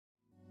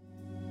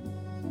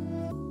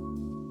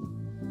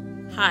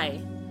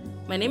Hi,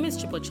 my name is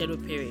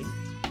Chibwe.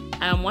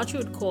 I am what you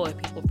would call a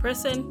people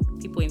person,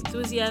 people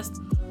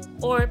enthusiast,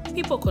 or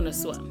people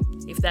connoisseur,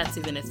 if that's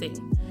even a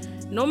thing.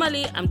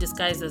 Normally, I'm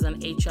disguised as an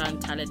HR and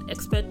talent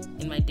expert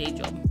in my day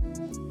job.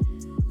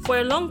 For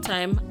a long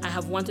time, I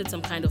have wanted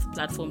some kind of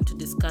platform to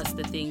discuss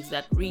the things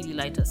that really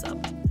light us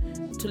up,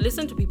 to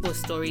listen to people's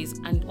stories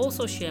and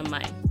also share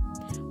mine.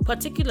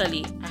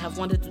 Particularly, I have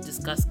wanted to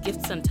discuss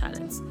gifts and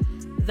talents,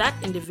 that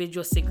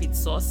individual secret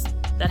sauce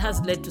that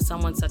has led to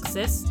someone's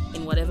success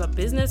in whatever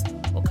business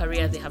or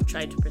career they have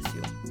tried to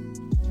pursue.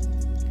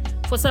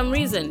 For some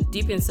reason,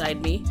 deep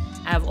inside me,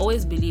 I have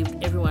always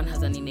believed everyone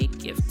has an innate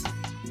gift,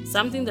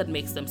 something that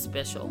makes them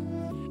special.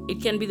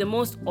 It can be the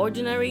most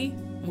ordinary,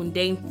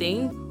 mundane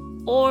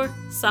thing, or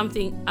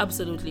something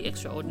absolutely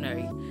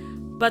extraordinary.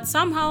 But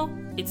somehow,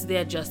 it's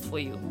there just for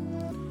you.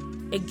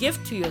 A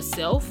gift to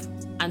yourself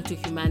and to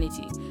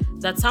humanity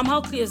that somehow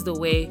clears the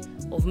way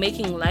of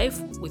making life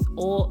with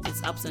all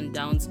its ups and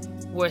downs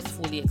worth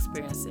fully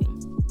experiencing.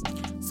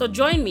 So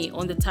join me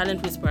on the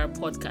Talent Whisperer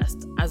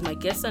podcast as my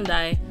guests and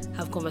I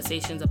have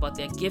conversations about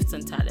their gifts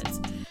and talents,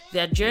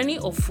 their journey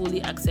of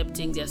fully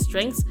accepting their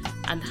strengths,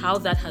 and how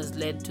that has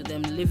led to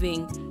them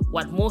living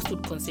what most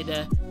would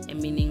consider a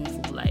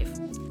meaningful life.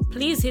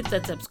 Please hit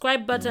that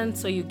subscribe button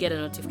so you get a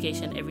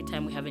notification every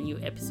time we have a new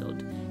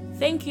episode.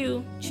 Thank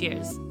you.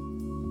 Cheers.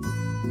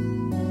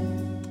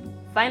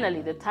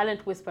 Finally, the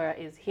Talent Whisperer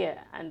is here,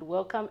 and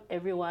welcome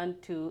everyone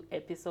to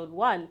episode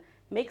 1.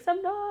 Make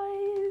some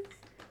noise.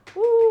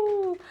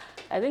 Woo!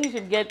 I think you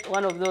should get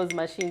one of those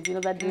machines, you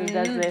know, that does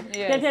the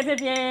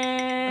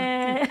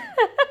yes.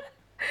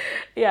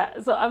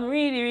 Yeah, so I'm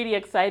really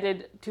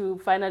excited to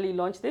finally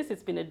launch this.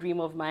 It's been a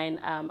dream of mine.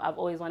 I've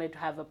always wanted to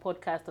have a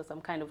podcast or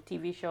some kind of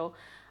TV show,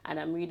 and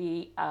I'm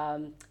really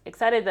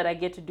excited that I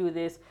get to do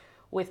this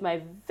with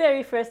my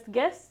very first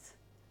guest,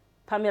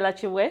 Pamela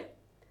Chibwe.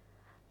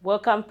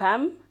 Welcome,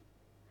 Pam.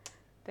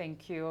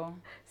 Thank you.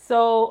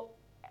 So,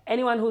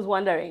 anyone who's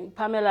wondering,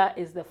 Pamela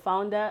is the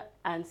founder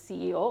and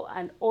CEO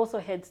and also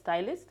head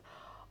stylist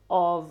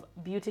of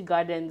Beauty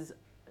Gardens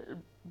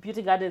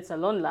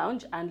Salon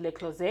Lounge and Le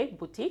Closet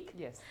Boutique.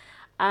 Yes.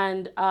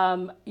 And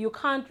you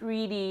can't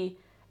really,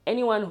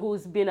 anyone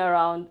who's been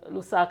around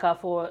Lusaka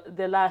for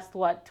the last,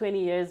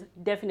 20 years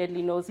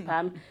definitely knows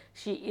Pam.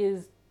 She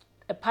is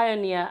a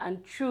pioneer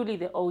and truly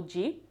the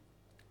OG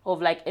of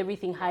like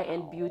everything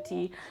high-end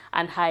beauty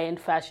and high-end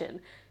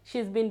fashion.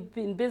 She's been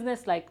in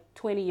business like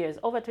 20 years,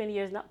 over 20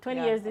 years now,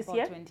 20 years this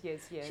year. 20 years,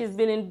 yes. She's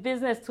been in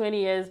business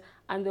 20 years.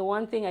 And the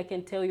one thing I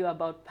can tell you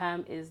about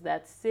Pam is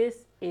that sis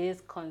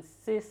is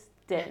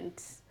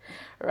consistent,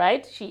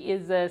 right? She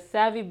is a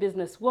savvy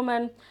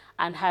businesswoman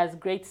and has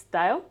great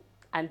style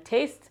and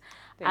taste,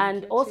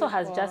 and also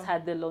has just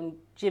had the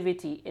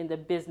longevity in the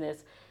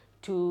business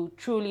to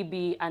truly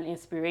be an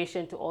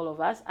inspiration to all of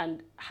us,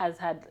 and has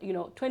had,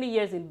 20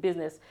 years in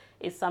business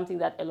is something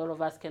that a lot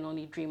of us can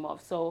only dream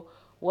of. So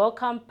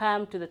welcome,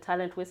 Pam, to the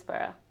Talent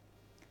Whisperer.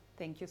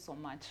 Thank you so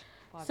much.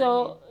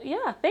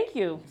 Thank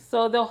you.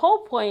 So the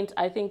whole point,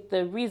 I think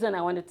the reason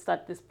I wanted to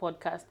start this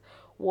podcast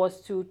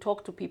was to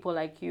talk to people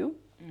like you,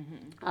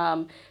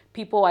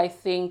 people I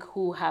think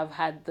who have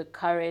had the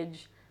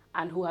courage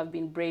and who have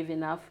been brave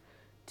enough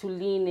to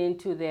lean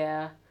into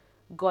their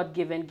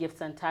God-given gifts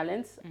and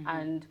talents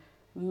and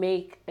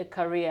make a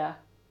career,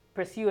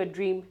 pursue a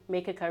dream,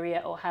 make a career,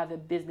 or have a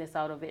business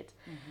out of it.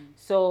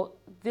 So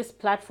this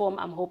platform,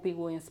 I'm hoping,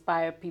 will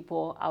inspire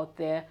people out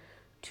there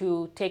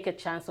to take a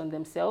chance on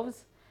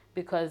themselves,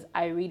 because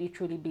I really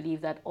truly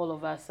believe that all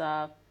of us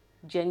are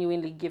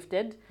genuinely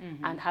gifted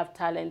and have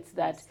talents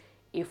that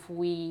if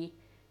we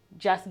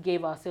just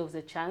gave ourselves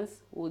a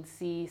chance, would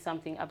see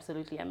something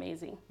absolutely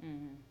amazing.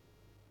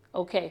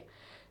 Okay.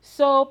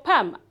 So,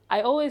 Pam,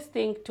 I always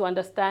think to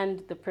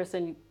understand the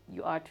person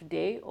you are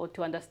today, or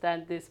to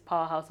understand this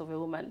powerhouse of a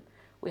woman,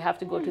 we have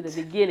to go to the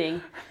beginning.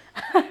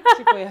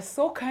 People are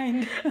so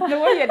kind. The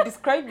way you're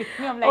describing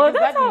me, I'm like, is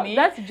that me?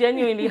 That's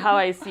genuinely how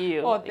I see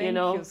you. Thank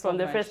you so from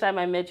the much. First time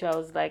I met you, I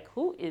was like,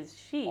 who is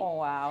she? Oh,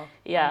 wow.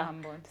 Yeah. I'm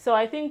humbled. So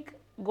I think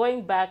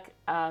going back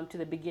to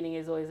the beginning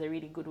is always a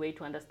really good way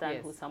to understand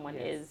who someone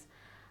is.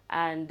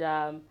 And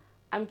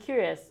I'm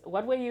curious,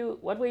 what were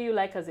you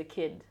like as a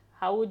kid?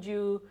 How would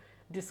you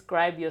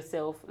describe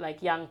yourself,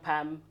 like young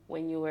Pam,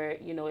 when you were,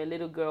 a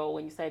little girl,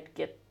 when you started to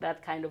get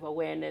that kind of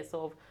awareness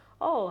of,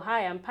 oh,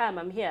 hi, I'm Pam,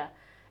 I'm here.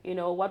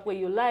 What were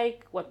you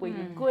like? What were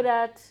you good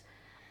at?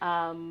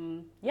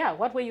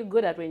 What were you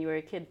good at when you were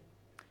a kid?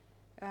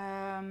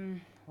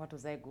 What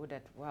was I good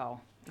at? Wow.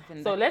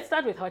 So let's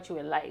start with what you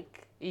were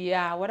like.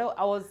 Yeah,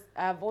 I was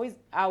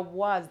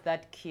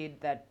that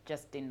kid that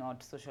just did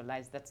not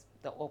socialize. That's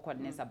the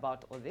awkwardness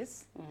about all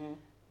this.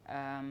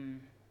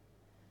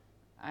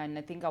 And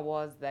I think I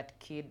was that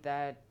kid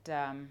that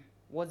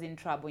was in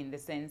trouble, in the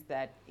sense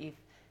that if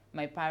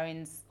my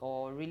parents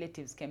or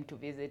relatives came to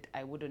visit,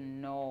 I wouldn't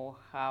know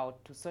how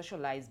to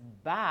socialize,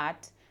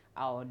 but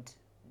I would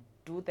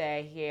do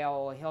their hair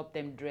or help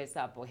them dress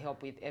up or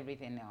help with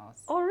everything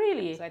else. Oh,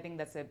 really? So I think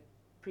that's a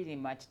pretty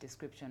much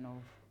description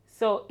of...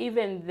 So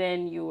even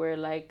then you were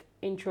like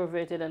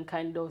introverted and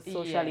kind of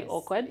socially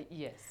awkward.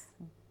 Yes.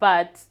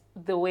 But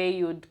the way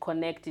you'd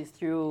connect is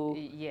through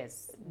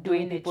yes,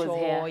 doing people's a chore,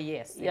 hair.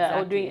 Yes, Yeah,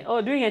 exactly.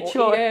 or doing a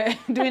chore. Yeah,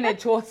 doing a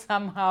chore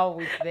somehow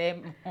with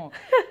them.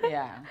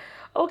 Yeah.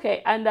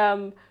 Okay,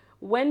 and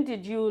when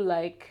did you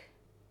like?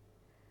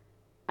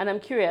 And I'm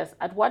curious,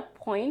 at what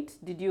point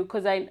did you?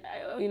 Because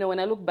when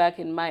I look back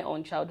in my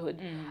own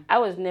childhood, I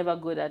was never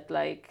good at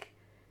like.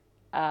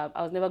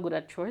 I was never good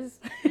at chores.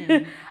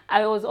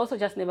 I was also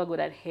just never good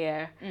at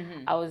hair.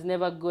 I was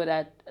never good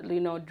at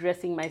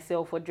dressing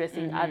myself or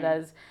dressing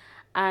others.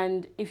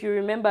 And if you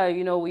remember,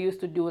 we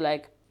used to do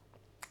like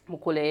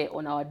mukule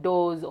on our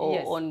doors or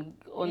Yes. on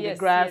the Yes,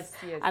 grass.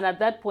 yes. And at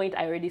that point,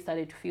 I already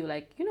started to feel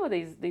like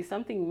there's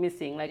something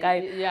missing. Like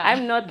Yeah.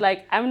 I'm not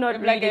Like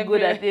really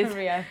good at this.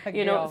 every other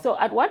girl. So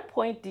at what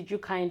point did you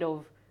kind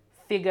of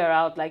figure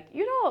out like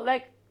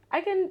like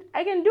I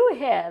can do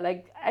hair,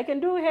 like I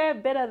can do hair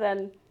better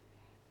than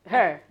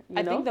her?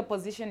 I think the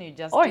position you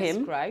just Or him.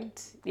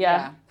 described.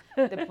 Yeah.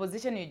 The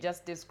position you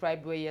just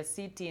described, where you're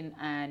sitting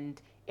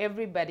and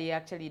everybody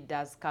actually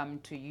does come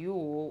to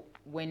you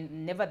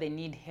whenever they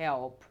need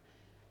help.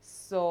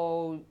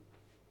 So,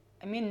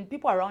 I mean,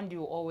 people around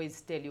you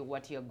always tell you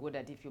what you're good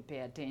at if you pay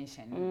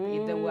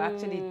attention. They will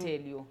actually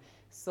tell you.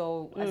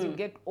 So as you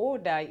get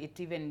older, it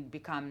even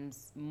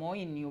becomes more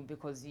in you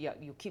because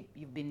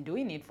you've been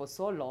doing it for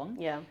so long.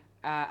 Yeah.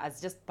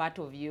 As just part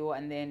of you,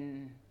 and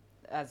then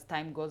as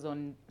time goes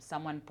on,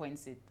 someone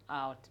points it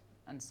out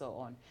and so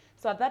on.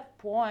 So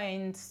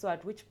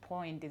at which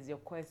point is your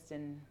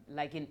question,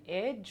 like in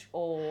age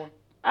or?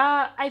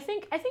 I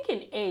think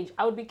in age.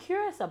 I would be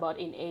curious about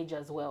in age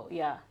as well.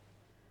 Yeah.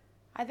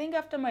 I think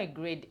after my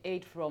grade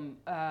 8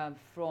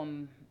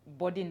 from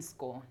boarding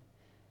school.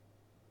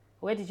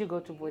 Where did you go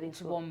to boarding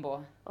school?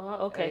 Chibwe.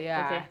 Oh, okay.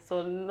 Yeah. Okay.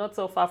 So not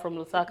so far from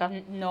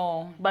Lusaka.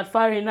 No. But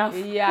far enough.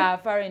 Yeah,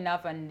 far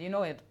enough. And you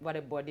know what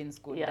a boarding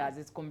school Yeah. does?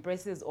 It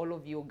compresses all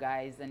of you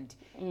guys, and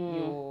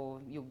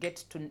you get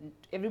to,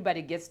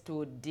 everybody gets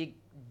to dig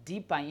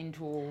deeper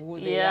into who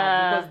they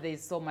are, because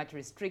there's so much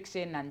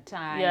restriction and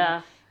time.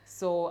 Yeah.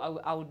 So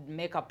I would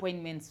make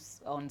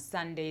appointments on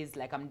Sundays,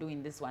 like I'm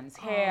doing this one's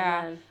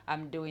hair,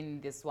 I'm doing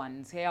this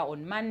one's hair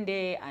on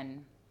Monday,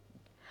 and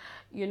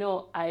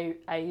I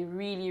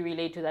really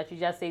relate to that. You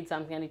just said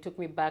something and it took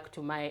me back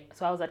to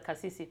so I was at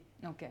Kasisi.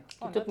 okay.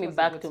 It took me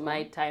back to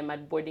my time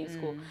at boarding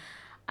school.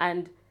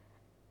 And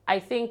I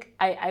think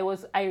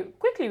I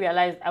quickly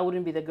realized I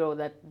wouldn't be the girl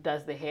that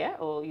does the hair,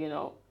 or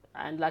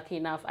and lucky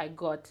enough I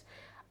got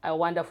a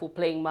wonderful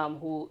playing mom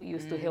who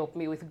used to help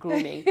me with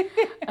grooming.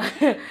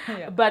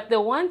 But the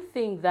one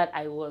thing that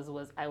I was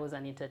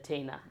an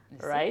entertainer,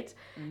 right?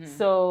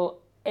 So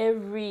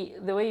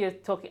the way you're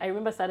talking, I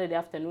remember Saturday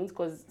afternoons,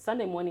 because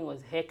Sunday morning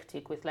was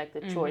hectic with like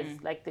the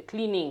chores, like the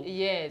cleaning.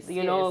 Yes.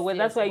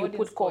 That's why you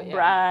put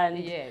Cobra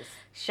and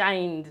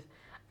shined.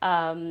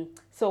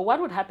 So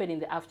what would happen in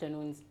the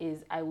afternoons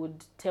is I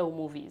would tell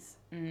movies.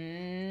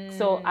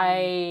 So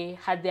I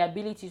had the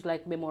ability to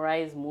like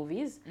memorize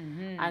movies,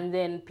 and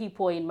then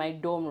people in my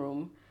dorm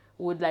room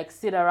would like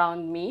sit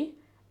around me,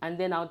 and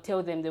then I'll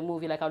tell them the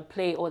movie, like I'll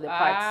play all the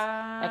parts.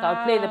 Like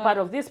I'll play the part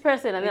of this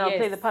person, and then I'll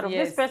play the part of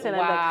this person. Wow.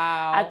 And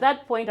like, at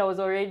that point I was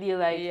already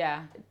like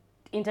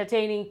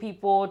entertaining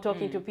people,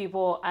 talking to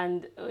people.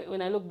 And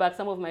when I look back,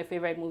 some of my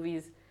favorite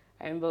movies,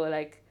 I remember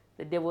like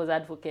The Devil's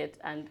Advocate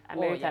and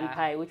American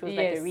Pie, which was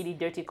like a really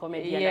dirty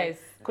comedy. And I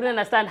couldn't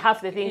understand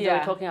half the things they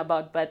were talking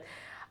about. But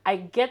I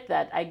get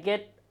that.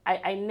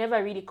 I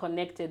never really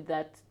connected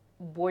that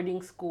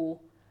boarding school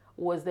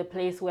was the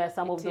place where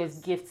some of those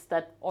gifts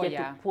that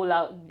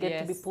get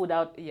to be pulled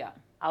out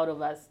out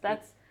of us.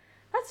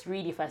 That's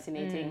really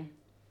fascinating.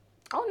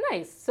 Oh,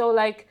 nice. So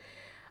like,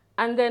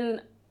 and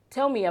then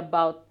tell me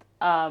about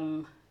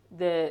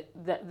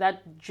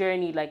that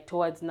journey, like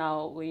towards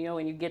now,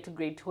 when you get to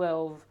grade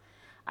 12,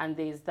 and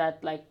there's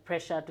that like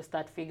pressure to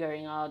start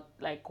figuring out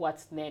like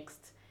what's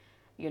next,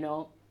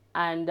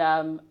 and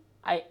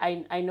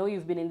I know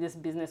you've been in this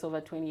business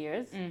over 20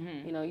 years.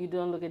 You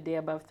don't look a day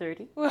above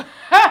 30.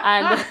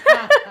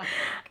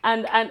 and,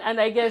 and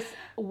I guess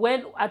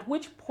at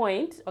which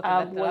point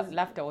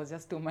laughter was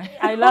just too much.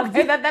 I loved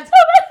it. That's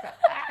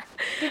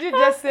Did you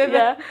just say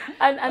that?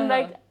 And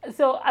like,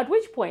 so at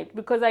which point,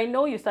 because I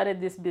know you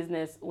started this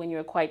business when you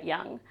were quite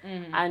young,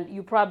 and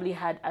you probably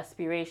had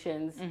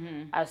aspirations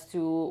as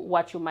to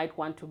what you might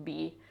want to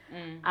be.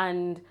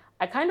 And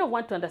I kind of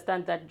want to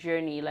understand that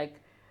journey. Like,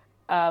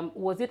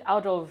 was it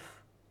out of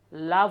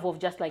love of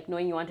just like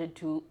knowing you wanted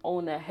to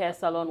own a hair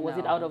salon? Was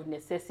it out of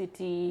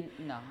necessity?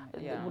 No.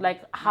 Yeah.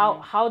 Like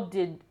how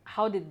did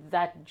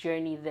that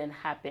journey then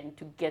happen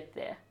to get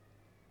there?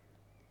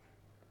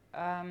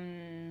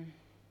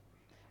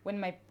 When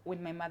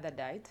my mother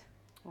died.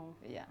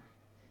 Yeah.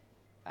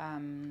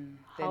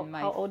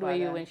 How old were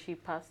you when she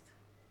passed?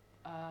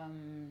 I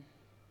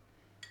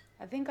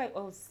think I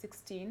was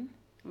 16.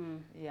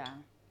 Yeah.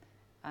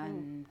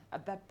 And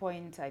at that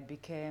point, I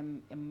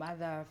became a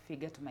mother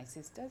figure to my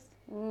sisters.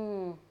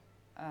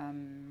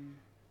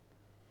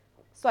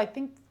 So I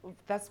think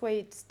that's where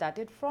it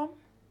started from.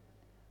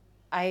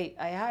 I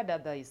had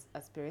other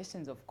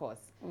aspirations, of course.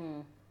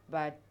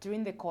 But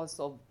during the course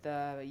of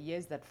the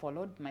years that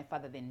followed, my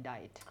father then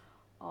died.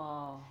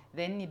 Oh.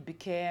 Then it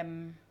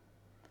became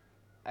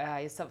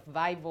a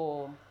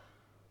survival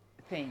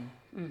thing,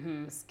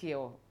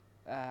 skill.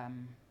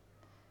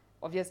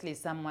 Obviously,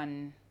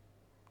 someone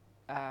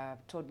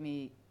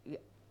actually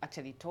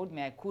told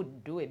me I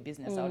could do a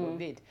business out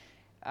of it.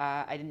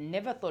 I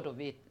never thought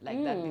of it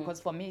like that, because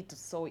for me to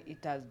sew,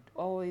 it has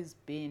always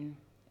been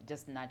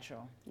just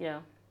natural.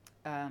 Yeah.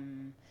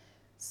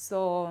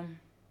 So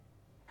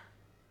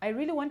I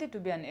really wanted to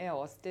be an air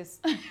hostess.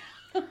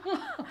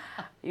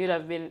 You'd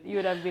have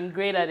been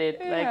great at it.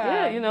 Like,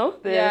 Yeah. you know.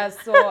 Yeah,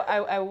 so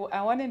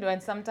I wanted to,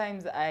 and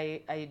sometimes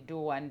I do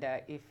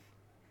wonder if,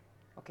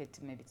 okay,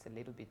 maybe it's a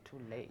little bit too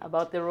late.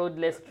 About the road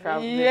less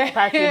traveled, the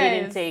path you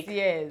didn't take.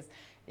 Yes.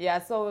 Yeah,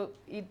 so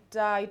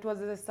it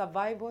was a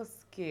survival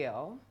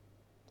skill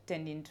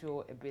turned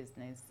into a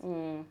business.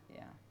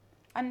 Yeah.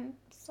 And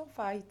so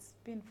far it's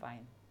been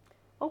fine.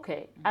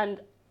 Okay.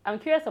 And I'm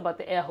curious about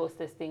the air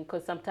hostess thing,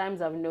 because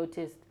sometimes I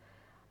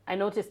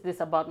noticed this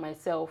about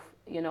myself,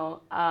 you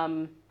know.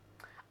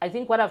 I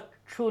think what I've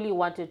truly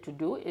wanted to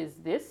do is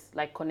this,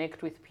 like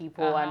connect with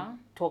people and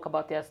talk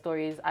about their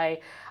stories.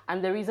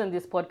 And the reason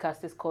this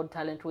podcast is called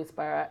Talent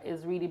Whisperer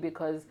is really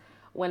because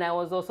when I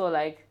was also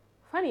like,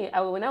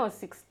 when I was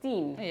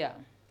 16,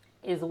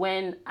 is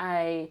when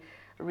I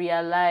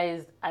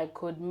realized I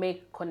could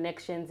make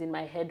connections in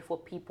my head for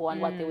people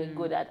and what they were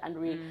good at, and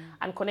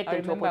connect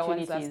them to opportunities. I remember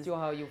once asked you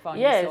how you found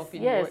yourself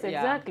in Yes,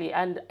 exactly.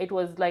 And it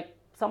was like,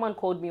 someone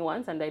called me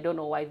once, and I don't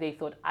know why they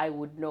thought I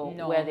would know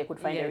where they could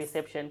find a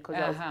reception, because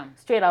I was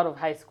straight out of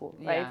high school,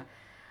 right?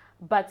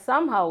 But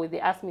somehow when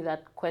they asked me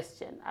that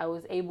question, I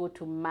was able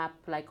to map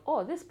like,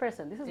 oh, this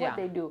person, this is what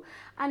they do.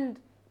 And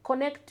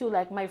connect to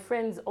like my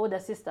friend's older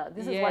sister.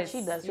 This is what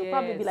she does. She'll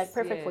probably be like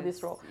perfect for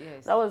this role.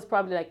 That was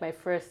probably like my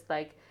first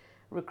like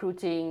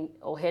recruiting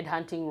or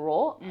headhunting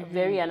role,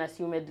 very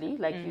unassumedly,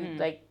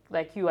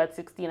 like you at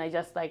 16. I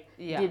just like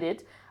did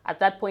it. At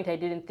that point, I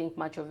didn't think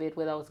much of it,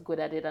 whether I was good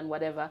at it and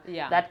whatever.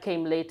 That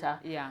came later.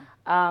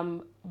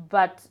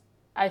 But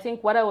I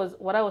think what I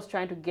was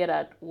trying to get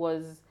at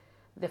was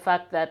the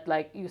fact that,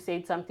 like you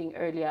said something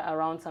earlier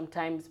around,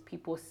 sometimes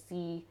people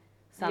see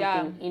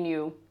something in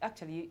you.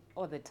 Actually,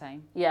 all the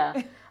time.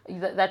 Yeah,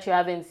 that you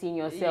haven't seen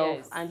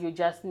yourself, and you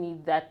just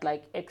need that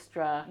like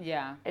extra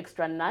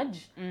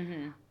nudge.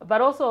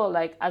 But also,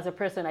 like, as a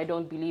person, I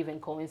don't believe in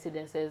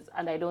coincidences,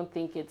 and I don't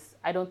think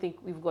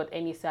we've got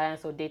any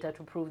science or data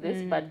to prove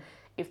this. But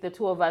if the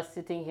two of us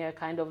sitting here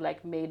kind of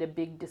like made a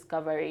big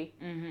discovery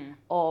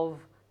of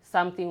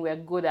something we're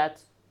good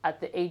at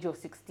the age of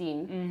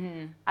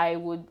 16, I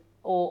would,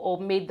 or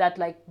made that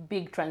like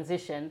big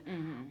transition,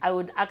 I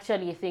would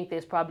actually think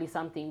there's probably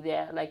something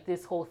there. Like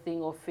this whole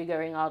thing of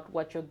figuring out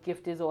what your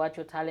gift is or what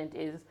your talent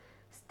is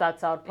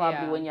starts out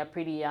probably when you're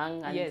pretty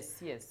young, and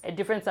a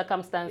different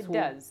circumstance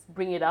will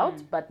bring it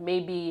out, but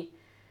maybe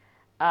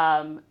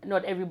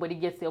not everybody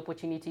gets the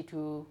opportunity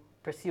to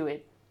pursue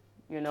it,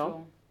 you know.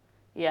 True.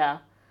 Yeah.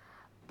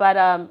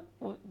 But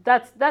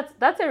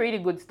that's a really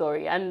good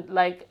story. And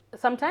like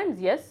sometimes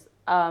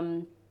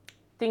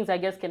things I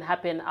guess can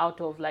happen out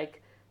of like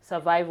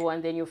survival,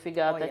 and then you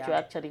figure out that you're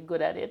actually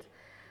good at it.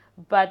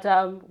 But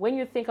when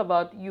you think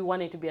about you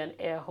wanting to be an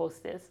air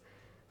hostess,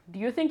 do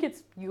you think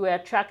you were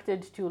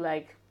attracted to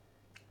like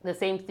the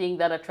same thing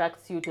that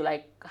attracts you to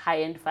like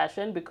high-end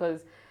fashion?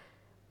 Because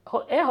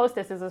air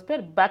hostesses,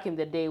 especially back in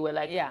the day, were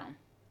like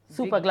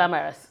super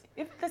glamorous.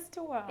 If they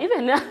still are.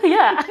 Even like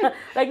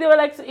they were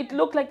like, it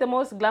looked like the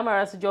most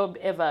glamorous job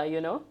ever,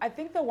 you know. I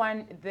think the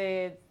one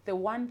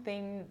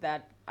thing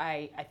that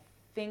I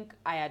think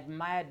I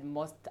admired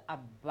most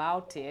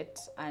about it,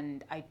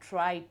 and I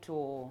try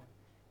to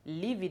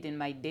live it in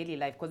my daily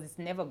life because it's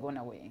never gone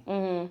away,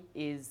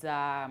 is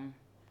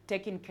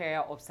taking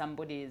care of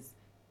somebody's,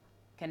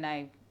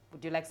 would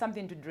you like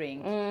something to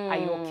drink? Are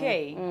you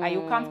okay? Are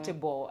you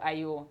comfortable? Are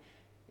you,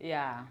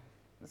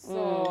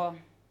 so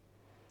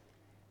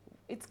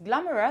it's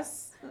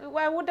glamorous.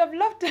 I would have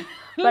loved it.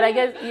 But I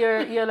guess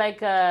you're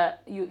like,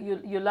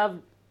 you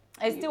love.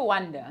 I still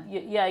wonder.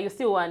 You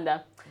still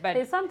wonder. But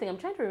there's something, I'm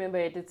trying to remember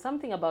it. It's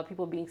something about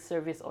people being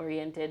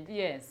service-oriented.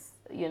 Yes.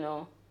 You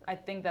know. I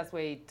think that's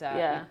where it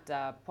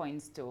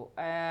points to.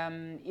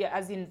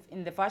 As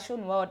in the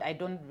fashion world, I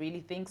don't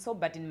really think so.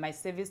 But in my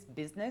service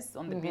business,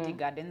 on the Beauty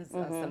Gardens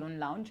Salon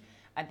Lounge,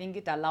 I think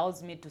it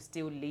allows me to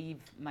still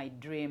live my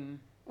dream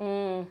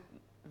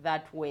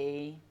that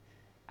way.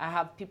 I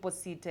have people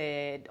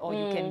seated, or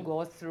you can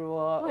go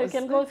through. You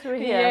can go through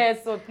here.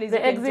 Yes, so please.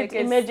 The exits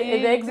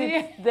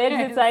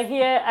are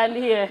here and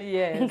here.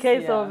 Yes, in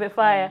case of a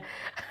fire.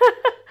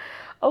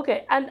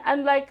 Okay,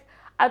 and like,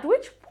 at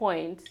which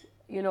point,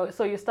 you know,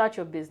 so you start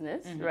your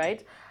business,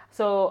 right?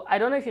 So I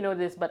don't know if you know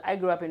this, but I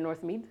grew up in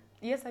North Mead.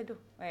 Yes, I do.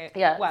 I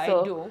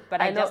do,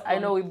 but I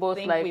know we both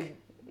like. We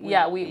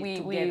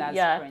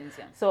friends,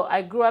 So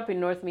I grew up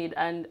in North Mead,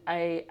 and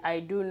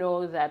I do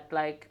know that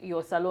like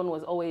your salon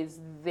was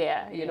always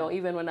there. You know,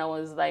 even when I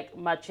was like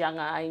much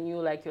younger, I knew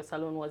like your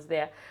salon was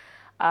there.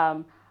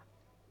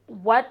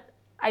 what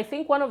I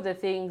think one of the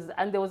things,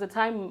 and there was a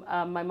time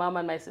my mom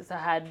and my sister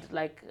had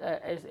like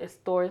a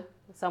store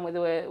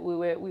somewhere.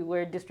 We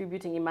were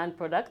distributing Iman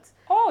products.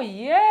 Oh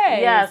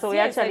yes. Yeah, so we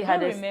yes, actually I had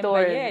do a remember.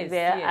 store Yes,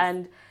 there, yes.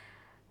 and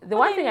the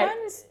one thing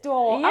Iman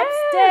store yes,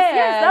 upstairs.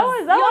 yes, that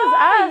was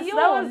us.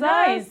 That was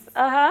nice.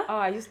 us. Oh,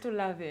 I used to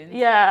love it.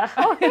 Yeah.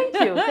 Oh, thank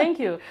you, thank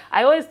you.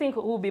 I always think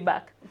we'll be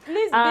back.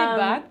 Please be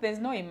back. There's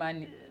no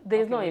Iman.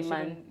 There's Okay, no we Iman.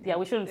 shouldn't- Yeah,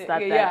 we shouldn't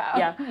start that.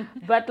 Yeah. Yeah.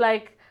 But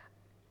like,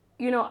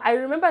 I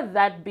remember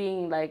that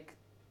being like,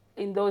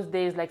 in those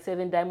days, like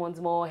Seven Diamonds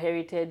Mall,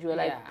 Heritage were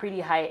like Yeah. pretty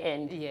high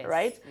end, Yes,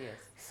 right? yes.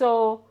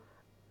 So,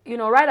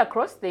 right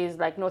across there's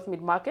like North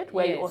Mid Market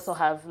where you Yes. also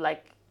have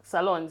like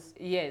salons.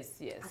 Yes,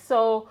 yes.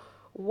 So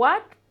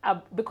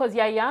because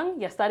you're young,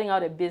 you're starting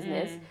out a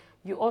business,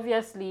 you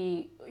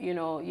obviously,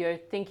 you're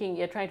thinking,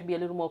 you're trying to be a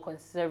little more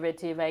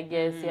conservative, I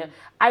guess. Yeah,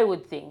 I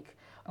would think.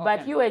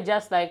 But Okay. you were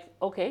just like,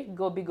 okay,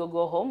 go big or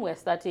go home.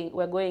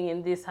 We're going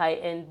in this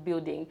high-end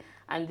building,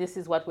 and this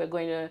is what we're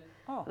going to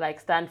like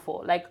stand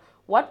for. Like,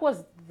 what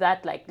was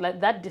that like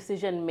that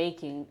decision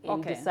making in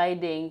Okay.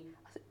 deciding?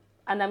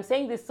 And I'm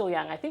saying this so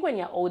young. I think when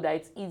you're older,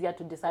 it's easier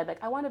to decide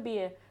like, I want to be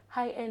a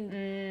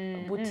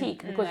high-end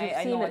boutique because you've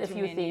I know seen what a you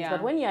few mean, things. yeah.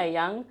 But when you're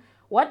young,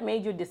 what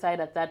made you decide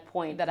at that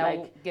point That I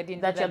will get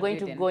into that you're that going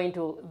building? to go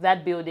into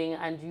that building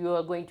and you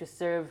are going to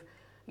serve,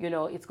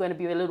 it's going to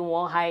be a little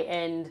more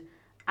high-end,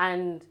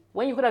 and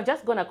when you could have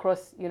just gone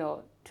across,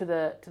 to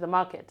the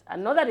market.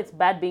 And not that it's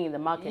bad being in the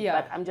market,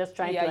 Yeah. but I'm just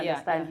trying to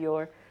understand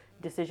your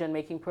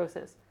decision-making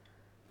process.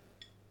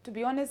 To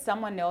be honest,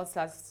 someone else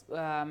has,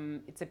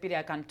 it's a pity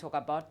I can't talk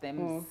about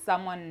them.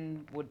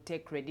 Someone would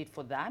take credit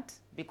for that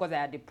because I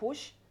had a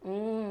push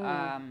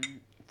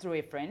through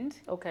a friend.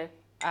 Okay.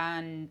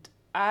 And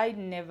I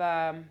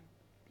never,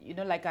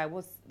 like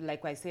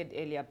I said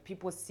earlier,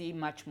 people see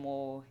much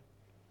more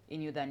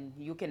in you than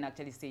you can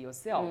actually see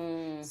yourself.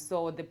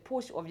 So the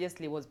push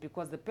obviously was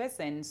because the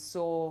person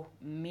saw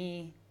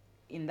me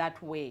in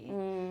that way.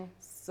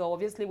 So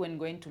obviously when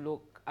going to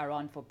look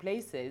around for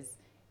places,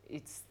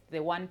 it's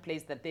the one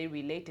place that they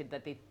related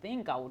that they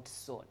think I would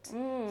sort.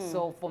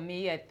 So for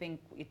me, I think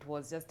it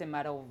was just a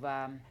matter of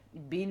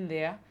being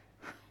there,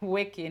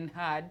 working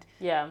hard.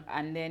 Yeah.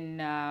 And then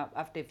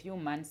after a few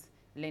months,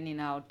 learning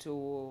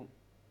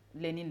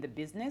the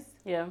business.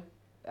 Yeah.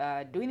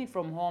 Doing it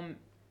from home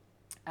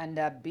and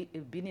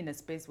being in a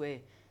space where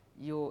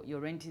your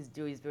rent is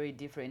due is very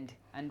different,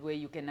 and where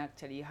you can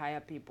actually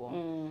hire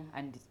people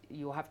and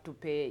you have to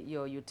pay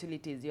your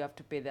utilities, you have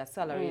to pay their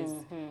salaries,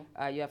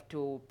 you have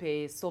to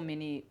pay so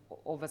many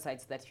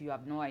oversights that you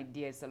have no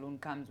idea a salon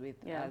comes with,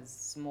 as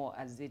small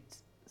as it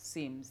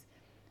seems.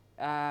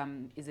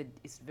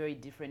 It's very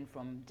different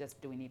from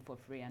just doing it for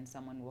free and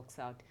someone walks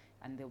out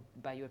and they'll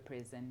buy you a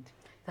present.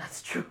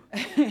 That's true.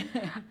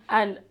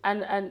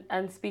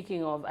 and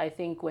speaking of, I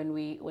think when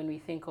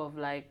we think of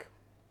like,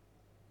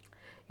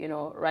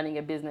 running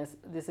a business,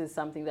 this is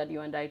something that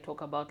you and I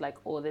talk about like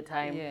all the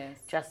time. Yes.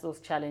 Just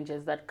those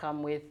challenges that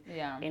come with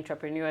Yeah.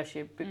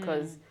 entrepreneurship,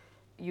 because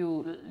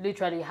you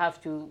literally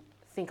have to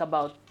think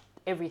about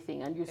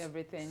everything, and you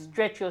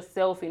stretch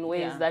yourself in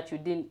ways that you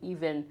didn't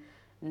even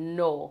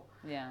know.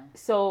 Yeah.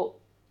 So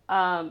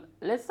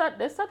let's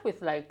start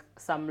with like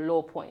some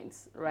low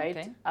points, right?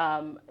 Okay.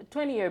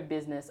 20-year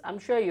business. I'm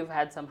sure you've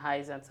had some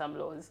highs and some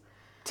lows.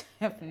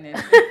 Definitely.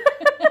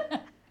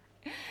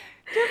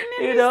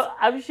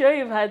 I'm sure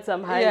you've had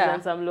some highs Yeah.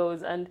 and some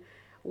lows. And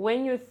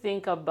when you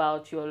think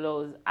about your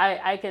lows,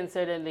 I can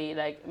certainly,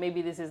 like,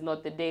 maybe this is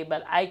not the day,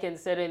 but I can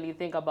certainly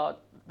think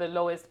about the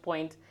lowest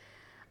point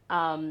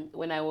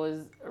when I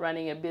was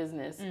running a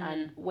business.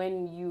 And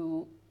when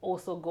you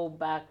also go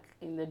back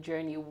in the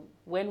journey,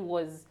 when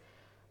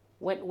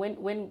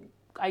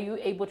are you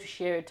able to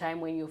share a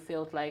time when you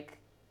felt like,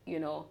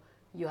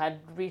 you had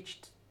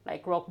reached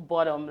like rock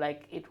bottom,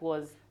 like it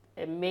was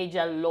a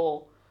major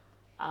low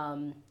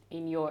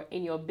in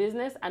your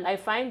business? And I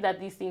find that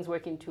these things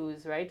work in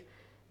twos, right?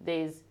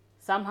 There's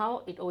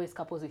somehow it always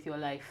couples with your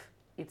life.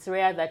 It's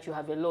rare that you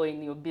have a low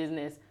in your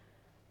business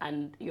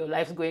and your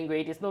life's going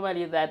great. It's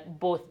normally that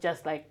both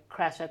just like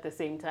crash at the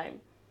same time.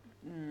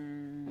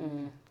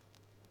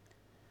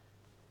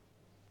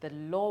 The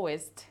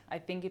lowest, I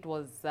think it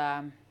was,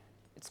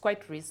 it's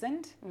quite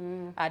recent.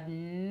 I'd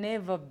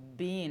never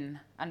been,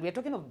 and we're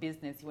talking of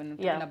business when we're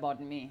talking about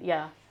me.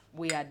 Yeah.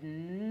 I'd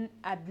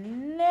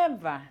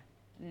never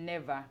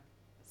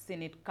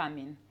seen it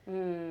coming.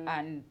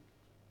 And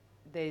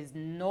there's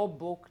no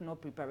book, no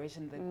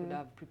preparation that could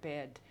have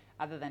prepared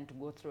other than to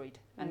go through it.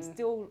 And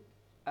still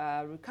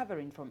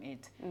recovering from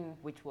it,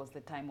 which was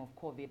the time of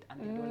COVID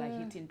and the dollar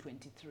hitting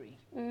 23.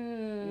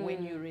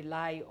 When you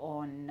rely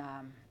on,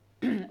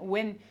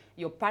 when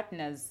your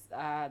partners,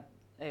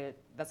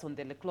 that's on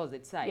the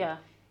closet side,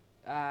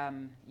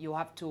 you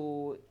have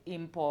to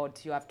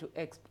import, you have to,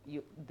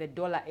 the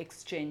dollar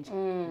exchange,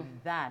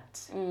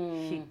 that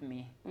hit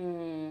me.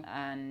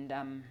 And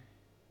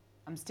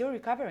I'm still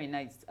recovering.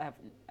 I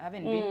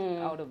haven't been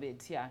out of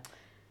it,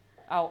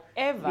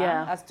 However,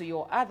 as to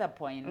your other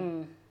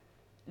point,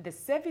 the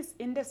service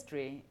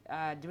industry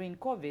during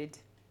COVID,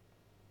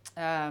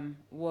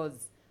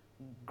 was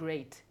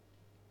great.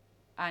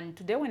 And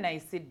today when I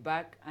sit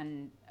back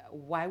and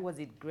why was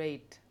it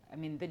great? I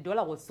mean, the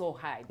dollar was so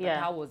high, but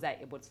how was I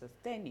able to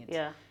sustain it?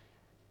 Yeah.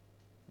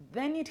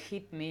 Then it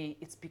hit me,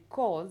 it's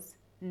because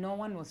no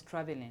one was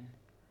traveling.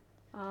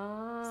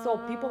 Ah. So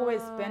people were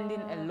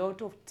spending a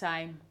lot of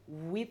time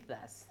with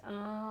us. Oh,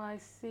 I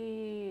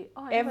see.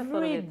 Oh, I never thought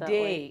of Every it that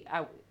day.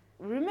 way.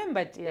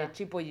 Remember, Yeah.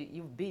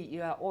 Chibwe,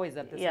 you are always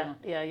at the Yeah, salon.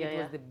 yeah, yeah, It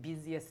was yeah. the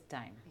busiest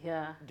time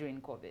Yeah. during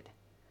COVID.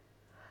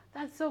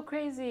 That's so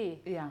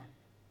crazy. Yeah.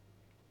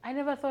 I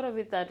never thought of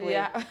it that way.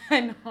 Yeah, I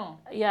know.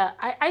 Yeah,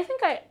 I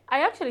think I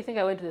actually think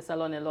I went to the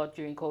salon a lot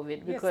during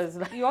COVID because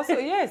Yes, you also,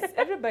 yes,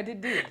 everybody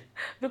did.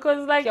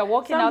 because like If you're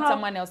walking somehow, out,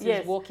 someone else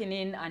yes, is walking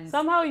in, and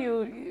somehow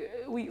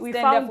we stand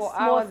there found for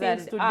small hours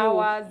things and to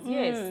hours. do.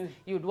 Yes,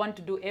 you'd want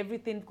to do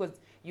everything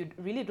because you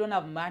really don't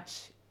have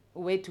much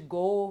way to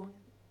go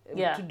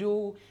Yeah. to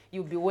do.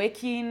 You'll be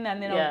working,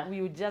 and then Yeah.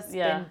 you just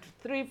Yeah. spend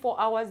 3-4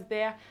 hours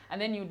there,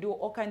 and then you do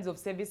all kinds of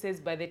services.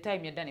 By the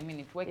time you're done, I mean,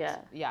 it works. Yeah.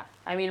 Yeah.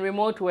 I mean,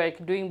 remote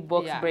work, doing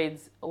box Yeah.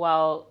 braids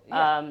while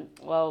Yeah.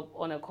 while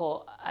on a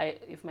call.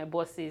 If my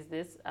boss sees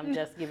this, I'm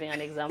just giving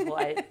an example.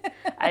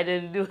 I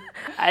didn't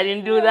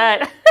do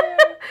that.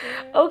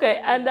 Okay,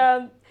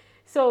 and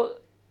so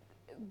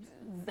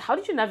how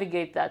did you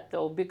navigate that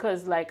though?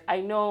 Because like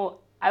I know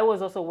I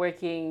was also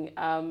working.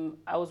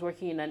 I was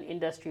working in an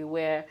industry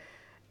where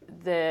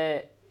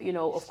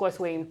of course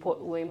we're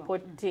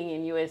importing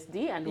in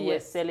USD and we're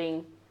Yes.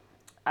 selling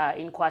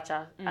in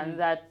kwacha, and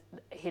that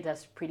hit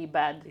us pretty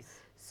bad.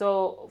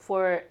 So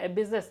for a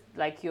business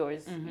like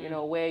yours,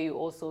 where you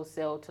also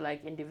sell to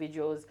like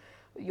individuals,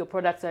 your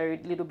products are a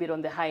little bit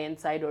on the high end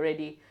side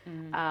already.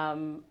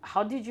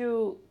 How did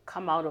you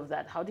come out of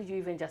that? How did you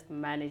even just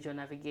manage or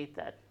navigate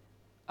that?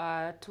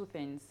 Two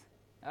things.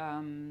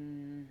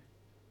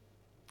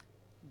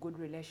 Good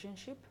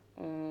relationship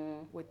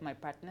with my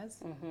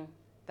partners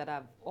that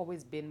I've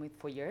always been with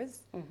for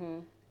years.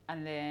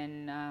 And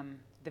then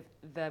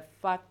the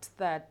fact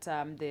that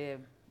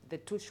the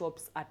two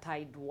shops are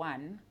tied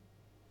one,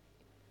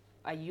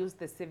 I use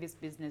the service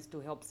business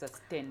to help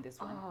sustain this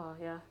one. Oh,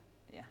 yeah.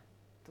 Yeah.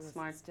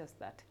 Smart. It's just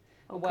that.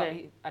 Okay. Well,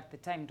 at the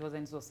time it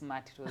wasn't so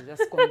smart. It was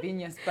just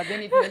convenience, but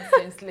then it made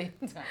sense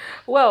later.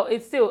 Well,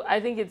 I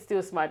think it's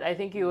still smart. I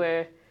think you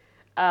were,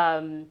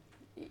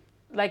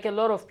 like a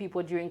lot of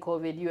people during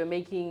COVID, you were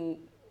making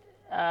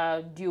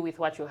do with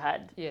what you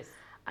had. Yes.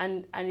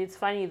 And it's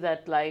funny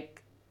that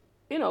like,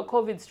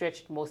 COVID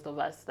stretched most of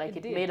us. Like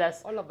it did. made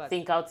us All of us.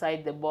 think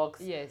outside the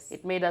box. Yes.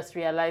 It made us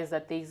realize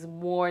that there's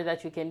more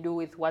that you can do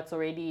with what's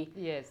already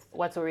Yes.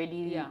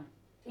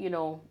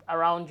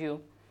 around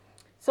you.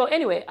 So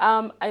anyway,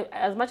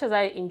 as much as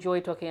I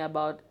enjoy talking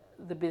about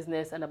the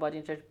business and about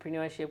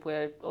entrepreneurship,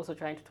 we're also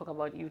trying to talk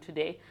about you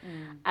today.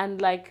 And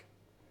like,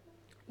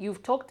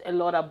 you've talked a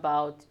lot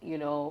about,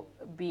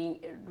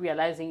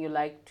 realizing you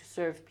like to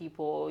serve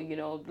people,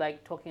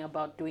 like talking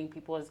about doing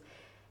people's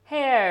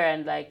hair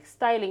and like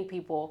styling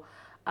people.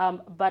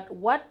 But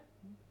what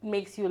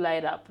makes you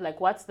light up? Like,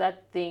 what's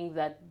that thing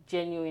that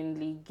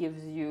genuinely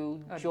gives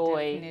you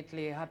joy?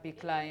 Definitely a happy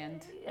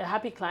client. A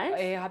happy client?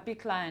 A happy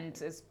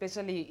client,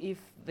 especially if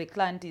the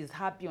client is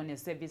happy on a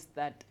service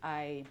that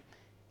I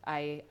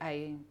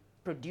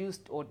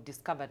produced or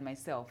discovered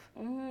myself.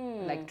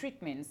 Like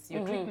treatments,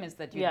 your treatments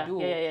that you do.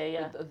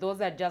 Yeah.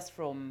 Those are just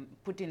from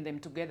putting them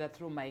together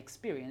through my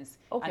experience.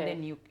 Okay.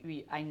 And then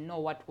I know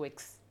what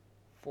works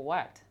for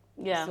what.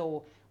 Yeah.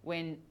 So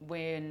when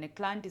a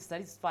client is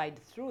satisfied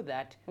through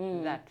that,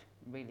 that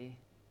really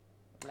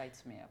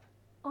lights me up.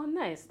 Oh,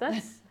 nice.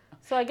 That's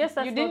so. I guess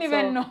that's you didn't not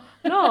even so, know.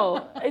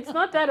 No, it's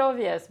not that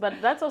obvious,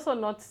 but that's also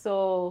not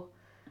so.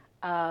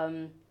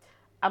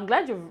 I'm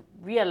glad you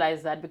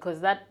realized that, because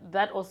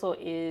that also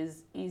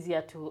is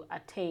easier to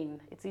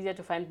attain. It's easier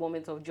to find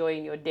moments of joy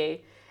in your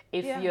day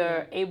if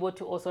you're able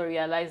to also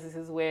realize this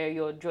is where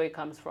your joy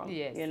comes from.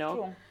 Yes, True.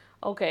 True.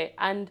 Okay,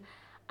 and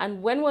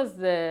when was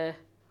the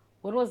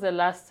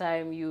last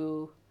time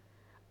you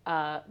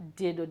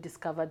did or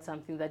discovered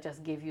something that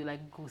just gave you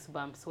like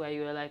goosebumps, where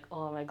you were like,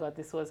 oh my God,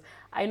 this was,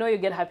 I know you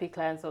get happy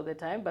clients all the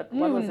time, but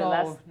what was the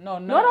last? No,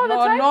 not all the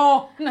time?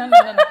 No,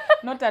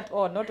 not at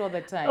all, not all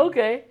the time.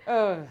 Okay.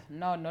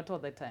 No, not all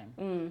the time.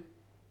 When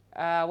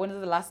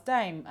was the last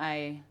time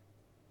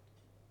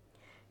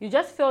you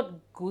just felt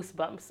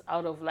goosebumps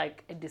out of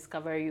like a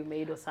discovery you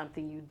made or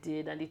something you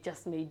did, and it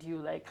just made you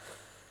like,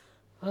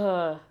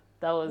 that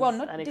was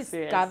not an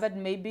experience. discovered,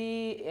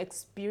 maybe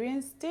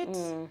experienced it.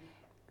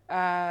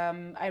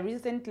 I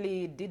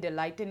recently did a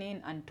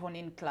lightening and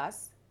toning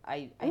class.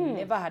 I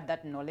never had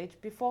that knowledge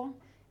before.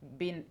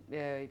 Being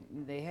in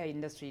the hair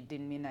industry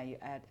didn't mean I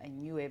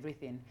knew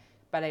everything.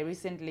 But I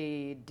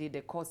recently did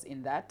a course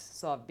in that.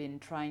 So I've been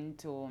trying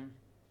to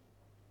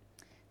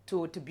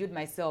build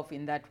myself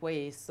in that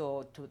way,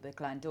 so to the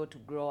clientele to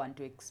grow and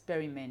to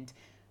experiment.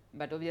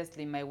 But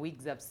obviously my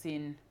wigs have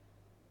seen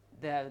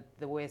the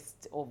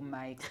worst of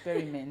my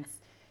experiments.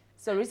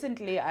 So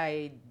recently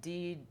I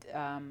did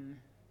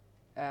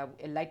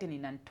a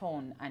lightening and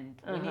tone,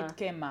 and when it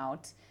came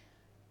out,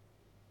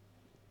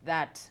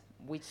 that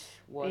which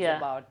was Yeah.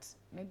 about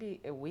maybe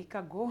a week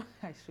ago.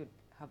 I should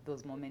have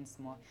those moments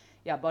more.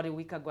 Yeah, about a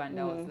week ago, and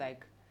I was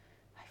like,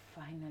 I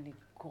finally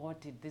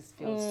got it. This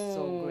feels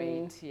so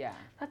great. Yeah.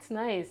 That's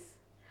nice.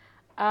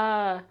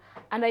 And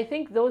I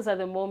think those are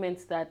the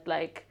moments that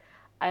like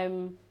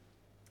I'm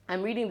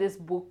reading this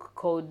book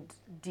called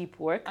Deep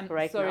Work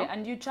right Sorry, now.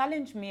 and you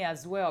challenged me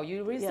as well.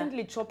 You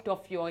recently chopped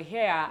off your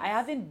hair. I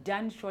haven't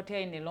done short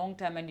hair in a long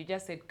time, and you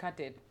just said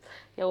cut it.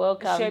 You're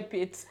welcome. Shape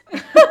it.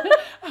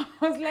 I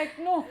was like,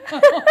 no.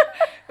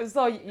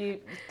 So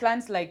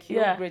clients like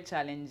you, great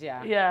challenge,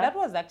 yeah. Yeah. That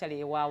was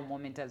actually a wow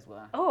moment as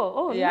well.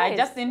 Oh, yeah, nice. I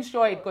just didn't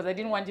show it because I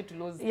didn't want you to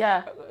lose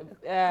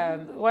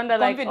Wonder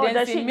like, confidence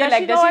does she, in me. does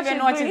Like, she does know she even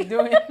know what she's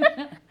doing?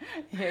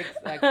 Yeah,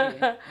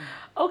 exactly.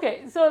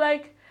 Okay, so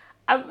like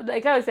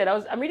I said,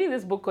 I'm reading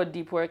this book called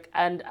Deep Work,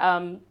 and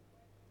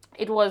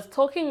it was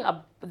talking.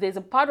 There's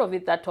a part of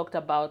it that talked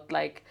about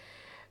like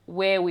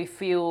where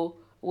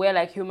where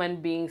like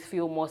human beings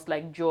feel most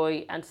like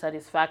joy and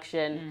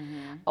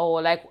satisfaction,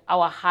 or like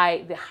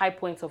the high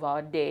points of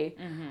our day.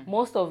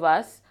 Most of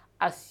us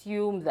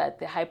assume that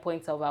the high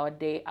points of our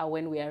day are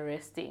when we are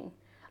resting.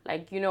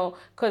 Like,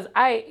 because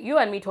you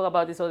and me talk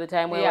about this all the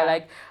time where we're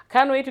like,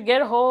 can't wait to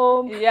get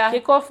home,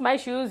 kick off my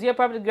shoes. You're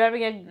probably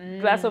grabbing a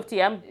glass of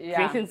tea. I'm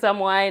drinking some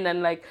wine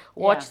and like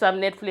watch some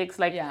Netflix.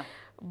 Like,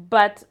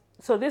 but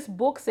so this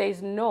book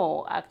says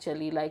no,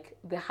 actually, like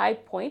the high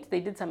point, they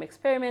did some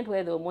experiment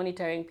where they were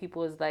monitoring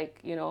people's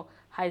like,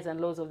 highs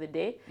and lows of the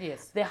day.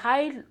 Yes. The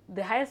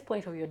highest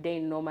point of your day,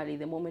 normally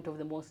the moment of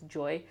the most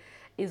joy,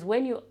 is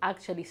when you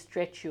actually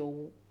stretch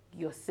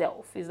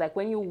yourself. It's like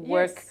when you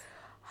work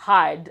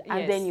hard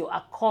and then you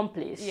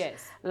accomplish.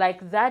 Yes.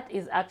 Like that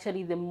is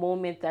actually the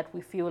moment that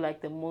we feel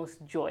like the most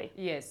joy.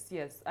 Yes,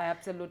 I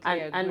absolutely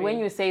agree. And when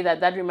you say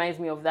that, that reminds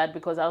me of that,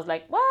 because I was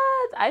like, what?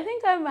 I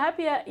think I'm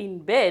happier in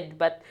bed,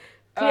 but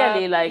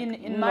clearly like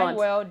in my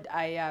world,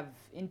 I have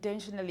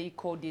intentionally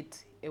called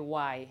it a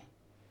why.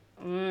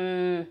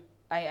 To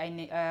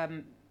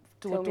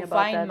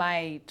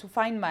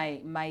find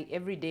my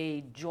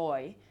everyday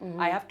joy,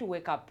 I have to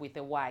wake up with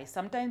a why.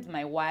 Sometimes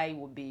my why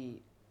will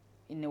be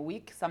in a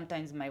week,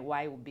 sometimes my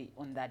why will be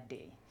on that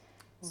day.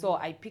 So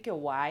I pick a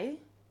why.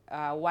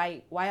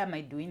 Why am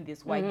I doing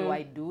this? Why do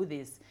I do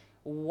this?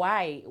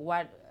 Why?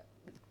 What?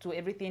 To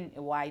everything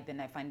a why, then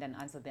I find an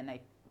answer, then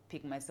I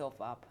pick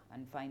myself up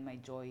and find my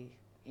joy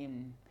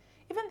in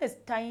even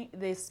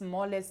the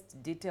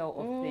smallest detail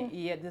of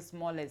the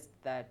smallest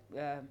that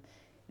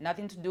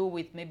nothing to do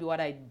with maybe what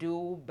I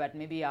do, but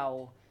maybe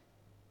I'll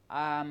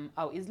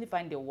easily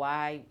find a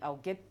why. I'll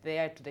get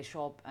there to the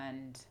shop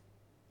and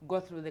go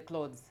through the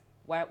clothes.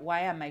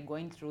 Why am I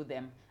going through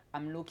them?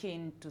 I'm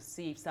looking to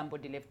see if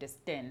somebody left a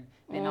stain.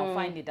 Then I'll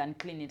find it and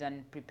clean it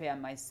and prepare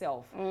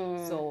myself.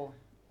 So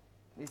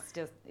it's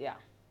just,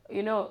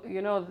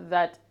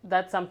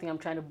 that's something I'm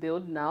trying to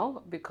build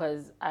now,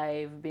 because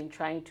I've been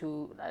trying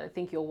to, I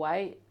think your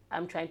why,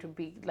 I'm trying to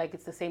be like,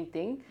 it's the same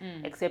thing,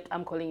 except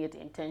I'm calling it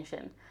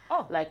intention.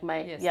 Like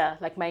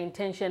my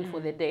intention for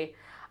the day.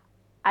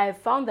 I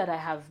found that I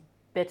have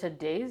better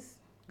days,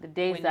 the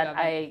days when that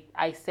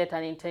I set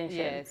an intention.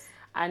 Yes.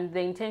 And the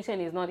intention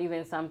is not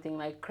even something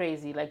like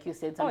crazy. Like you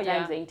said,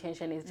 sometimes the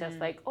intention is just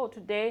like,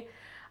 today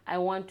I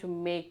want to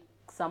make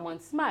someone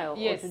smile.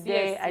 Or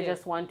today I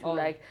just want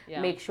to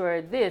make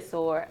sure this,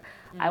 or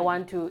I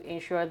want to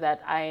ensure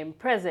that I am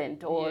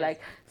present, or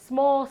like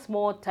small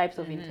types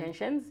of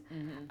intentions.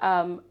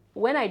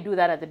 When I do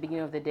that at the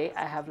beginning of the day,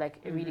 I have like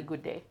a really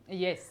good day.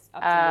 Yes,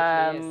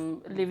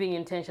 absolutely. Living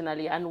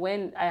intentionally. And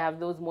when I have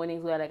those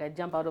mornings where like I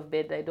jump out of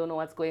bed, I don't know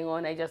what's going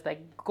on, I just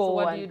like go. So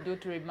what do you do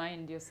to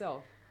remind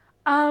yourself?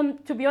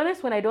 To be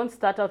honest, when I don't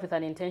start out with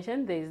an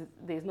intention,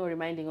 there's no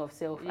reminding of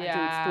self until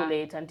it's too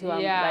late, until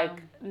I'm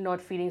like not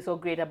feeling so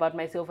great about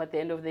myself at the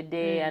end of the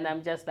day, and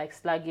I'm just like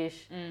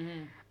sluggish.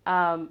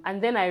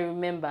 And then I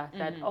remember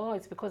that,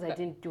 it's because I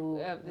didn't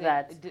do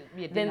that.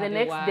 Then the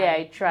next day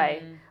I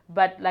try.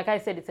 But like I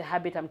said, it's a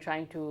habit I'm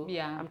trying to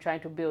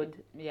build.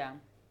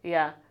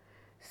 Yeah.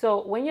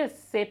 So when you're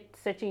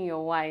setting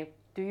your why,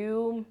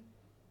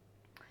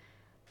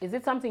 is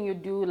it something you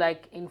do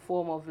like in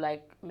form of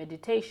like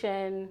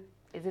meditation?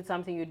 Is it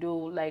something you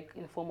do like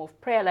in form of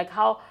prayer? Like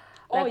how?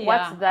 Like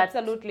what's that?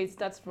 Absolutely. It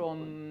starts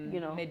from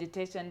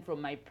meditation,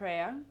 from my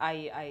prayer.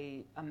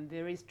 I am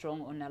very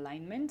strong on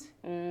alignment.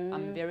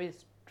 I'm very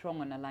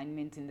strong on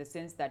alignment in the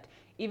sense that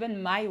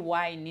even my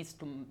why needs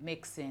to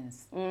make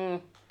sense.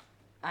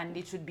 And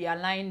it should be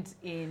aligned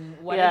in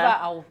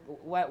whatever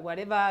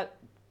whatever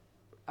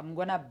I'm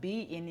gonna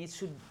be in. It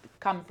should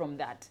come from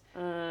that.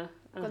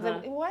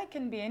 Because why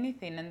can be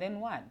anything, and then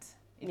what?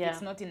 If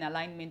it's not in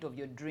alignment of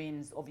your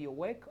dreams, of your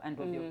work, and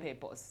of your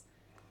purpose.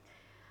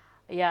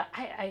 Yeah,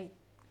 I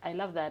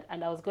love that.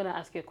 And I was going to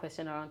ask you a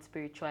question around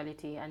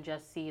spirituality and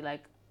just see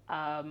like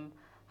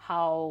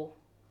how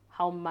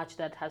much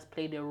that has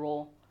played a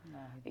role.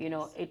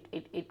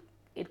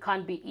 It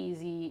can't be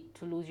easy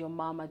to lose your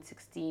mom at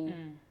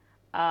 16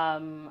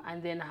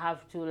 and then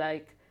have to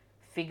like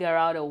figure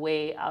out a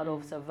way out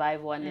of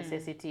survival and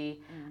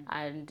necessity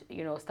and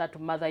start to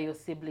mother your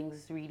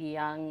siblings really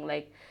young.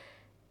 Like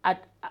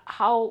at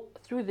how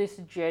through this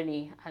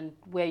journey and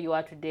where you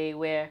are today,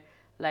 where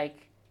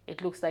like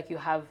it looks like you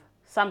have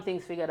some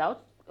things figured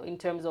out in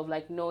terms of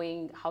like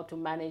knowing how to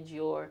manage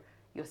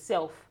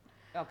yourself.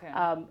 Okay.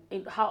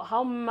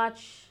 How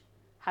much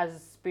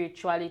has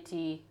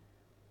spirituality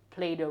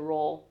played a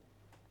role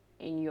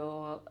in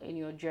your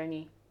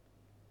journey?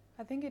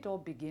 I think it all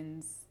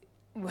begins,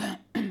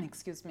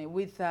 excuse me,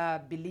 with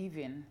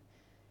believing.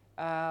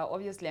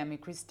 Obviously, I'm a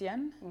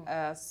Christian,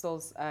 so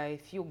a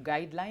few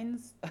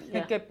guidelines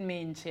Yeah. kept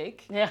me in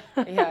check. Yeah.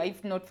 Yeah,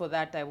 if not for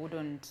that, I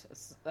wouldn't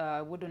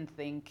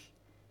think.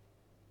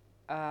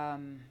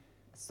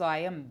 So I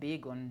am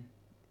big on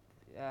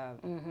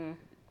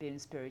being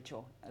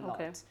spiritual a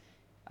lot. Okay.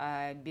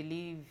 I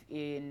believe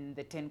in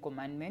the 10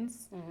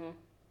 Commandments,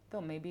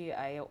 though maybe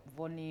I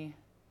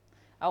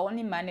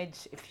only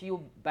manage a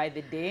few by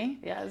the day.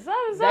 Yeah,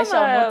 Thou shalt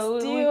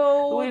not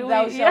steal,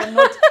 thou shalt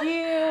not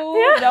kill,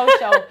 thou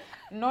shalt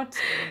not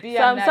be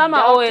an adulterer. Some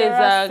are always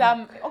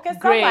some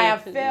great. I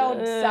have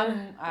failed,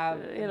 some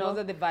you know. those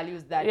are the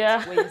values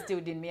that were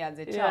instilled in me as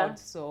a child.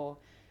 So,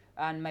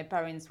 and my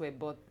parents were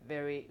both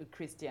very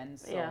Christian,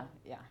 so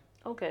yeah.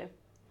 Okay.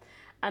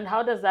 And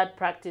how does that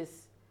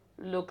practice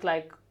look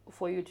like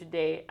for you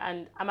today?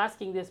 And I'm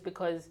asking this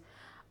because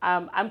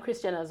I'm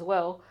Christian as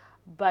well,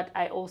 but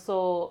I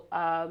also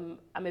I'm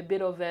a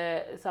bit of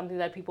something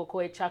that people call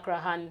a chakra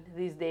hand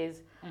these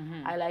days.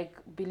 I like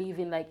believe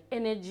in like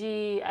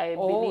energy. I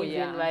believe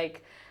in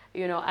like,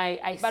 you know,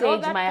 I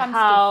sage my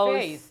house. To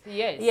faith.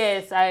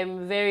 Yes,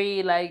 I'm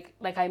very like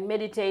I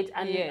meditate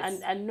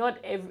and not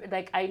every,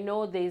 like I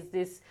know there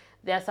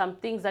are some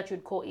things that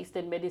you'd call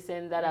Eastern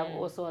medicine that I've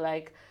also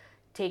like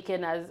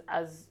taken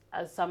as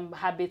some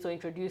habits or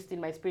introduced in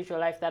my spiritual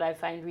life that I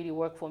find really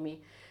work for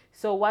me.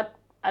 So what,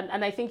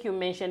 and I think you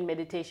mentioned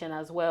meditation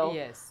as well.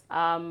 Yes.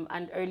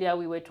 And earlier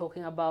we were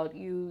talking about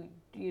you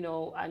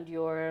know, and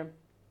your,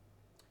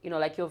 you know,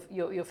 like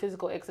your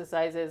physical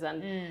exercises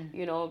and,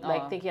 you know,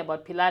 like thinking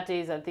about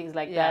Pilates and things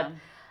like that.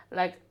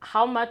 Like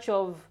how much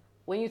of,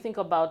 when you think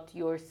about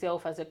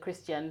yourself as a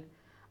Christian,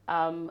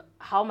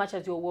 how much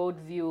has your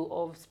worldview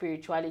of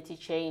spirituality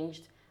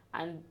changed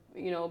and,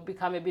 you know,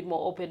 become a bit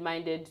more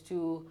open-minded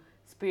to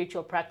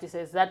spiritual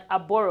practices that are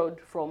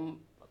borrowed from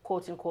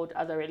quote unquote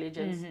other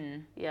religions?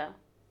 Yeah.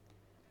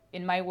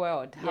 In my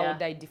world, how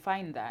would I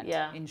define that?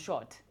 In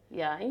short.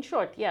 Yeah, in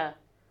short, yeah.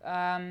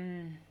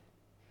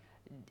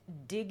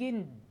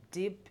 Digging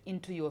deep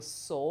into your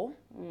soul,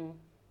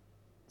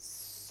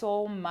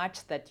 so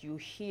much that you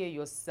hear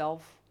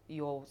yourself,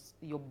 your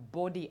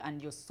body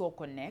and your soul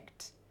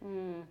connect,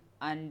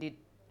 and it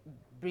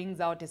brings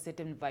out a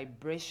certain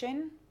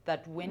vibration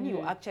that when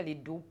you actually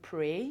do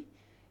pray,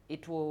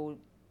 it will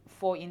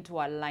fall into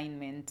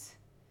alignment.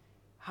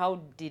 How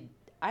did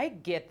I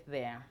get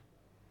there?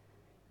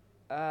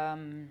 I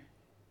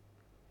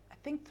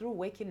think through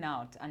waking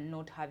out and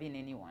not having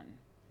anyone.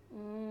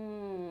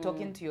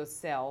 Talking to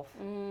yourself.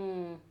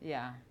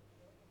 Yeah.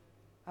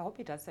 I hope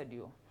it answered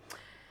you.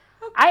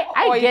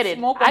 I get it.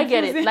 I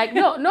get it. Like,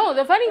 no,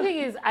 the funny thing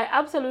is I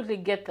absolutely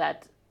get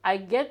that. I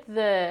get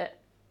that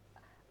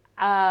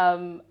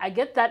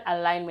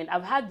alignment.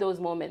 I've had those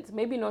moments,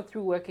 maybe not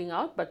through working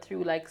out, but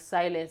through like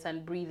silence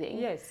and breathing.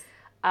 Yes.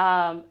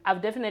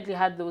 I've definitely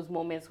had those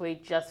moments where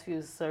it just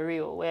feels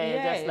surreal, where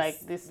you're just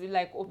like this,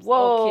 like, oops,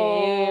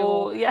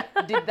 whoa, okay, yeah.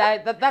 Did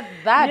that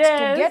Yes,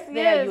 to get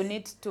there? yes.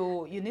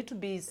 You need to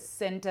be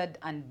centered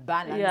and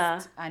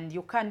balanced, and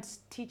you can't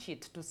teach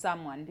it to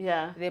someone.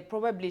 Yeah, they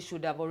probably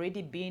should have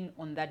already been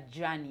on that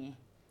journey.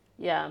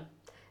 Yeah,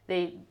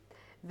 they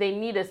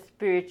need a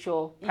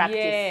spiritual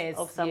practice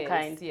of some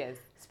kind. Yes.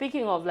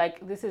 Speaking of,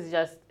 like, this is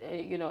just,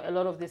 you know, a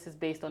lot of this is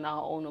based on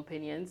our own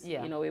opinions.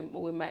 Yeah. You know,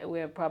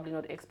 we're probably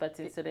not experts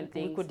in certain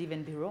things. We could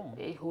even be wrong.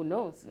 Who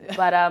knows?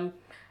 But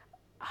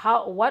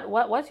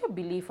what's your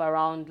belief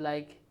around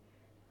like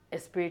a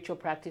spiritual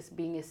practice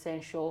being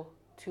essential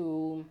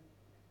to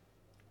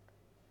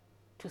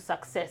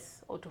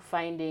success or to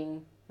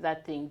finding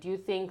that thing? Do you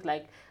think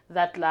like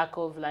that lack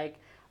of like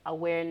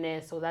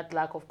awareness or that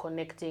lack of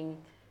connecting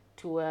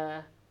to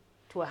a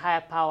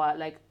higher power,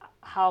 like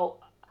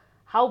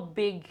how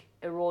big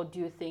a role do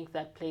you think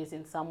that plays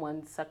in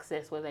someone's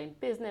success, whether in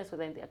business,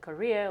 whether in their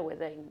career,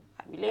 whether in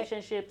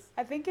relationships?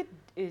 I think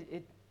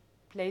it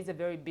plays a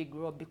very big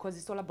role because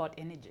it's all about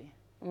energy.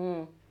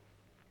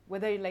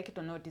 Whether you like it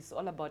or not, it's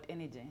all about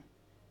energy.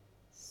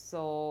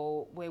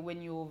 So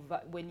when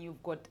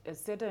you've got a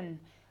certain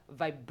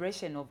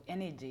vibration of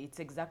energy, it's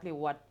exactly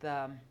what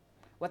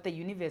the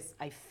universe,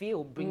 I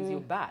feel, brings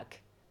you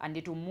back, and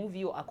it will move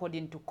you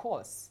according to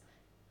course.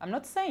 I'm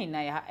not saying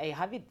I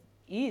have it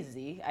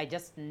easy. I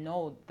just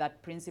know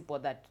that principle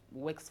that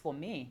works for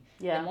me.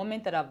 Yeah. The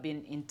moment that I've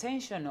been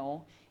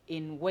intentional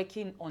in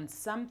working on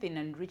something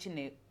and reaching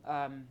it,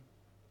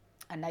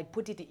 and I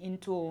put it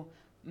into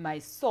my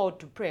soul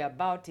to pray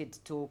about it,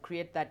 to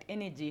create that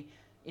energy,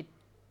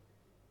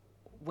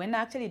 when I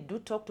actually do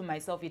talk to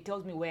myself, it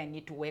tells me where I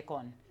need to work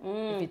on.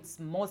 If it's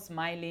more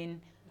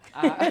smiling,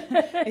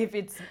 If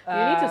it's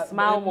You need to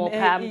smile more,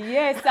 Pam.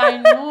 Yes, I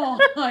know.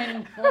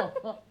 I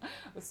know.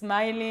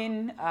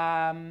 Smiling,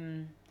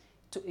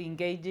 to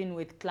engaging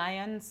with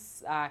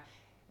clients.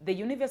 The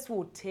universe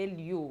will tell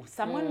you.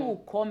 Someone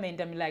will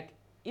comment and be like,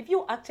 if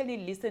you actually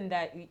listen,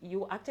 that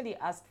you actually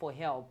ask for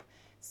help,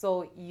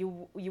 so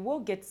you will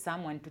get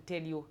someone to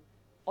tell you,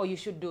 oh, you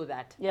should do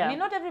that. Yeah. I mean,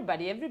 not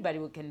everybody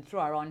can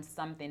throw around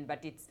something,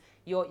 but it's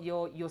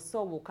your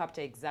soul will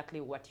capture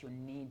exactly what you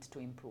need to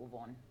improve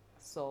on.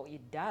 So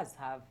it does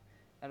have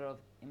a lot of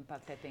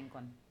impact, I think,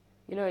 on.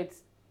 You know,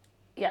 it's,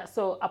 yeah,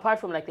 so apart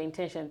from like the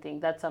intention thing,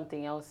 that's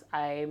something else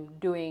I'm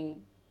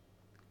doing,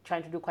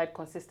 trying to do quite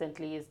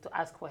consistently, is to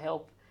ask for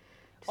help.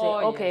 To say,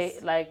 okay,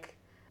 yes. like,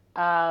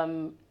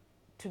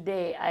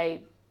 today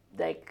I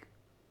like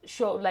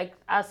show, like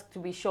ask to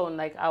be shown,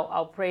 like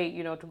I'll pray,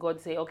 you know, to God,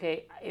 say,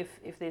 okay,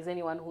 if there's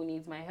anyone who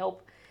needs my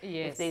help,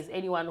 Yes. if there's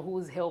anyone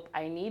whose help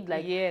I need,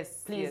 like,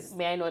 Yes, please, yes.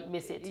 may I not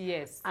miss it.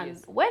 Yes, And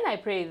yes. when I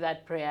pray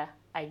that prayer,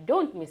 I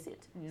don't miss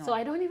it. No. So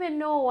I don't even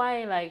know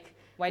why, like,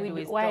 Why do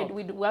we stop?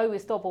 why we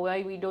stop, or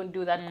why we don't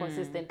do that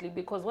consistently.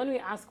 Because when we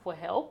ask for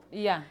help,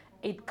 Yeah.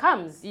 it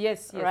comes.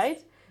 Yes, yes.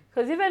 Right?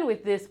 Because even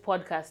with this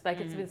podcast, like,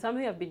 it's been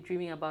something I've been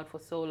dreaming about for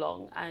so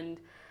long, and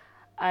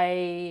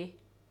I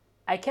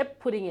kept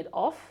putting it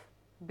off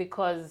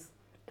because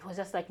it was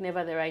just like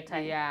never the right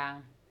time. Yeah.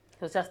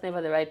 It was just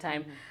never the right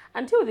time.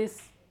 Until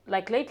this,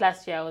 like late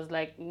last year, I was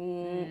like,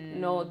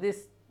 no,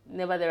 this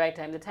never the right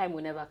time. The time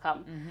will never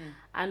come.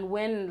 And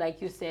when,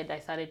 like you said, I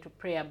started to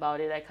pray about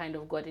it, I kind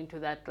of got into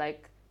that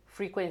like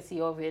frequency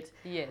of it.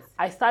 Yes.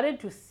 I started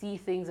to see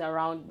things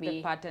around me.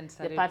 The pattern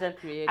started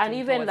creating And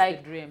even towards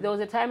like the dream. there was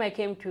a time I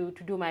came to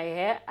do my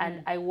hair,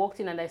 and I walked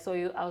in and I saw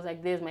you. I was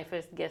like, there's my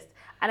first guest.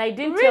 And I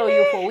didn't tell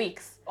you for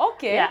weeks.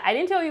 Okay. Yeah, I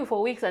didn't tell you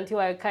for weeks until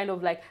I kind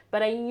of like,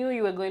 but I knew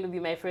you were going to be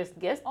my first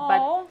guest. Aww.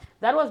 But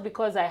that was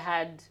because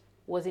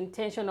was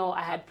intentional.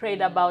 I had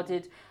prayed about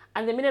it.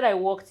 And the minute I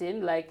walked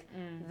in, like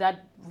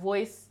that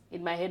voice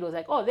in my head was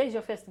like, oh, there's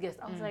your first guest.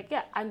 I was like,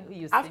 yeah.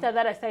 And after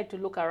that, I started to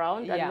look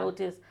around and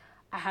notice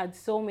I had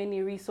so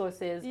many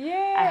resources.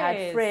 Yes. I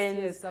had friends.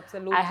 Yes,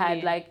 absolutely. I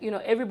had like, you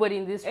know, everybody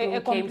in this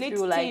room came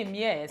through like team.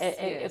 Yes.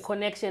 a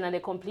connection and a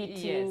complete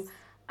team. Yes.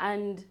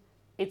 And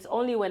it's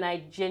only when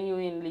I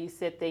genuinely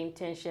set the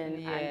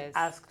intention and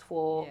asked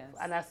for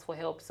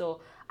help.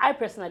 So I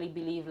personally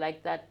believe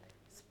like that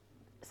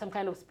some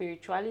kind of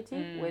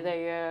spirituality, whether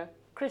you're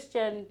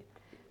Christian,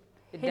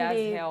 It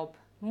Hindi, does help.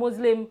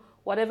 Muslim,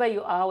 whatever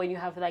you are, when you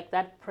have like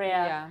that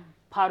prayer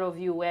part of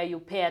you where you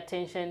pay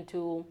attention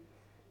to,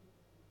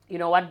 you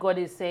know, what God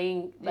is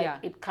saying, like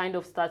it kind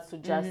of starts to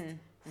just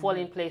fall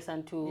in place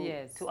and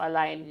to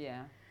align.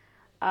 Yeah.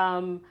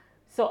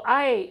 So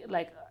I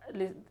like,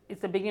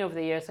 it's the beginning of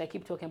the year, so I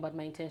keep talking about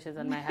my intentions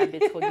and my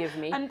habits. Forgive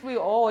me. And we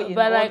all in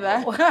but all like,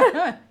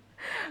 that.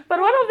 but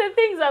one of the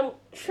things I'm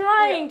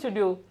trying to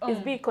do is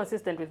be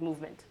consistent with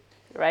movement,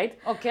 right?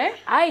 Okay.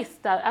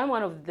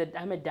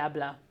 I'm a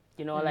dabbler.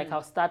 You know, like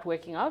I'll start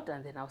working out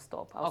and then I'll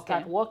stop. I'll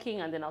start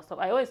walking and then I'll stop.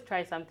 I always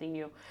try something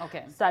new.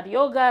 Okay. Start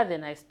yoga,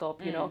 then I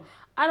stop, you know.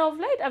 And of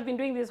late, I've been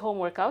doing these home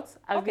workouts.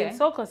 I've been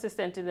so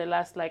consistent in the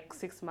last like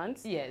 6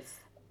 months. Yes.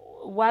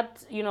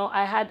 What, you know,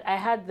 I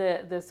had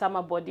the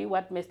summer body.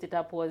 What messed it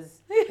up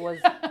was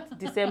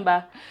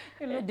December.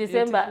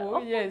 December. Beautiful.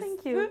 Oh, yes.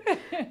 Thank you.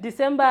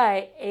 December,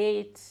 I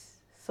ate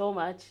so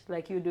much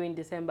like you do in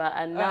December,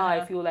 and now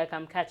I feel like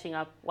I'm catching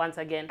up once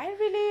again. I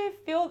really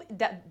feel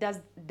that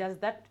does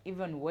that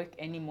even work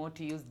anymore,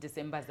 to use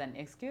December as an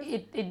excuse?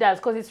 It does,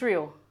 because it's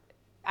real.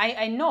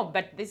 I know,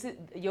 but this is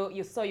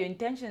your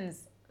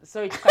intentions.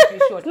 Sorry to cut you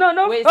short. No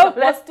We're problem.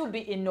 supposed to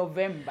be in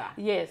November.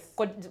 Yes.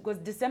 Because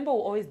December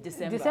will always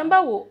December.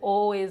 December will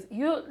always,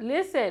 you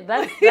listen,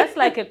 that's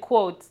like a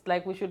quote,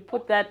 like we should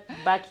put that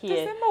back here.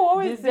 December will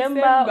always December.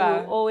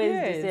 December. Will always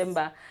Yes.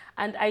 December.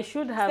 And I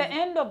should have... It's the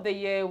end of the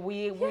year.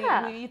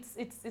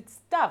 It's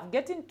tough.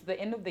 Getting to the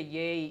end of the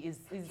year is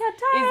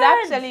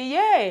actually,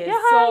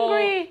 You're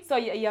hungry. So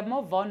you're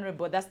more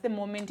vulnerable. That's the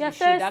moment You're you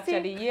should thirsty.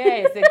 actually,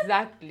 yes,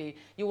 exactly.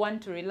 You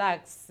want to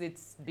relax.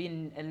 It's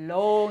been a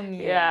long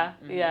year.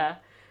 Yeah.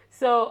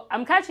 So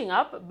I'm catching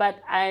up,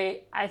 but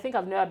I think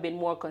I've never been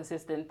more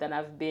consistent than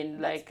I've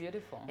been like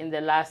beautiful. In the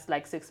last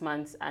like 6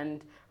 months.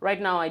 And right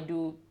now I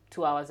do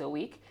 2 hours a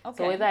week. Okay.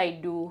 So whether I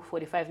do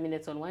 45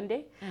 minutes on one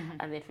day,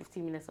 and then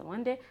 15 minutes on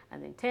one day,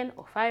 and then 10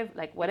 or 5,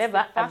 like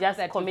whatever, I've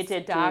just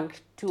committed to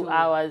 2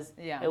 hours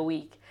a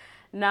week.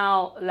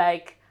 Now,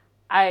 like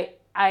I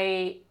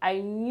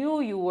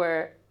knew you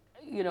were,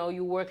 you know,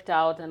 you worked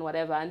out and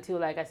whatever, until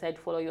like I said,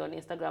 follow you on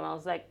Instagram. I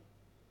was like,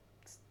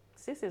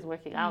 sis is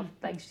working out.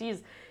 Like she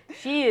is,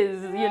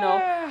 you know.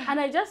 And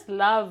I just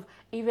love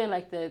even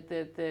like the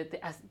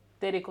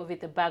aesthetic of it,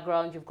 the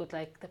background. You've got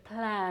like the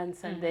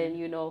plants, and then,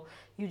 you know,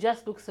 you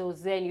just look so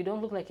zen. You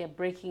don't look like you're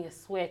breaking a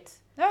sweat.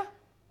 Yeah.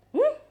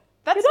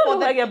 That's you don't for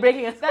look like you're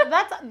breaking a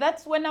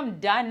that's when I'm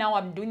done. Now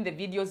I'm doing the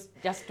videos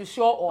just to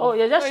show off. Oh,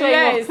 you're just showing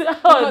yes.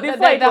 off. Oh,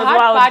 before it the was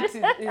hard wild. part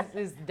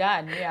is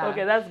done. Yeah.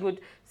 Okay, that's good.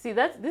 See,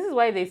 this is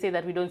why they say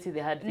that we don't see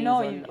the hard things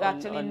No, on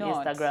not.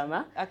 Instagram.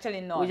 Huh?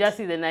 Actually not. We just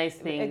see the nice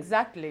things.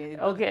 Exactly.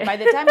 Okay. By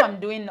the time I'm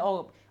doing,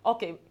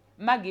 okay,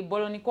 Maggie,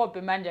 boloni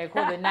kope manja, I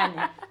call the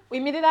nanny. We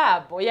meet it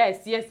up. Oh,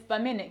 yes,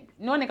 pamene.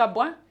 No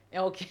nekabwa.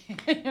 Okay,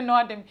 you know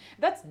what I mean?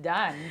 That's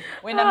done.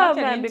 When I'm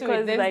actually into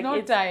it, there's like,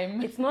 no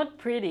time. It's not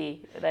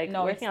pretty. Like,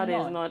 no, working out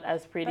is not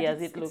as pretty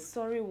as it looks. It's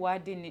so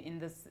rewarding in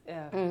this.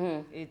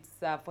 It's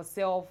for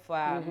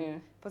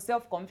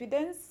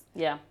self-confidence.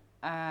 Yeah.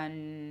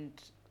 And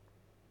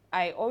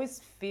I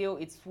always feel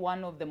it's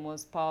one of the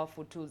most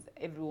powerful tools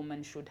every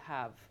woman should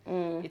have.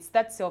 It's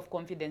that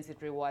self-confidence it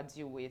rewards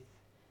you with.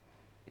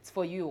 It's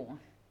for you.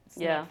 It's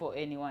not for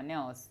anyone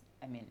else.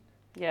 I mean,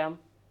 you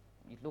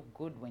look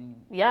good when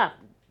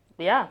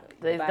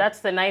that's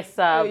the nice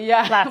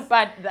plus.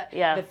 But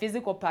the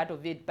physical part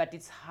of it, but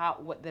it's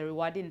the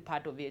rewarding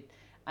part of it.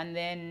 And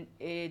then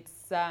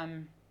it's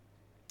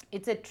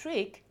a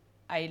trick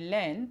I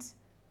learned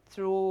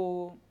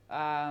through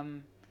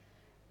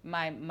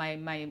my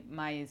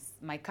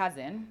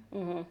cousin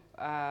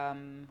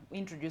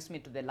introduced me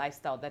to the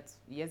lifestyle. That's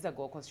years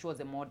ago, because she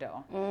was a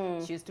model.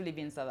 She used to live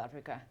in South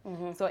Africa.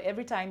 So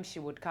every time she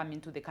would come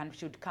into the country,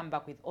 she would come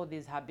back with all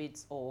these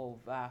habits of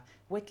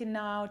working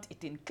out,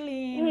 eating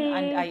clean,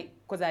 and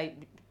because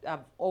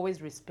I've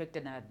always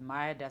respected and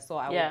admired her, so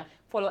I would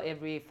follow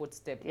every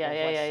footstep of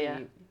what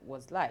she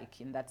was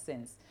like in that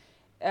sense.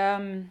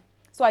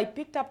 So I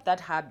picked up that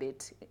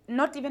habit,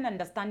 not even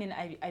understanding.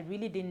 I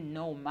really didn't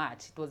know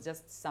much. It was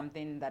just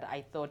something that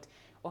I thought,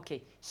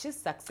 okay, she's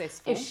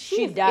successful. If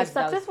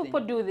successful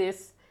people do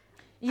this,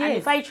 and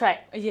if I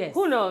try,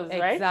 who knows,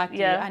 right? Exactly.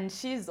 Yeah. And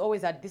she's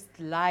always at this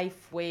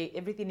life where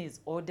everything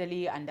is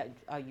orderly, and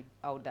I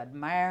would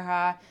admire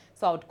her.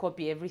 So I would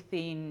copy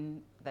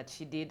everything that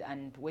she did,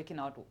 and working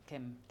out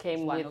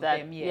came one with of that.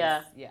 Them.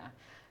 Yes.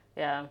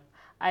 Yeah.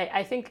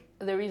 I think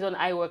the reason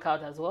I work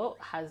out as well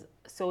has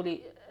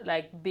solely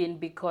been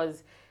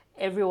because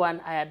everyone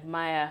I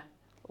admire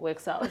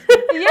works out.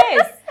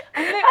 Yes.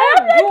 I'm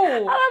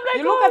like,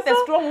 you look at the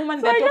strong woman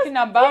they're talking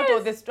about,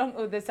 or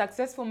the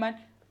successful man.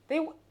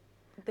 They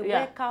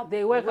work out.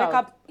 They wake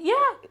up. Yeah.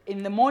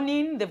 In the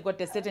morning, they've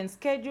got a certain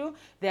schedule.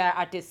 They are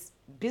at a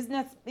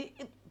business.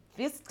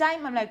 This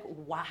time, I'm like,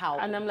 wow.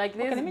 And I'm like,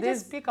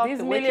 these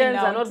the millions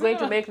are not going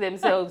to make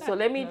themselves. So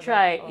let me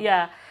try.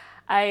 Yeah.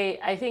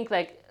 I think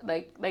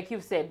like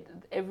you've said,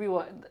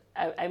 everyone.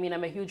 I mean,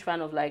 I'm a huge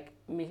fan of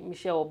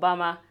Michelle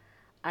Obama,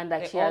 and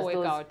she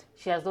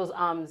has those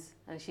arms,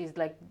 and she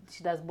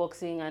does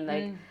boxing, and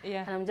and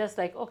I'm just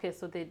like, okay,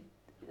 so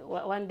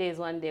one day is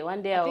one day.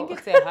 One day I think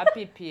it's a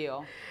happy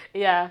pill.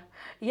 Yeah,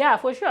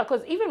 for sure.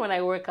 Because even when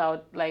I work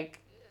out,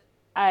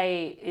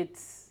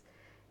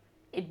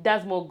 it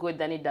does more good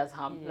than it does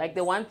harm. Yes.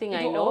 The one thing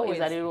I know is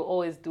that it will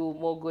always do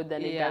more good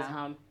than it does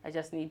harm. I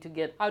just need to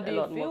get a lot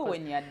more. How do you feel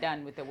when you're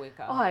done with the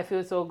workout? Oh, I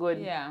feel so good.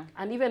 Yeah.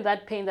 And even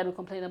that pain that we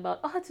complain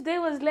about, today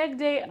was leg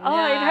day.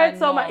 Oh, it hurts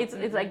so much.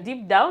 It's like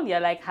deep down,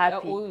 you're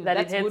happy that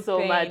it hurts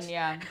so much.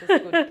 Yeah,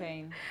 that's good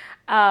pain.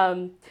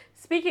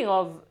 Speaking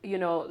of, we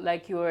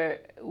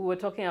were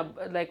talking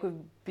about, we've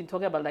been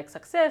talking about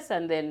success,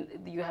 and then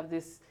you have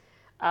this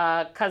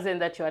cousin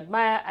that you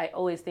admire. I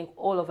always think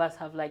all of us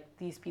have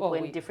these people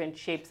in different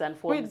shapes and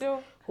forms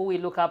who we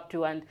look up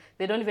to, and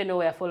they don't even know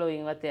we're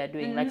following what they're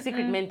doing.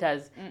 Secret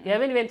mentors. You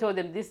haven't even told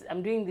them this.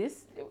 I'm doing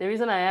this. The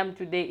reason I am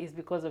today is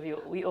because of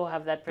you. We all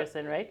have that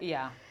person, right?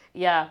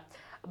 Yeah.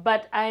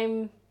 But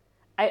I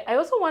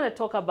also want to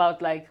talk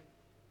about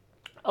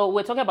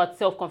we're talking about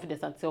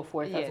self-confidence and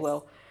self-worth as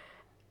well.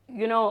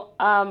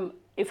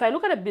 If I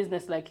look at a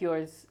business like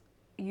yours,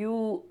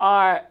 you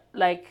are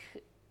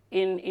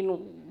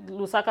in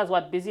Lusaka's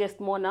busiest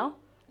mall now.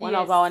 One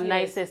of our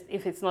nicest,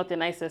 if it's not the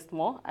nicest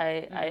mall.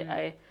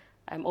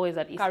 I'm always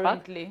at East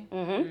currently.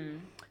 Park.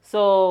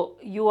 So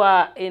you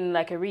are in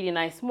a really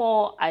nice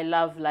mall. I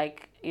love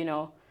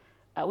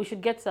we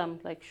should get some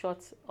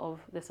shots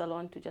of the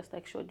salon to just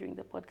show during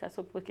the podcast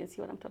so people can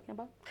see what I'm talking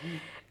about.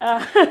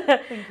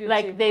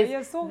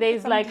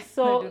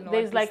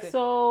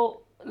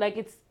 Thank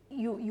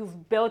you,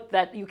 you've built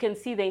that. You can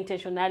see the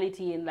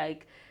intentionality in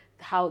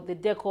how the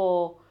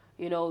decor.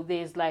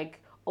 There's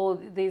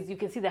you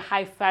can see the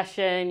high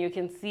fashion, you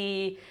can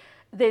see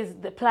there's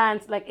the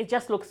plants, it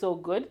just looks so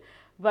good,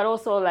 but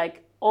also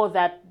all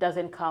that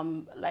doesn't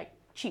come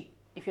cheap,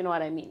 if you know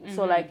what I mean.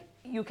 So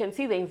you can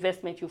see the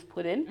investment you've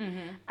put in,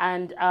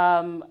 and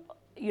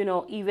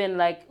even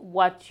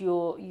what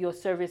your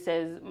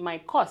services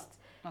might cost.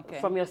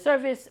 From your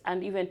service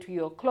and even to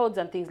your clothes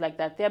and things like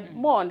that. They're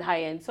more on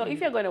high end. So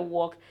if you're going to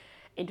walk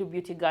into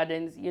beauty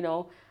gardens,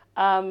 you're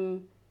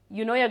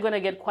going to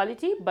get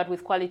quality, but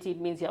with quality,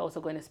 it means you're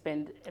also going to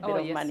spend a bit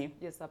of money.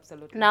 Yes,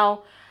 absolutely.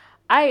 Now,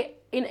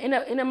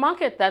 in a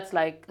market that's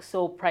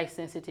so price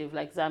sensitive,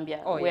 like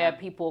Zambia, where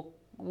people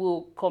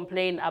will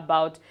complain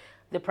about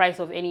the price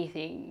of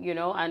anything,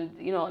 and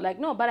like,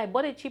 no, but I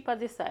bought it cheaper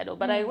this side, or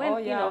but I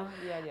went,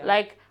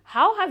 like,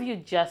 how have you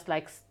just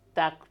like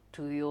stuck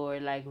to your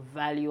like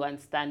value and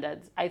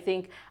standards? I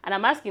think, and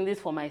I'm asking this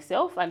for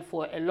myself and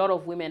for a lot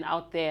of women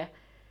out there,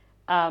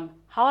 how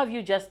have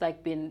you just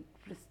like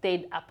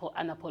stayed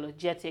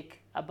unapologetic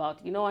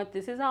about, you know what,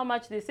 this is how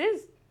much this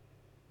is?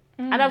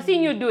 And I've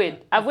seen you do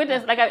it. I've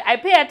witnessed, like, I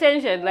pay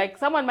attention. Like,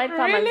 someone might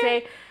come and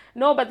say,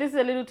 no, but this is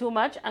a little too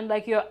much. And,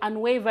 like, you're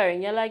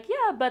unwavering. You're like,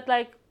 yeah, but,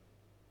 like,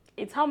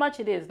 it's how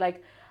much it is.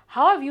 Like,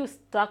 how have you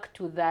stuck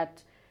to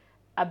that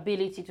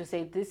ability to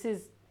say, this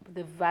is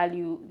the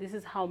value, this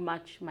is how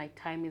much my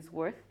time is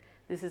worth,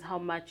 this is how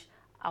much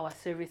our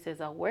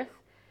services are worth,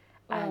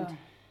 and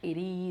it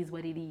is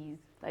what it is.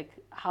 Like,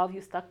 how have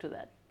you stuck to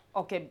that?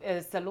 Okay,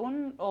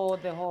 salon or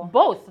the whole?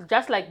 Both,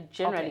 just like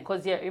generally,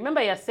 because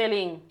remember you're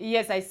selling.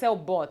 Yes, I sell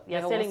both.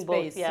 You're selling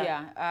both,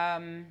 yeah.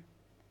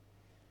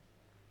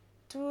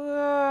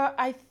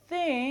 I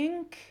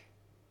think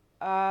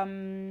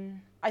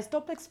I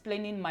stopped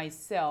explaining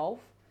myself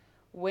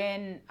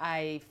when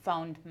I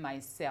found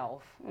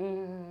myself.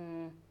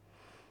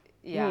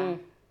 Yeah.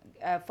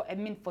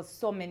 For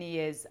so many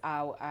years,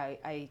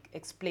 I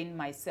explained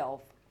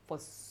myself for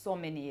so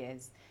many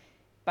years.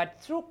 But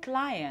through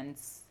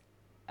clients,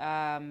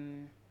 I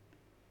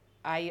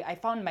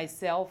found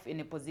myself in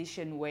a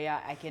position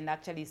where I can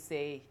actually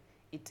say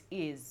it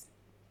is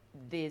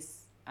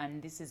this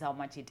and this is how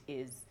much it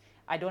is.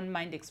 I don't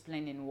mind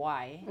explaining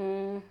why,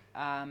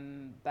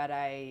 but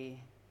the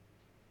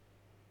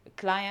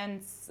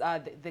clients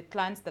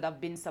that have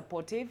been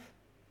supportive.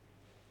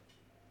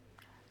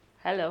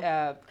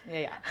 Hello.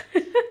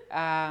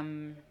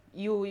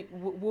 You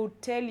will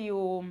tell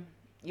you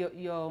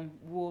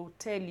will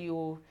tell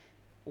you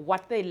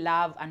what they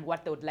love and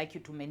what they would like you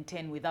to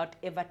maintain without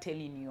ever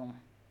telling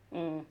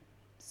you.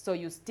 So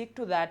you stick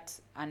to that,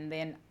 and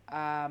then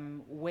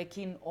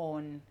working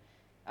on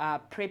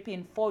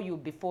prepping for you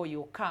before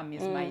you come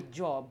is my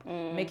job,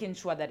 making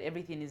sure that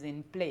everything is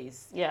in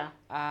place. Yeah.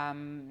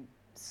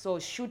 So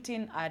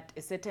shooting at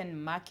a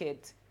certain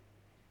market,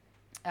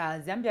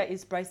 Zambia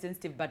is price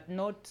sensitive, but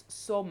not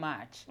so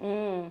much.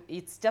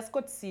 It's just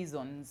got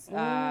seasons.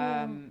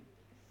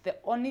 The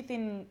only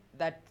thing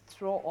that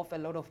throw off a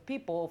lot of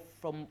people,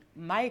 from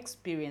my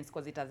experience,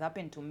 because it has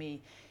happened to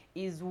me,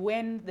 is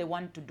when they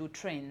want to do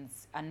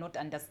trends and not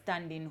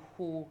understanding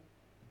who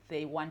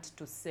they want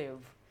to serve.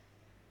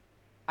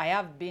 I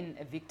have been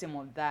a victim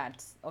of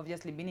that.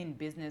 Obviously, been in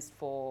business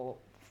for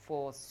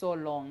so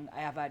long,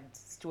 I have had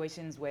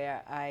situations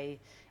where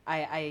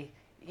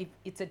if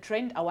it's a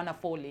trend, I want to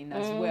fall in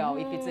as well.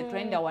 If it's a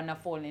trend I want to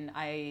fall in,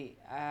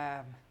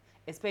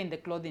 especially in the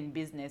clothing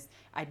business,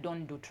 I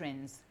don't do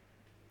trends.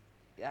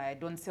 I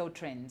don't sell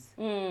trends.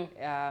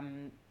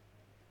 In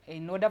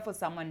order for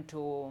someone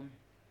to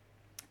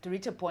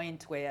reach a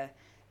point where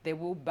they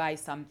will buy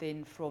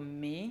something from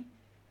me,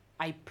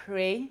 I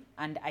pray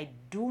and I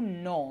do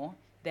know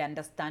they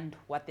understand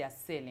what they are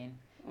selling.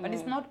 But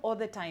it's not all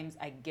the times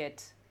I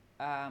get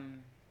a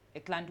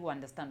client who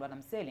understand what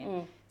I'm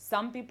selling.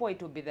 Some people,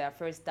 it will be their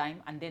first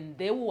time and then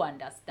they will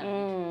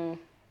understand.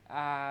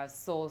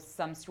 So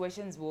some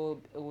situations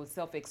will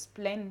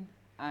self-explain,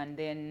 and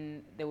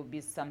then there will be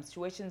some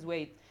situations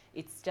where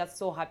it's just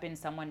so happens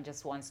someone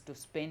just wants to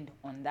spend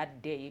on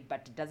that day,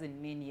 but it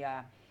doesn't mean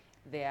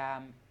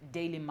their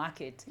daily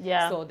market.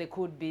 Yeah. So they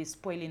could be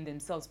spoiling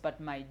themselves. But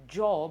my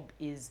job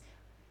is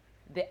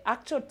the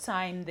actual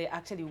time they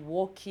actually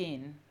walk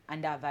in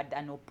and I've had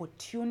an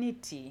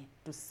opportunity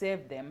to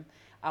serve them.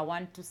 I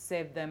want to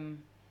serve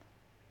them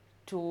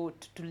to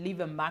leave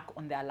a mark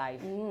on their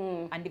life.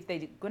 And if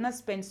they're gonna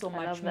spend so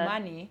much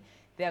money,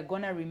 they're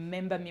gonna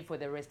remember me for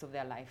the rest of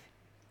their life.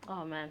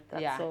 Oh man,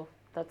 that's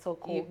so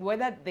cool.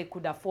 Whether they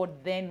could afford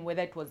then,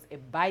 whether it was a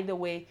by the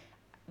way,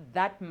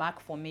 that mark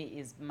for me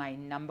is my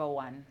number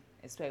one,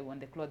 especially in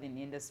the clothing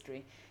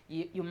industry.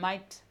 You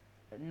might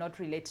not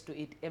relate to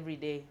it every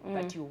day,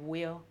 but you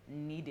will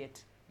need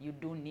it. You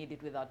do need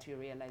it without you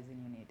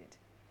realizing you need it.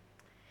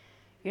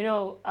 You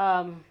know,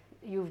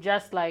 you've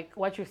just like,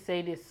 what you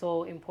said is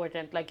so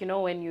important. Like, you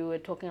know, when you were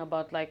talking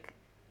about like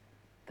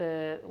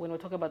when we're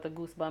talking about the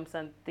goosebumps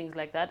and things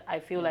like that, I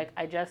feel like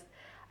I just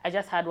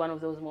had one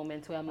of those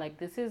moments where I'm like,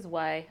 this is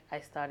why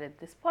I started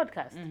this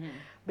podcast.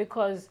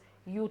 Because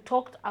you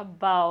talked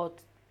about,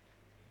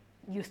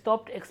 you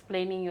stopped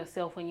explaining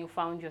yourself when you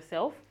found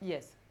yourself.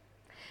 Yes.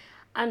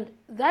 And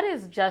that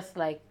is just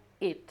like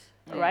it,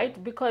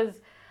 right?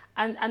 Because,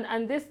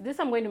 and this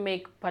I'm going to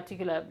make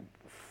particular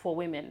for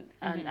women.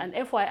 And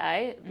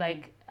FYI,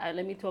 like,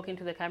 let me talk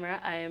into the camera,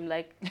 I am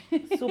like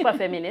super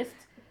feminist.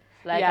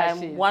 Like, yeah,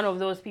 I'm one of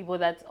those people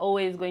that's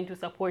always going to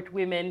support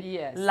women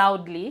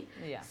loudly.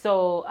 Yeah.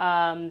 So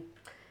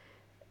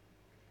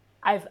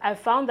I've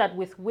found that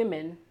with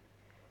women,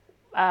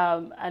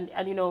 and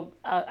you know,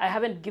 I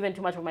haven't given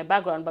too much of my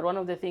background, but one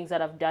of the things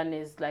that I've done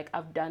is like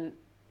I've been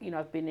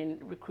in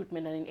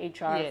recruitment and in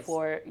HR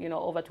for, you know,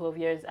 over 12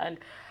 years, and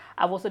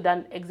I've also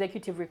done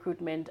executive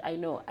recruitment. I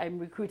know I'm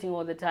recruiting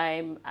all the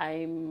time.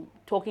 I'm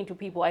talking to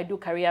people. I do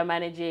career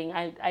managing.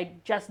 I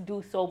just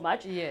do so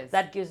much. Yes.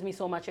 That gives me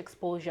so much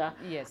exposure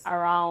Yes.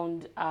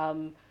 around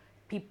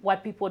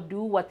what people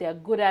do, what they're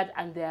good at,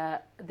 and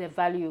their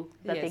value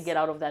that they Yes. get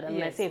out of that. And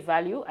when I Yes. say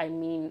value, I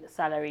mean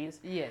salaries.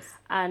 Yes.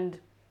 And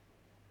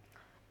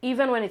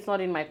even when it's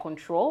not in my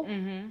control,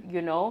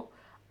 you know,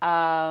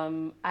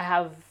 I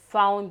have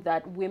found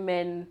that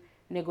women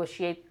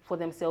negotiate for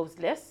themselves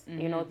less.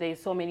 You know,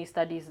 there's so many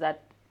studies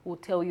that will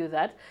tell you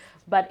that.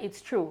 But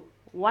it's true.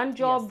 One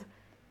job,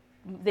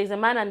 there's a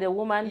man and a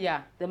woman.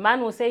 Yeah. The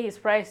man will say his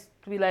price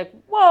to be like,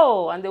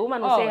 whoa, and the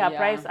woman will say her yeah.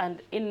 price,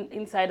 and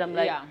inside I'm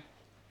like, Yeah.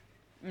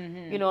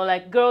 you know,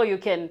 like, girl, you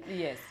can.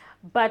 Yes.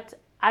 But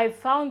I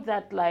found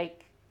that,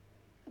 like,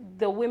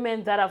 the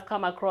women that I've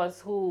come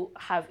across who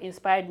have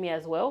inspired me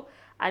as well,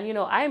 and you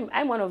know,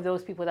 I'm one of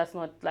those people that's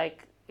not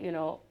like, you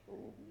know,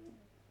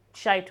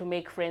 shy to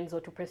make friends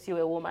or to pursue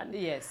a woman.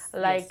 Yes.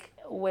 Like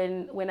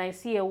when I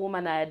see a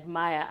woman I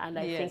admire and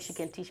I think she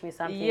can teach me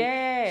something,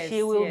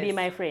 she will be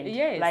my friend.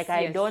 Like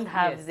I don't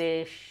have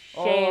the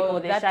shame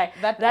or the shy.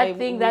 That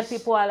thing that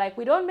people are like,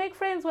 we don't make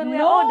friends when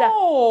we're older.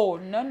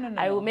 No.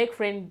 I will make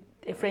friends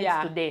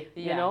today,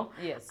 you know?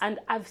 Yes. And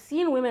I've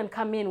seen women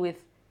come in with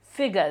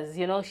figures,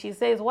 you know. She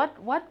says,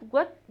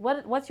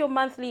 what's your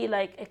monthly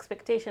like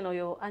expectation or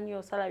your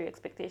annual salary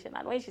expectation?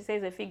 And when she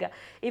says a figure,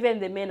 even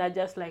the men are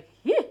just like,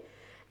 yeah,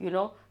 you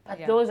know.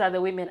 But those are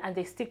the women, and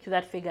they stick to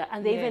that figure,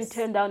 and they even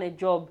turn down a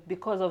job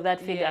because of that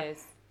figure,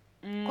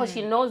 because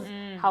she knows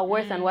her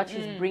worth and what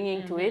she's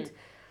bringing to it.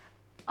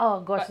 Oh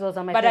gosh, those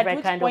are my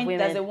favorite kind of women. But at which point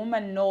does a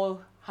woman know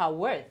her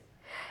worth?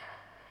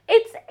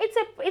 It's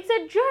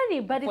a journey,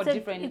 but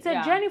it's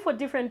a journey for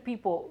different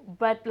people.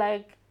 But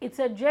like it's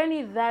a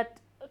journey that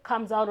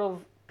comes out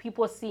of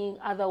people seeing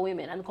other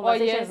women and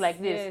conversations like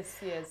this.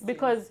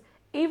 Because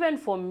even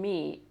for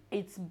me,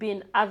 it's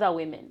been other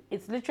women.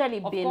 It's literally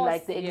been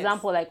like the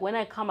example, like when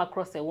I come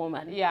across a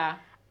woman,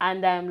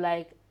 and I'm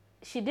like,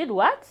 she did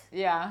what?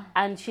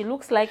 And she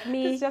looks like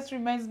me. This just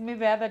reminds me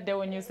the other day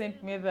when you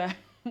sent me the.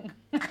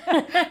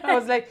 I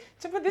was like,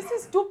 Chibwe, this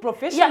is too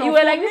professional. Yeah, you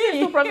were like, this is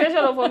too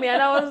professional for me,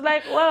 and I was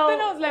like, well.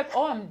 Then I was like,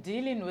 oh, I'm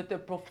dealing with a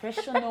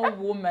professional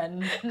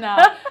woman now.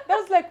 I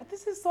was like,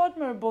 this is so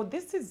admirable.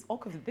 This is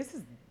okay.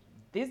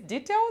 These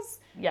details.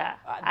 Yeah,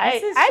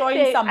 this is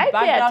showing some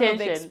background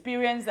of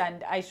experience,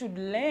 and I should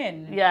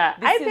learn. Yeah,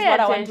 this is what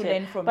I want to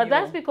learn from you. But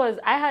that's because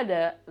I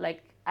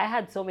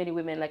had so many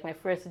women. Like my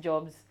first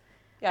jobs,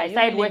 yeah, I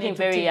started working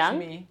very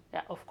young.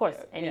 Yeah, of course,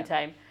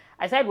 anytime. Yeah.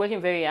 I started working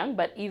very young,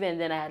 but even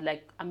then I had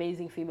like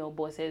amazing female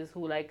bosses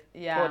who like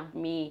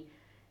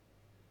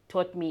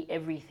taught me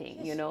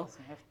everything, you know.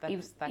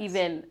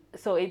 Even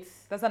so,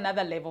 that's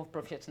another level of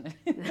professionalism.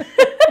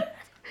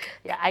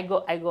 Yeah, I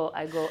go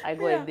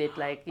a bit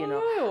like, you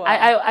know.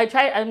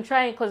 I'm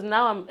trying because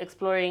now I'm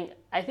exploring.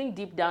 I think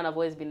deep down I've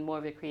always been more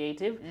of a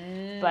creative,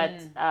 but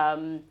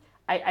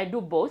I do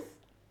both.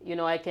 You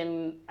know, I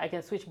can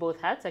switch both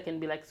hats. I can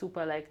be like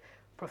super like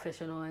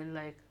professional and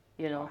like,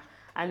 you know.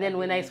 And then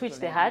when I switch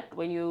the hat,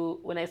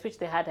 when I switch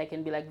the hat, I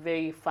can be like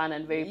very fun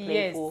and very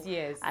playful.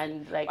 Yes.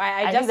 And like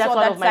I think that's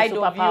one of my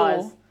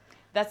superpowers.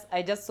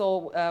 I just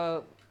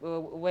saw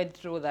went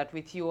through that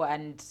with you,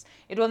 and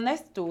it was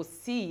nice to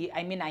see.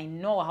 I mean, I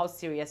know how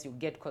serious you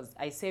get because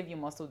I save you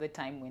most of the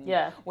time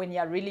when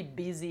you're really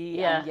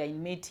busy and you're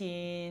in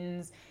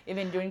meetings,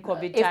 even during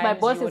COVID times. If my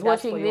boss is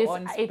watching this,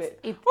 I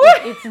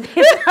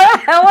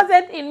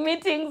wasn't in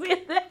meetings.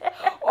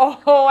 Or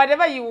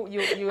whatever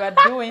you are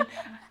doing.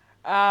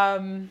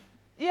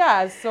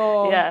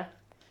 So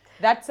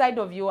that side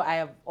of you I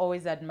have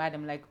always admired.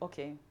 I'm like,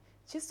 okay,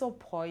 she's so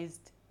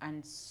poised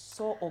and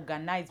so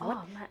organized.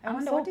 I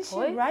wonder what is she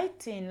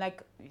writing?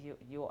 Like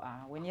you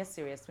are when you're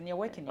serious, when you're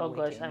working. Oh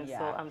gosh,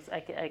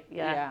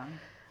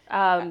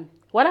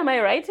 what am I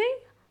writing?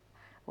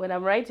 When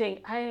I'm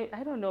writing, I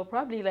don't know,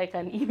 probably like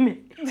an email.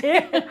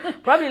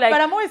 Probably like but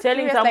I'm always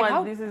telling curious, someone like,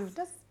 how this is.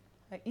 Does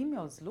her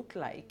emails look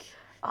like?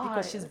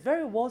 Because she's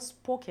very well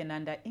spoken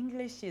and her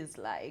English is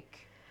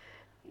like.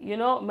 You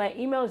know, my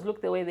emails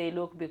look the way they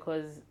look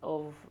because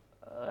of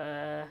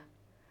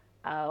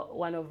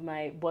one of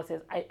my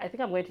bosses. I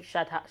think I'm going to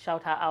shout her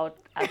out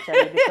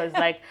actually because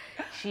like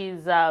she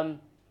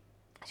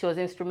was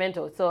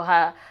instrumental. So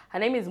her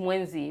name is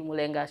Mwenzi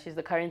Mulenga. She's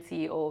the current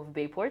CEO of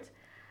Bayport.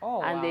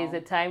 Oh, and there's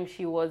a time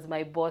she was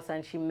my boss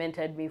and she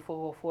mentored me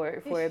for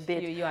a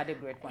bit. You had a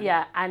great one.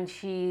 Yeah, and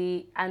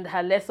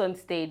her lesson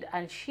stayed,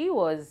 and she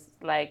was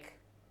like,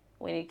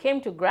 when it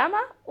came to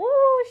grammar,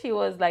 she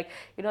was like,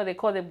 you know, they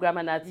call them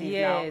grammar Nazis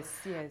now. Yes.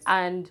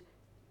 And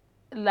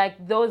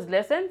like those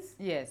lessons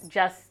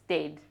just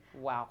stayed.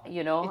 Wow.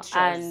 You know, it shows.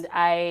 And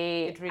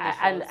it really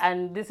shows.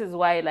 And this is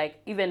why, like,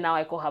 even now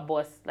I call her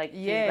boss. Like,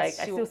 I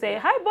still say,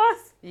 hi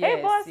boss,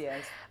 hey boss.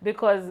 Yes.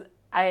 Because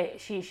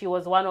she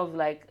was one of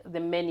like the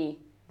many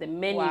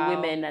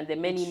women and the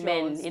many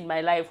men in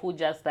my life who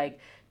just like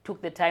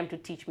took the time to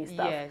teach me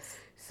stuff. Yes.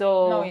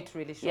 So No, it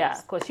really shows. Yeah,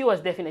 because she was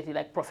definitely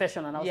like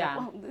professional, and I was Yeah.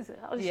 like,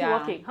 oh, how is she Yeah.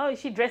 walking? How is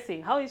she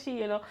dressing? How is she?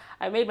 You know,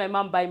 I made my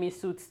mom buy me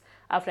suits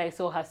after I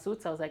saw her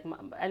suits. I was like,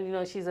 Mom, and you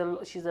know, she's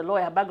a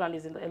lawyer. Her background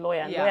is a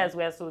lawyer, and Yeah. lawyers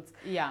wear suits.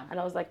 Yeah. And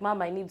I was like,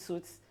 Mom, I need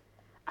suits.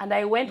 And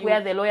I went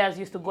where the lawyers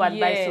used to go and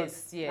buy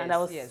suits, and I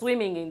was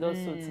swimming in those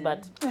suits.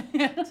 But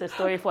it's a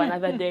story for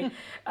another day.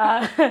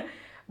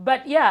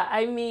 But yeah,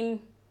 I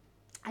mean,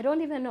 I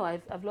don't even know.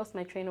 I've lost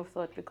my train of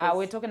thought because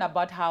we're talking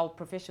about how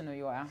professional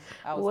you are.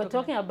 we were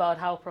talking about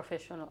how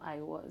professional I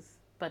was,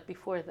 but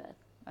before that,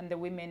 and the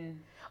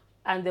women.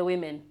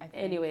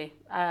 Anyway,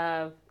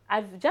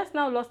 I've just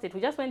now lost it.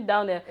 We just went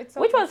down there, It's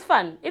which okay. was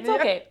fun. It's Yeah.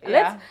 okay.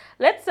 Yeah.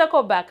 Let's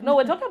circle back. No,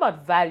 we're talking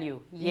about value.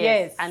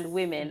 Yes. And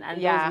women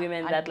and Yeah. those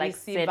women And that we like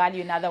see set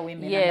value in other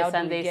women. Yes, and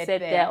and they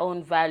set their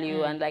own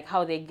value and like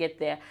how they get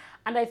there.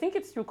 And I think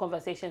it's through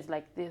conversations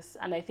like this,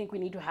 and I think we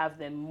need to have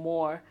them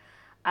more.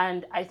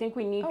 And I think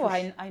we need to.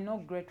 I know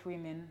great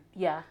women.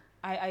 Yeah.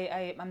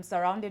 I'm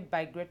surrounded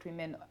by great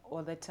women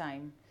all the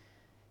time.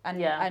 And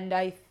Yeah. and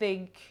I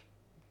think,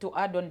 to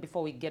add on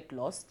before we get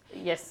lost,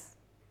 Yes.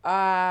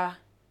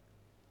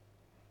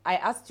 I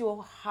asked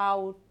you,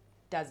 how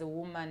does a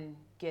woman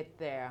get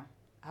there?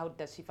 How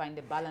does she find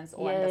the balance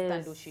or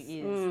understand who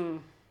she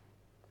is?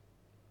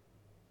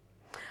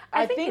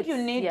 I think you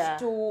need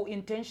to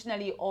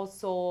intentionally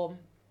also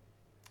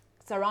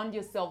surround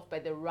yourself by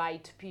the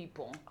right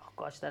people. Oh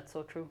gosh, that's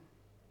so true.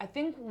 I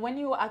think when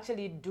you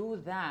actually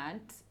do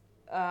that,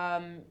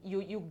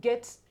 you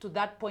get to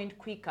that point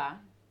quicker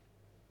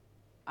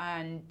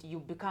and you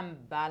become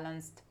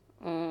balanced.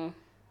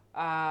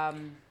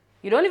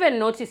 You don't even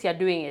notice you're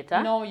doing it,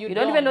 huh? No, you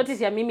don't even notice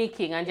you're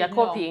mimicking and you're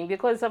copying,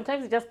 because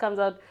sometimes it just comes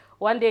out.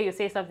 One day you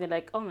say something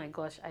like, oh my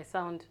gosh, I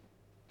sound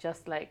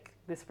just like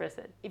this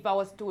person. If I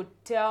was to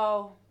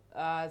tell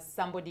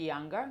somebody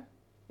younger,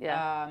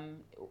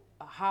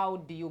 how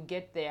do you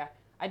get there?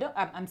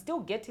 I'm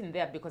still getting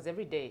there, because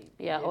every day.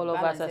 Yeah, all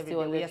of us are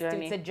still on the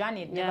journey. It's a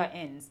journey, it never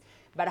ends.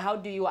 But how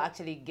do you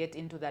actually get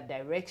into that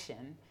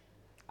direction?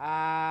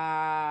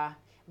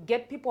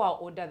 Get people who are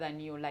older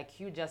than you, like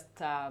you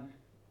just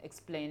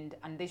explained,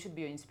 and they should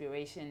be your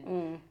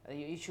inspiration.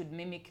 You should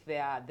mimic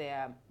their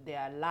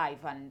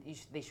life, and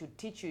they should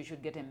teach you. You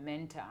should get a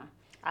mentor.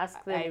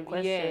 Ask them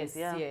questions.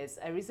 Yes.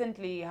 I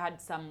recently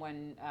had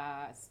someone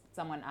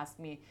ask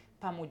me,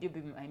 Pam, would you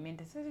be my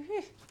mentor? I said,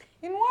 hey,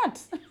 in what?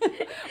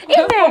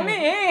 For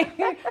me,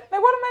 like,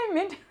 what am I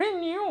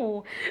mentoring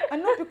you?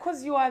 And not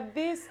because you are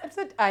this. I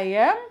said, I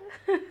am?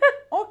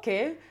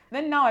 Okay.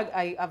 Then now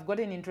I've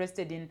gotten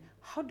interested in,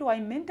 how do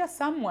I mentor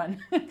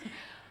someone?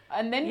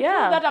 And then through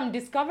that, I'm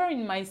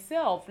discovering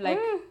myself, like,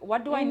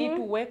 what do I need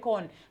to work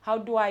on? How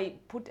do I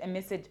put a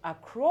message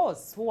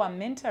across who I'm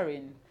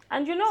mentoring?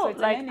 And you know,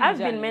 like, I've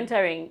been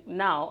mentoring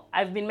now.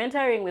 I've been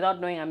mentoring without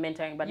knowing I'm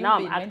mentoring, but now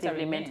I'm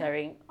actively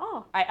mentoring.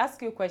 Oh, I ask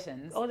you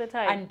questions all the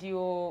time. And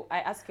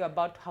I ask you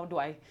about, how do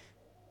I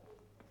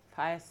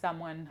hire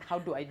someone? How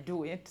do I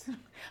do it?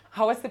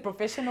 How is the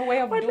professional way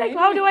of doing it?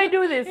 How do I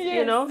do this? Yes.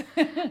 You know,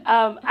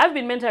 I've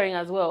been mentoring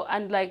as well.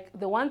 And like,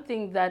 the one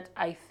thing that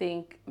I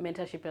think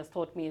mentorship has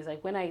taught me is,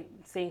 like, when I'm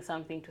saying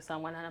something to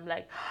someone and I'm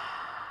like,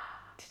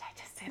 did I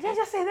just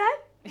say that?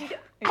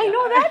 I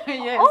know that?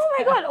 Yes. Oh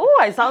my God. Oh,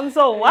 I sound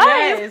so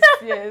wise.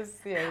 Yes.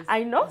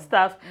 I know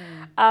stuff.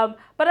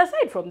 But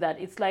aside from that,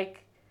 it's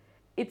like,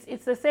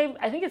 it's the same.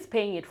 I think it's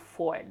paying it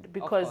forward,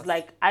 because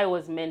like, I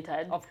was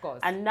mentored. Of course.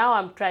 And now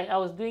I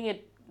was doing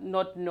it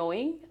not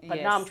knowing,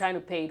 but now I'm trying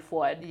to pay it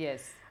forward.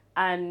 Yes.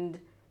 And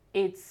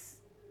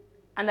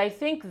I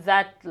think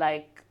that,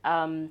 like,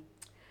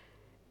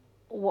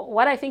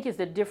 what I think is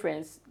the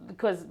difference,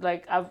 because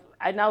like,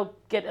 I now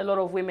get a lot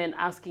of women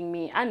asking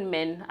me, and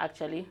men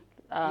actually,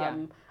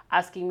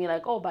 asking me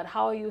like, oh, but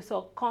how are you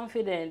so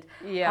confident?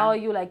 Yeah. How are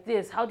you like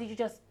this? How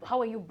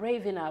are you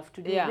brave enough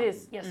to do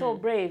this? You're so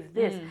brave,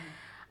 this.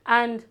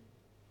 And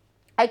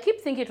I keep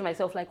thinking to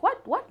myself, like,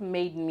 what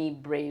made me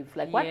brave?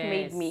 Like, what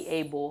made me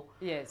able?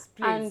 Yes,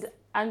 please.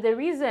 And the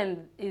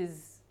reason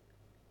is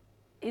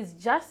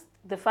just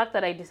the fact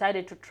that I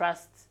decided to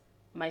trust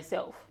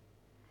myself.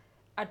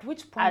 At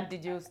which point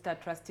did you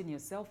start trusting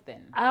yourself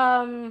then?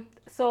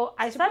 So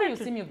I started. You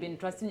seem you've been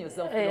trusting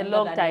yourself a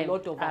long time. A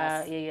lot of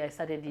us. I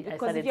started.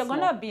 Because if you're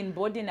gonna be in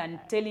boarding and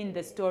telling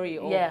the story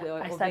of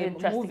I started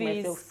trusting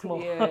movies, myself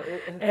small.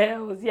 I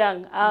was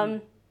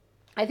young.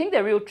 I think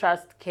the real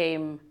trust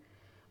came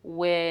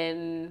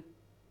when.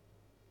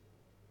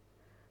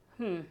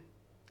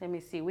 Let me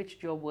see, which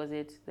job was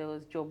it? There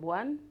was job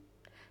one.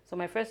 So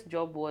my first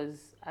job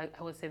was, I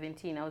was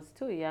 17. I was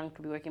still young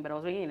to be working, but I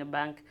was working in a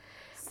bank.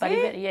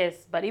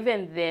 But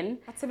even then,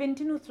 at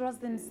 17, who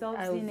thrust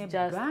themselves in a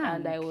bank?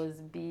 And I was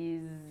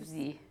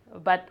busy.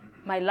 But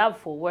my love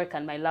for work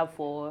and my love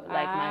for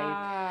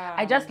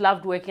I just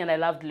loved working and I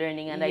loved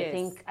learning, and I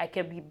think I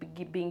kept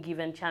being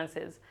given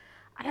chances,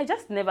 and I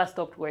just never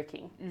stopped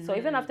working. So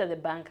even after the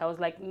bank, I was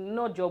like,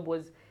 no job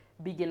was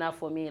big enough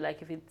for me.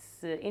 Like, if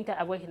it's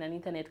I've worked in an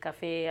internet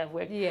cafe, I've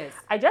worked. Yes.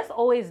 I just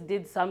always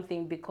did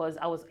something because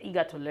I was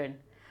eager to learn.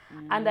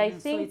 And I So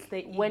think it's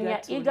the when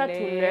you're eager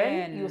to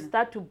learn, you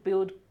start to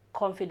build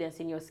confidence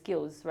in your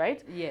skills,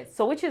 right? Yes.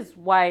 So which is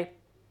why,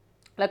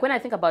 like when I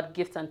think about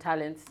gifts and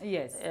talents,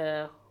 Yes.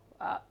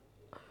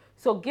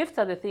 So gifts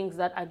are the things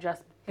that are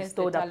just Hence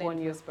the bestowed talent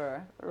upon you,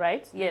 whisperer.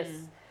 right? Yes.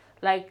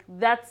 Like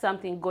that's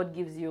something God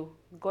gives you.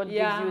 God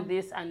gives you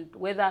this, and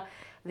whether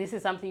this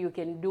is something you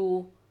can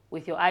do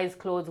with your eyes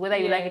closed, whether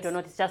you like it or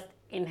not, it's just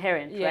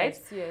inherent, right?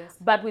 Yes.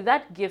 But with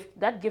that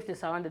gift is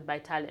surrounded by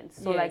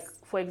talents. So like, Yes.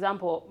 for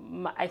example,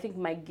 I think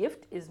my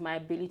gift is my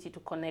ability to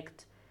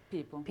connect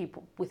People.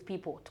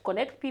 to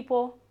connect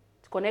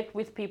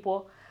with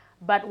people.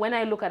 But when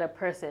I look at a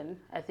person,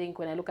 I think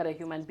when I look at a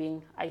human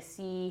being, I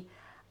see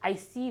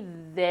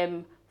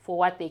them for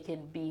what they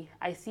can be.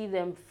 I see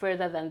them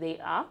further than they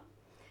are,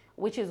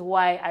 which is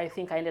why I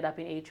think I ended up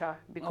in HR,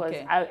 because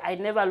I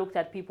never looked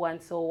at people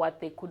and saw what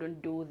they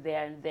couldn't do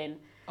there and then,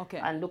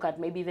 and look at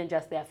maybe even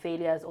just their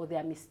failures or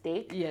their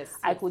mistakes.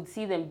 I could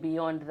see them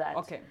beyond that,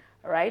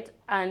 right?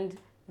 And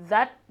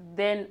that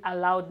then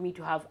allowed me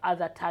to have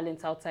other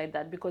talents outside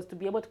that, because to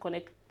be able to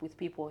connect with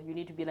people, you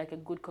need to be like a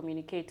good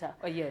communicator.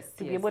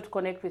 To be able to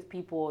connect with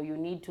people, you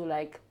need to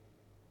like,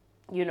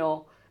 you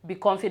know, be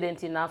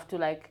confident enough to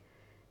like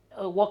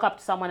walk up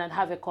to someone and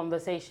have a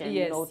conversation,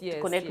 to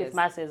connect with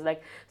masses.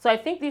 Like, so I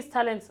think these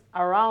talents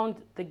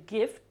around the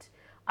gift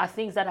are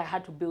things that I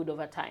had to build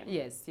over time.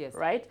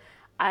 Right?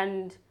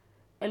 And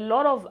a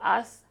lot of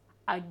us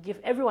are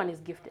everyone is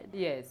gifted.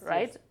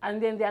 Right?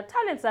 And then there are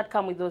talents that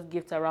come with those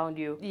gifts around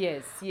you.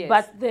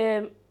 But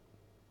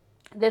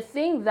the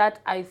thing that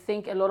I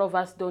think a lot of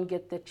us don't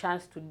get the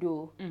chance to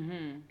do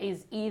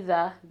is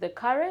either the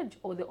courage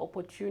or the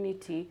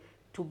opportunity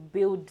to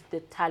build the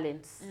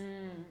talents,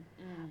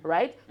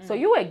 right? So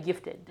you were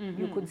gifted.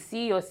 You could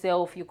see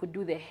yourself, you could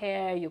do the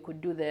hair, you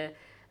could do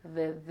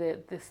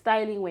the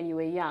styling when you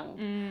were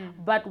young.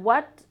 But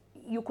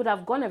you could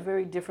have gone a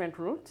very different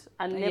route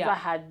and never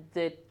had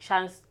the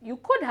chance. You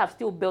could have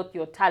still built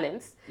your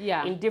talents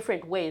in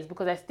different ways,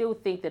 because I still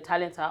think the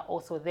talents are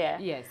also there.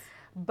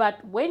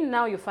 But when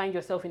now you find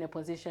yourself in a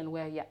position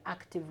where you're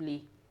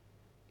actively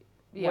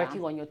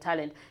working on your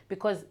talent,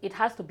 because a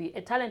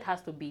talent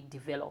has to be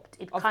developed.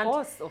 It can't.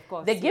 Of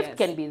course. The gift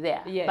can be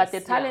there, but the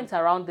talents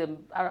around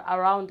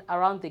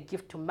the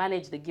gift, to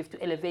manage the gift,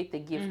 to elevate the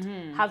gift,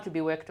 have to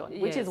be worked on.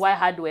 Which is why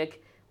hard work,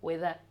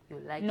 whether you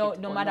like it or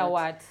no matter not,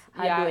 what,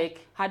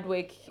 hard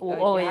work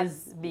will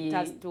always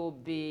has to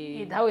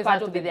be. It always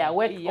has to be there.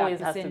 Work always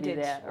has to be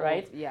there,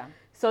 right?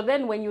 So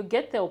then when you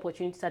get the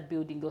opportunity to start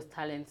building those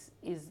talents,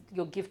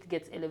 your gift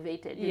gets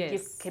elevated. Your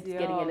gift keeps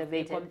getting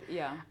elevated.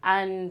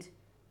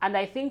 And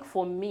I think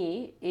for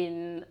me,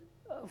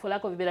 for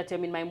lack of a better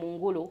term, in my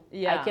mungulu,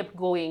 I kept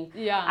going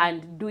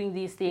and doing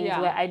these things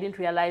where I didn't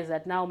realize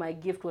that now my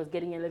gift was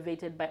getting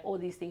elevated by all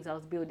these things I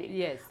was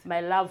building.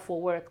 My love for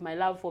work, my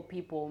love for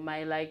people,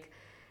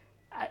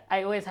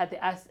 I always had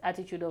the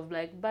attitude of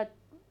like, but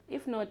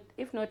if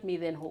not me,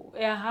 then who?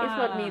 If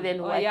not me, then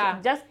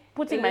who? Just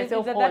putting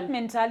myself on. That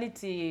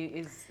mentality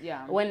is,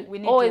 when we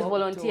need always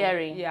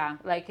volunteering.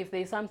 Like if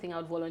there's something, I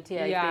would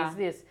volunteer. If there's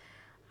this.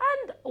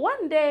 And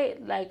one day,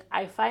 like,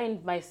 I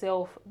find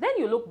myself, then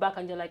you look back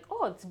and you're like,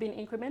 oh, it's been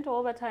incremental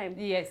over time.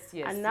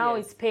 And now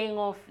it's paying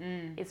off.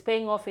 It's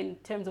paying off in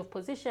terms of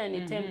position.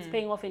 It's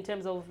paying off in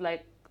terms of,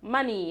 like,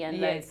 money and,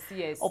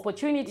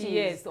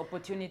 opportunities.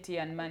 Opportunity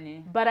and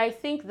money. But I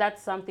think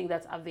that's something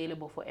that's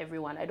available for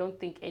everyone. I don't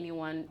think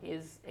anyone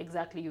is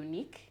exactly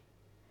unique.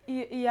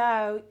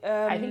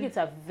 I think it's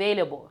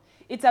available.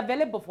 It's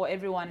available for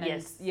everyone.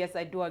 And yes,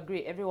 I do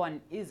agree.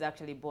 Everyone is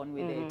actually born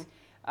with it.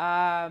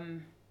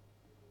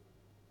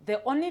 The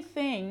only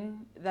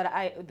thing that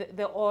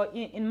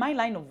in my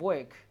line of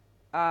work,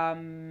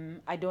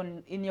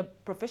 in your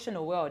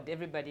professional world,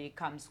 everybody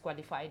comes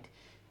qualified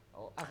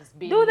as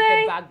being with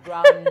a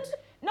background.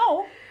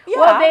 No,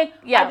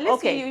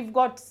 you've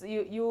got,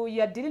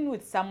 you're dealing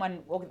with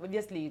someone,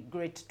 obviously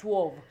grade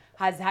 12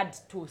 has had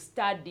to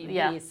study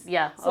this.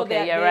 So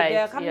you're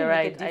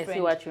right. I see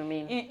what you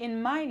mean.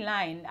 In my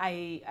line,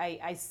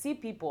 I see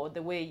people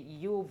the way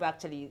you've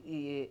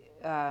actually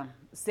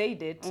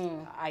said it.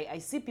 I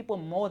see people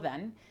more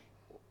than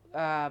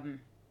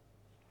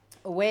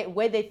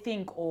where they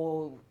think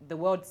or the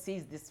world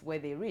sees this where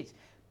they reach.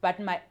 But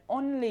my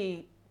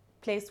only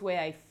place where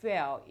I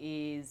fail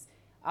is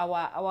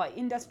our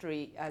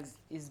industry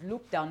is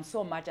looked down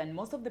so much, and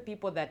most of the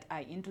people that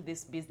are into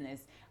this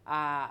business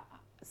are,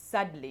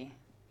 sadly,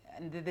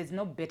 and there's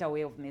no better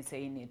way of me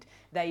saying it,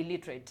 they're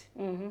illiterate.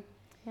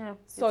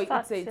 So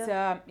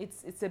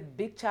it's a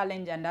big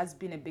challenge, and has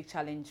been a big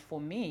challenge for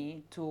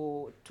me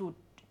to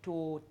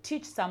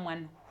teach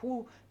someone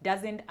who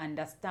doesn't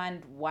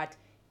understand what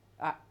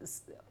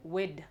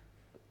word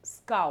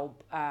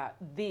scalp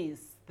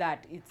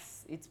that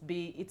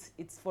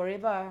it's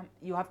forever.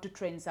 You have to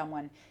train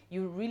someone.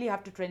 You really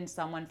have to train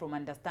someone from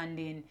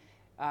understanding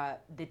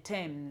the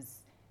terms,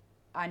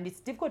 and it's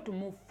difficult to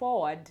move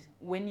forward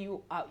when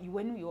you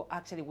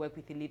actually work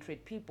with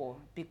illiterate people,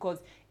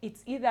 because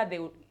it's either they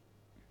will.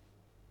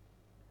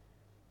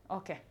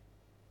 Okay.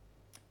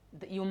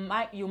 you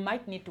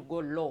might need to go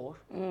low,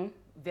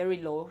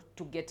 very low,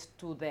 to get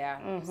to their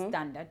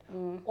standard,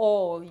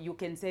 or you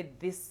can say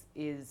this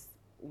is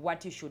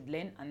what you should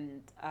learn,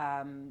 and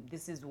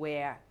this is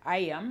where I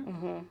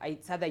am.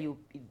 It's either you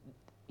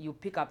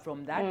pick up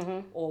from that,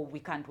 or we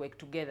can't work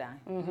together.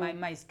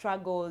 My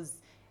struggles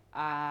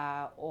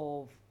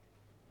of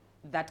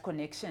that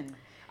connection.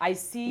 I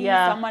see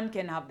someone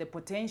can have the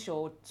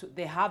potential,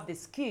 they have the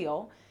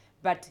skill,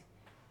 but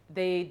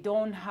they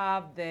don't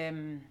have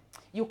the,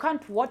 you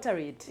can't water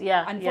it.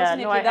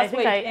 Unfortunately, No, that's I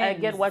where it I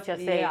ends. get what you're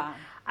saying.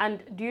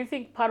 And do you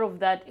think part of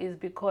that is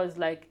because,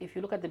 like, if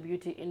you look at the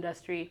beauty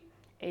industry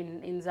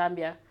in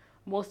Zambia,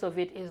 most of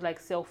it is like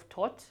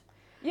self-taught?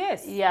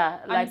 Yes. Yeah,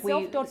 like and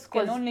self-taught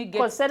can only get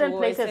because certain to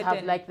places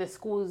have like the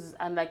schools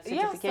and like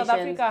certifications. South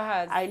Africa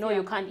has. I know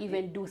you can't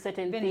even do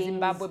certain things.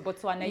 Zimbabwe,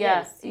 Botswana,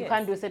 you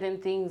can't do certain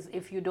things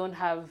if you don't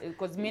have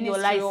because your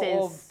Ministry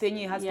license. of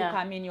thingy has to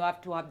come in. You have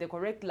to have the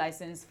correct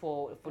license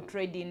for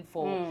trading,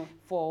 for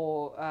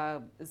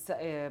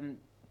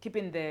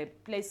keeping the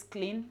place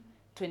clean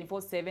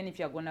 24/7. If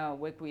you're gonna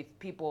work with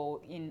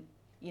people in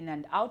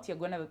and out, you're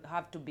going to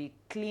have to be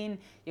clean.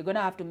 You're going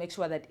to have to make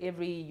sure that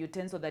every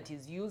utensil that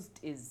is used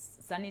is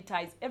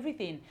sanitized,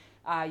 everything.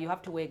 You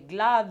have to wear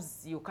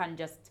gloves. You can't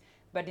just,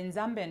 but in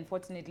Zambia,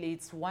 unfortunately,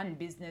 it's one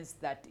business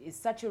that is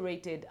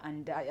saturated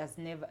and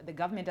the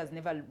government has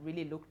never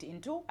really looked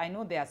into. I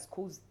know there are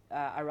schools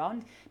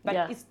around, but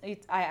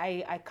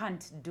I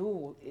can't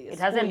do it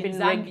hasn't been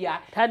Zambia.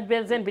 It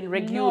hasn't been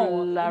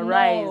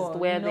regularized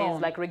where there's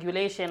like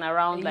regulation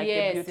around like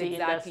the beauty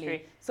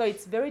industry. So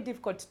it's very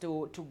difficult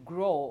to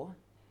grow.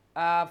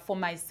 For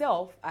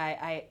myself,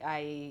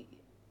 I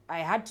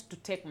had to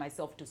take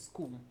myself to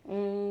school.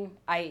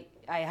 I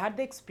had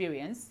the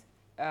experience.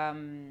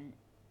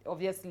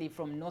 Obviously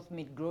from North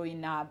Mid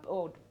growing up, I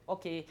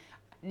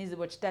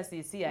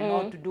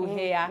know how to do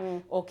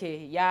hair.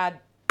 Okay, yeah.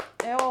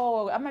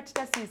 I'm a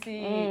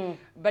CC.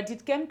 But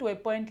it came to a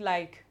point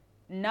like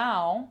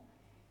now,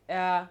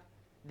 there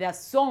are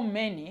so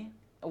many.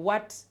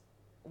 What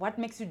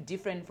makes you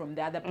different from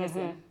the other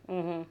person?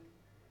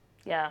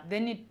 Yeah.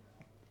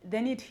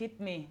 Then it hit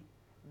me,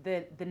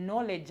 the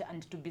knowledge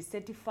and to be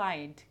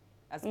certified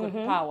has got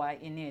power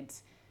in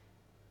it.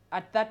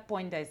 At that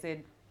point, I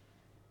said,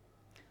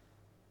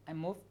 I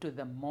moved to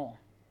the mall.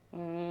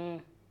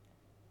 I'm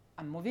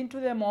moving to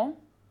the mall.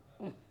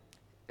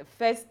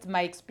 First,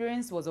 my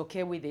experience was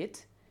okay with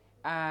it.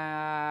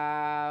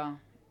 I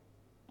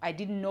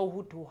didn't know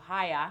who to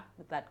hire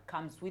that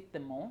comes with the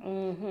mall.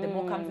 The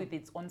mall comes with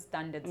its own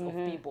standards of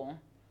people.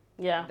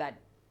 Yeah.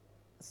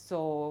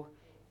 So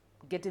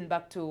getting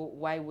back to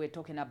why we're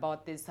talking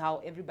about this,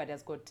 how everybody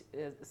has got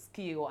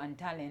skill and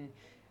talent.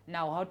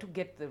 Now, how to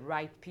get the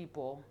right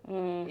people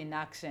in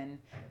action.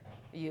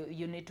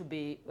 You need to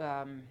be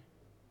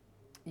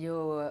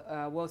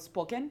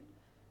well-spoken.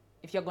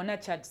 If you're going to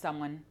charge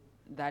someone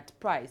that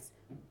price,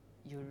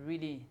 you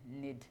really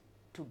need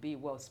to be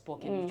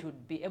well-spoken. You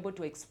should be able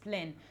to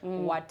explain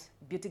what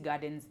Beauty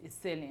Gardens is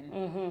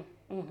selling.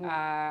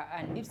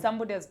 And if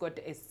somebody has got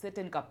a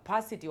certain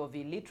capacity of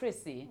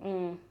illiteracy,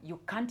 you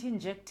can't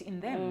inject in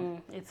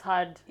them. It's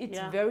hard. It's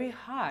very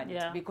hard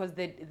because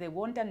they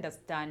won't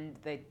understand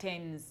the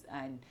terms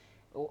and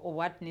or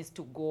what needs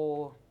to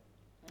go,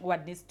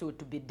 what needs to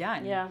be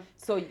done.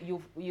 So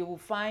you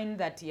find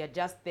that you're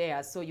just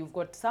there. So you've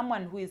got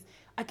someone who is,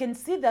 I can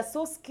see they're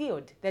so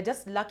skilled. They're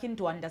just lacking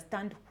to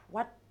understand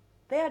what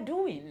they are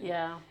doing.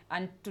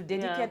 And to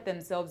dedicate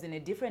themselves in a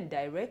different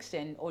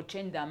direction or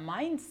change their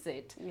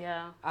mindset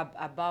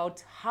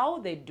about how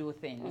they do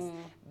things.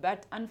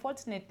 But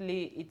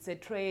unfortunately, it's a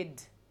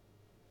trade.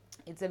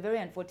 It's a very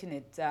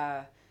unfortunate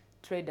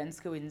trade and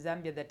skill in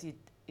Zambia that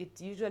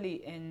it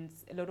usually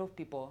ends, a lot of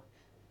people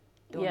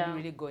don't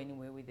really go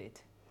anywhere with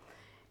it.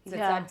 It's a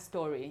sad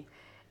story.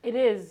 It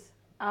is.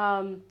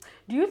 Do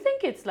you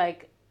think it's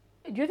like,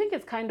 do you think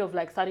it's kind of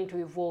like starting to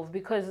evolve?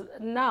 Because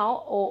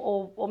now,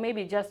 or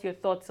maybe just your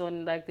thoughts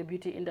on like the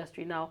beauty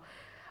industry now,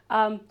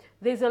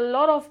 there's a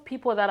lot of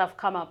people that have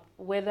come up,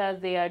 whether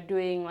they are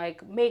doing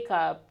like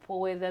makeup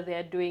or whether they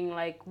are doing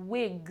like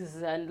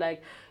wigs, and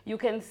like you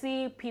can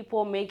see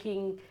people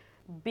making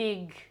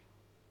big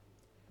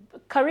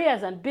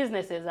careers and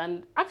businesses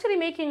and actually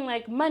making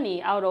like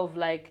money out of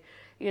like,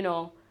 you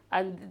know,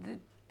 and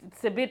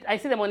it's a bit, I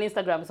see them on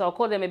Instagram, so I'll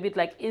call them a bit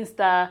like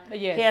Insta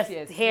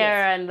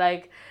hair and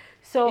like,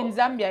 so in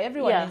Zambia,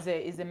 everyone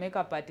is a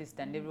makeup artist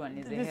and everyone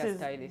is a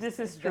hairstylist. This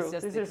is true.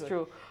 This is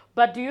true.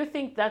 But do you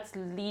think that's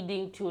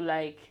leading to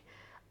like,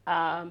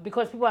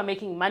 because people are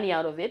making money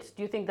out of it,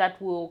 do you think that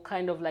will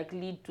kind of like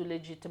lead to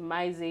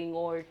legitimizing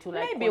or to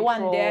like maybe control?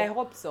 One day, I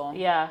hope so.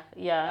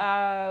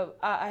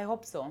 I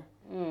hope so.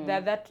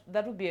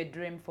 That would be a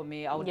dream for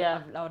me. I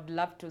would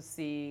love to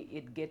see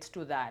it get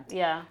to that.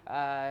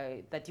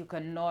 That you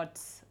cannot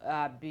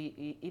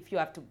be, if you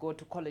have to go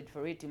to college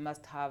for it, you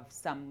must have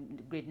some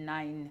grade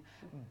 9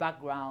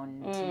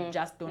 background. You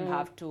just don't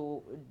have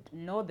to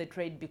know the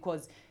trade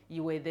because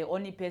you were the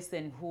only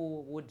person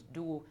who would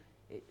do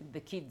the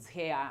kids'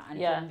 hair, and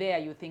from there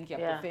you think you're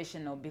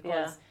professional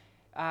because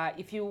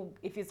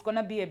If it's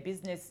gonna be a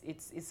business,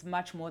 it's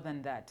much more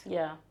than that.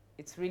 Yeah.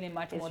 It's really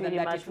much It's more really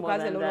than that. much It more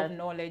requires a than lot that. of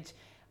knowledge,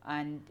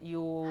 and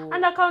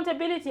And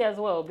accountability as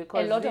well,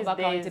 because a lot these of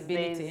days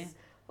accountability. there's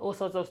all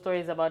sorts of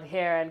stories about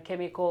hair and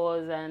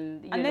chemicals,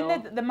 and And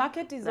then the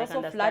market is like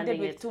also flooded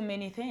understanding with it. too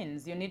many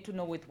things. You need to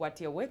know with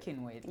what you're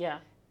working with. Yeah.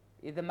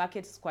 The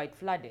market is quite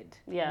flooded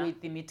Yeah.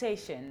 with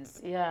imitations.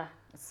 Yeah.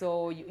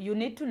 So you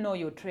need to know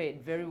your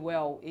trade very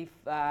well,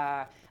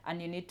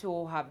 and you need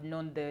to have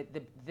known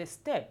the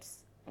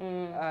steps.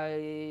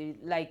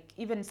 Like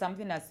even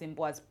something as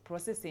simple as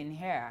processing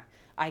hair.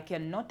 I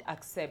cannot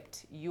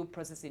accept you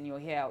processing your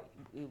hair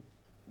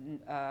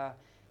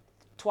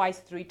twice,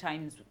 3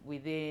 times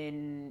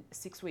within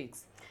 6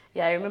 weeks.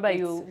 Yeah, I remember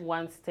you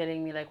once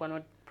telling me, like, we're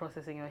not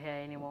processing your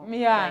hair anymore.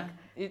 Yeah.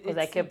 Because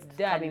I kept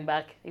coming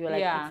back. You were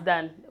like, it's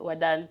done, we're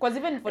done. Because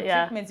even for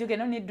treatments, you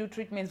can only do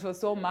treatments for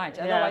so much.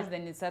 Otherwise,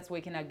 then it starts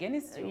working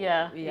against you.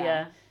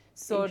 Yeah.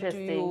 So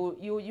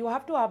you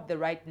have to have the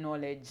right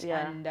knowledge.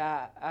 And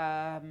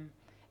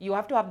you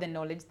have to have the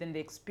knowledge, then the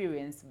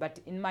experience. But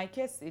in my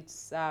case,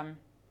 it's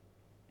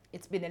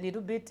been a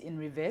little bit in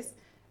reverse.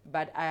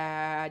 But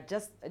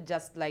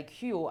just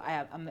like you,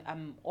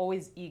 I'm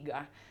always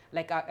eager.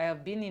 Like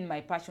I've been in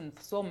my passion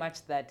so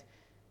much that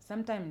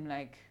sometimes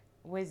like,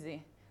 where's it?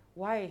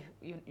 Why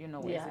you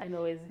know? Yeah, I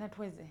know. Not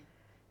where's it?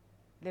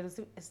 There is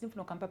a sniff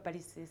no camper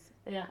palices.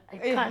 Yeah,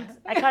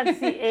 I can't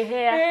see a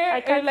hair.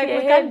 I can't like see a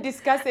we hair. can't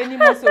discuss any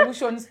more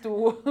solutions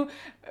to,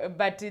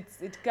 but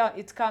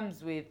it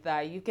comes with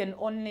you can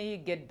only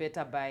get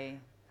better by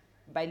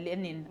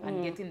learning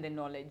and getting the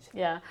knowledge.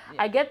 Yeah,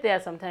 I get there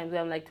sometimes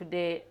where I'm like,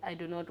 today I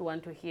do not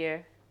want to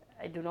hear,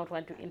 I do not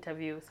want to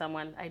interview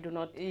someone, I do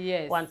not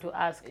want to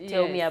ask,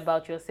 tell me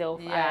about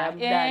yourself, I am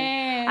done.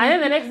 And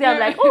then the next day I'm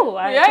like, oh,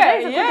 today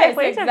is a good day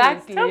for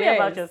interviews. Tell me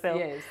about yourself.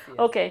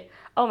 Okay.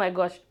 Oh my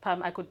gosh,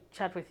 Pam, I could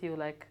chat with you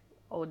like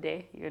all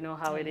day. You know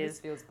how it is. This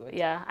feels good.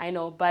 Yeah, I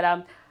know. But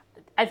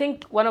I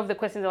think one of the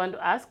questions I want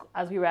to ask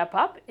as we wrap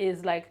up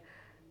is like,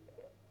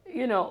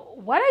 you know,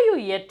 what are you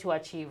yet to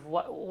achieve?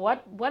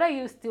 What are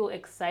you still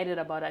excited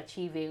about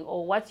achieving?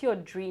 Or what's your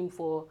dream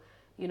for,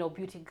 you know,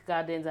 Beauty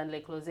Gardens and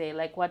Le Closet?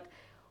 Like what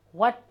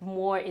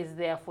more is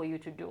there for you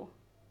to do?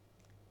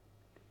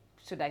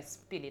 Should I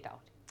spill it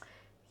out?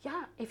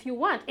 Yeah, if you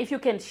want. If you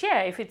can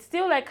share. If it's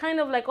still like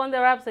kind of like on the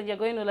wraps and you're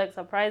going to like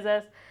surprise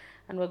us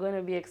and we're going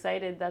to be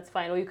excited, that's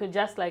fine. Or you could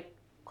just like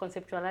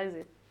conceptualize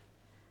it.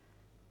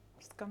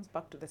 It comes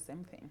back to the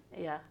same thing.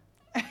 Yeah.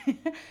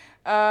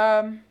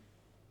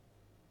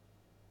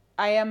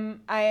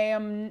 I'm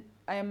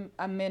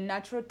a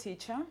natural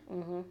teacher.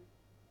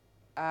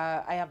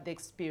 I have the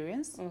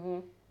experience.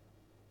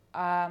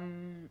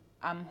 I'm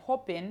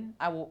hoping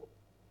I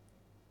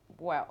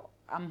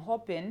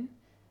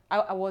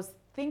was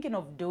thinking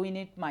of doing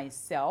it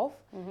myself,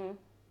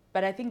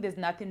 but I think there's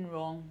nothing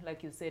wrong,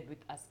 like you said, with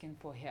asking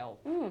for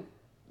help.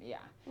 Yeah.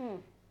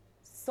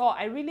 So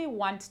I really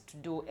want to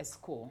do a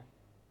school.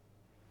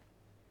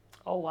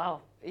 Oh,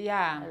 wow.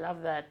 Yeah. I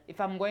love that.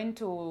 If I'm going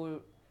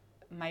to,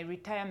 my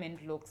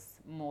retirement looks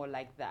more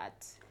like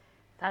that.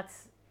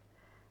 That's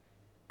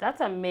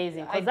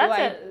amazing.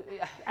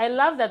 I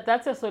love that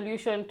that's a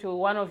solution to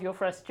one of your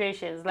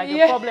frustrations, like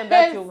a problem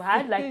that you've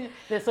had, like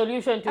the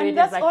solution to it is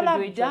like to do it yourself. And that's all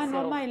I've done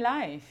all my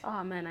life.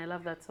 Oh man, I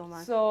love that so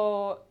much.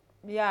 So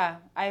yeah,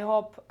 I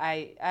hope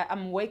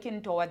I'm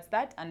working towards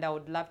that, and I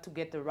would love to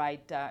get the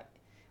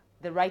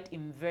right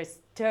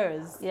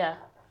investors. Yeah.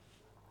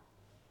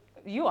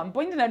 I'm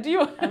pointing at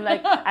you. I'm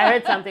like, I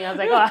heard something. I was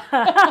like,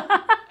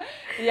 oh.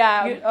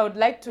 Yeah, I would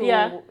like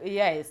to.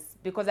 Yes,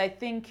 because I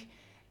think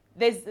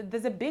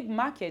there's a big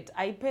market.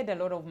 I paid a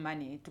lot of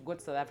money to go to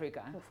South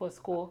Africa for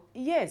school.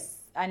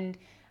 Yes, and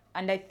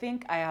I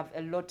think I have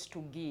a lot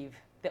to give.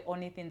 The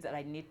only things that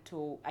I need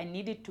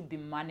it to be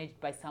managed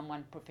by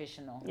someone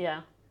professional.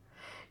 Yeah,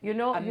 you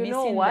know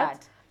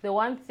what? The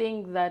one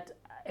thing that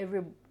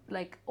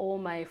all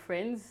my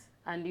friends,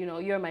 and you know,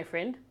 you're my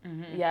friend.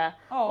 Yeah,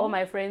 all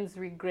my friends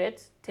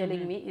regret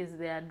telling me is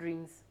their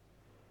dreams.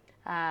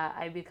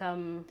 I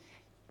become.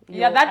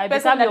 That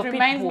person that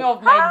reminds me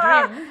of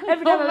my dream.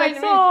 Every time I'm like,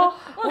 so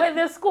where's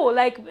the school?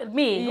 Like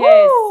me.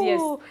 Yes.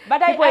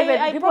 But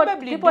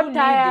people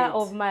tire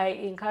of my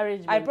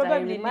encouragement. I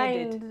probably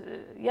need it.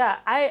 Yeah,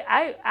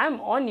 I'm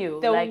on you.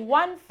 The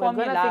one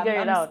formula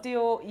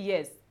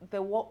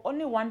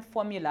only one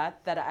formula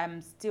that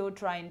I'm still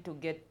trying to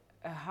get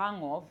a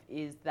hang of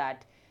is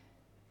that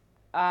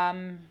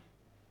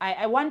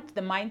I want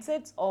the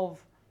mindset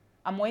of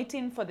I'm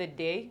waiting for the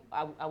day.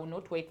 I will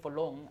not wait for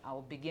long. I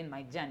will begin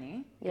my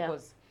journey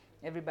because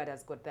everybody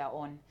has got their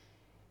own.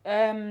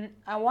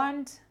 I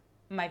want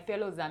my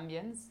fellow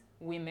Zambians,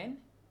 women,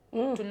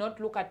 to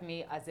not look at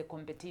me as a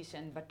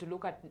competition, but to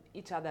look at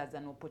each other as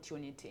an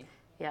opportunity.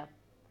 Yeah,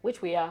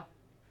 which we are.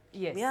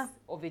 Yes,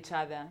 of each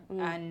other.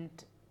 And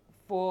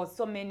for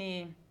so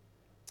many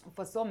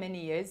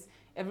years,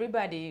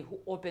 everybody who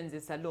opens a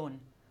salon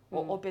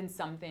or opens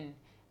something,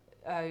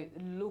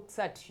 looks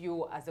at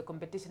you as a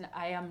competition.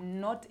 I am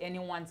not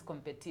anyone's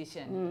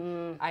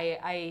competition.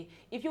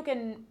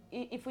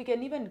 If we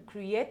can even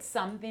create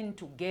something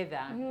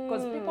together,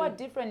 because people are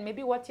different.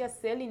 Maybe what you're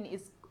selling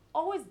is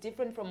always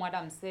different from what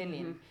I'm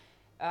selling.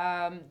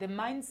 The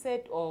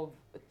mindset of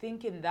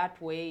thinking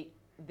that way,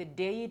 the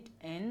day it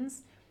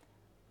ends,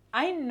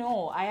 I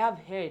know I have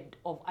heard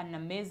of an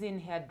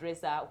amazing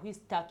hairdresser who is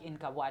stuck in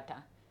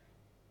Kawata.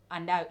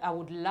 And I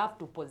would love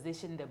to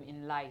position them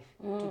in life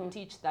to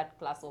teach that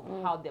class of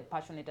how they're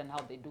passionate and how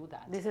they do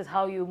that. This is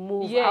how you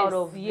move out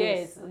of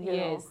yes,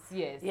 this.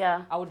 Yes.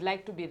 Yeah. I would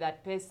like to be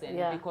that person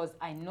because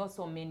I know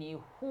so many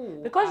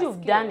who because are you've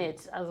skilled. done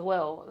it as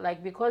well.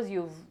 Like because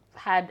you've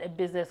had a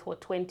business for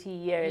 20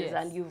 years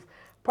and you've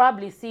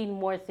probably seen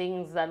more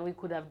things than we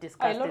could have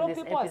discussed in this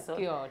episode. A lot of people are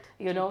scared,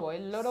 you know? A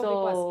lot of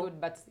people are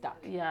scared but stuck.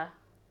 Yeah.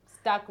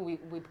 Stuck with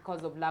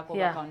because of lack of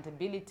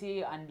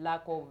accountability and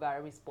lack of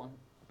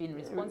being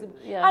responsible.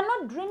 Yeah. And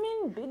not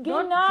dreaming big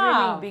enough.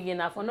 Not dreaming big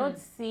enough, or not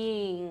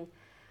seeing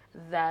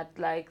that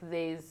like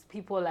there's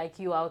people like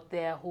you out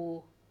there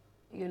who,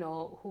 you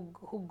know,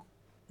 who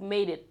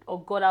made it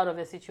or got out of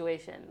a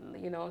situation,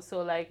 you know.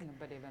 So like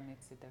nobody ever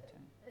makes it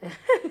actually.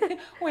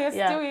 We're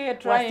still here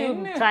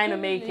trying. We're still trying to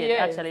make it.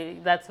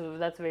 Actually, that's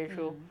very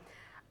true.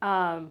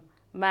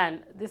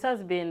 Man, this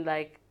has been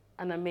like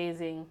an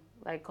amazing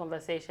like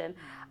conversation.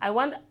 I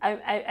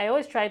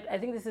always try, I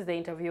think this is the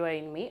interviewer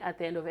in me. At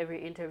the end of every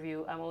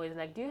interview, I'm always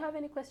like, do you have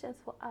any questions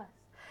for us?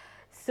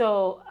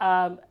 So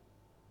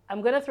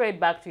I'm going to throw it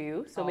back to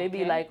you. So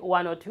maybe like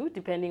one or two,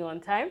 depending on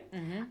time.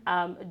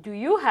 Do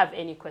you have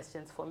any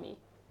questions for me?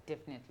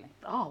 Definitely.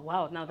 Oh,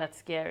 wow. Now that's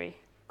scary.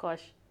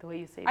 Gosh, the way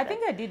you say that. I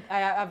think I did.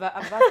 I've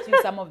asked you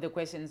some of the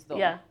questions though.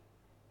 Yeah.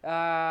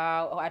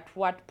 At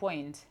what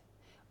point?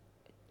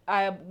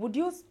 Would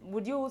you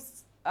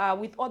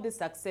with all the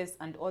success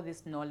and all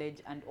this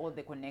knowledge and all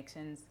the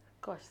connections?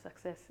 Gosh,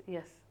 success,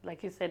 yes.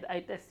 Like you said,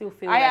 I still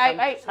feel like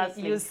I'm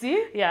hustling. You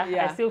see?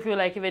 Yeah, I still feel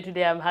like even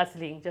today I'm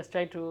hustling, just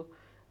trying to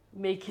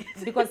make it.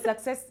 Because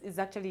success is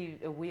actually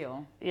a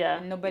will. Yeah.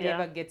 And nobody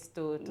ever gets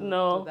to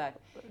that.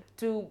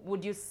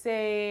 Would you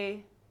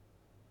say,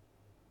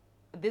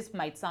 this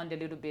might sound a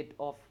little bit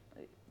off,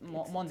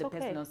 more on the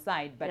personal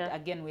side, but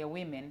again, we're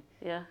women.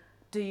 Yeah.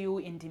 Do you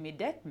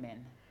intimidate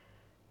men?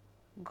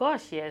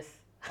 Gosh, yes.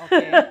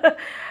 Okay.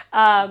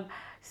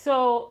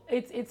 So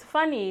it's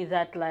funny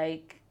that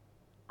like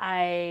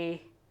I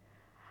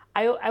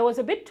was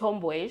a bit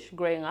tomboyish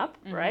growing up,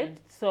 right?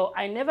 So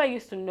I never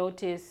used to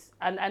notice,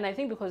 and I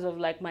think because of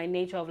like my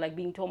nature of like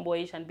being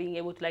tomboyish and being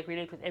able to like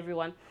relate with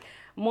everyone,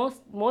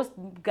 most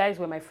guys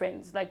were my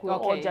friends. Like we were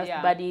all just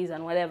buddies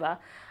and whatever.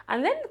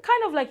 And then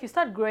kind of like you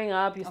start growing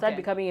up, you start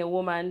becoming a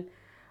woman,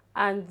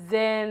 and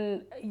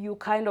then you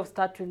kind of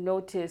start to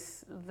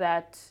notice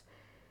that,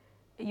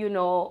 you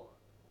know,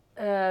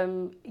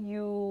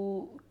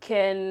 you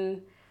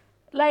can,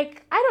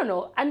 like, I don't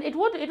know, and it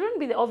wouldn't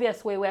be the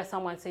obvious way where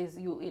someone says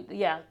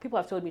people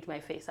have told me to my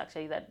face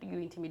actually that you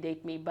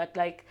intimidate me, but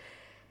like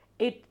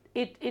it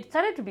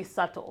started to be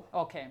subtle.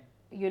 Okay.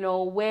 You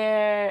know,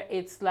 where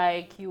it's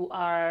like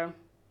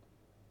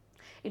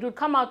it would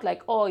come out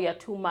like, oh, you're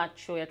too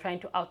much, or you're trying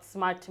to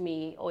outsmart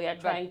me, or you're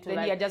trying to, then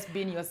like, you're just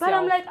being yourself. But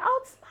I'm like,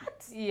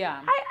 outsmart?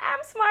 Yeah. I am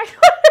smart.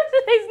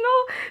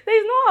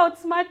 there's no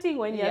outsmarting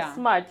when you're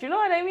smart. You know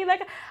what I mean?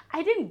 Like,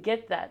 I didn't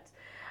get that.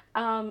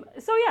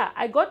 So yeah,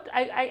 I got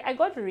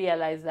to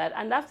realize that,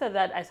 and after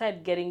that, I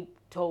started getting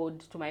told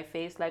to my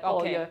face like,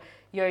 oh,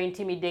 you're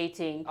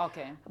intimidating.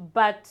 Okay.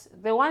 But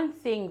the one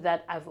thing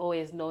that I've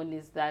always known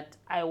is that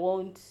I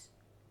won't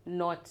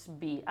not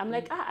be. I'm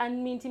like,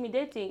 I'm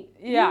intimidating.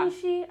 Yeah.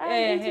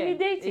 I'm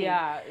intimidating.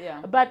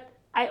 Yeah. But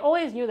I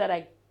always knew that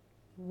I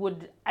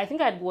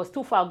think I was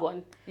too far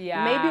gone.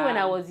 Yeah. Maybe when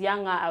I was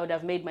younger, I would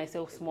have made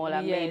myself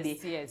smaller,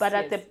 maybe. But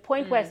at the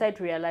point where I started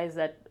to realize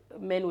that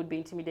men would be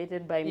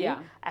intimidated by me,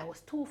 I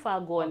was too far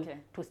gone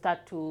to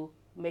start to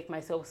make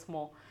myself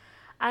small.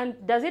 And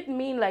does it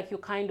mean like you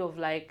kind of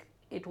like,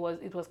 it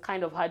was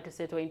kind of hard to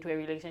settle into a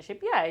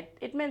relationship? Yeah,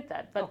 it meant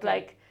that. But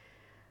like,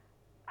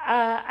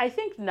 I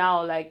think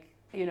now, like,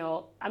 you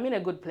know, I'm in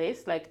a good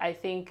place. Like, I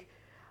think...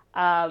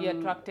 you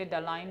attracted,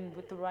 aligned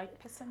with the right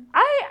person?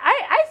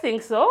 I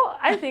think so.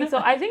 I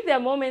think there are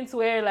moments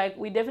where, like,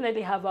 we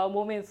definitely have our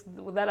moments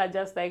that are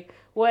just, like,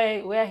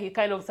 where he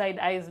kind of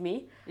side-eyes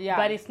me. Yeah.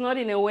 But it's not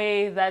in a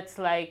way that's,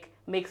 like,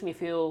 makes me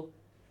feel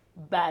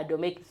bad or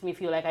makes me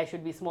feel like I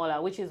should be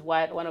smaller, which is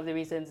why one of the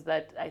reasons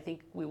that I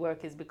think we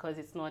work is because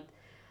it's not,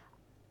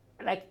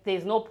 like,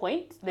 there's no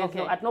point.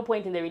 At no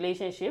point in the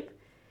relationship,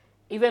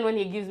 even when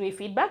he gives me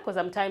feedback, because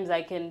sometimes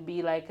I can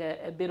be like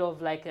a bit of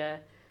like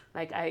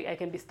I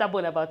can be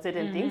stubborn about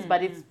certain things,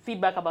 but it's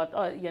feedback about,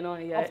 oh, you know,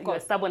 you're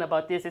stubborn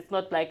about this. It's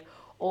not like,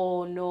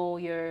 oh no,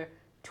 you're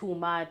too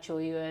much,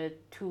 or you're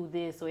too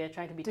this, or you're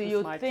trying to be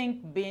too smart. Do you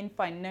think being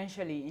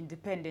financially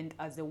independent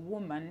as a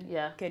woman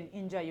can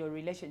injure your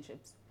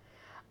relationships?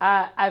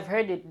 I've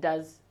heard it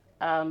does.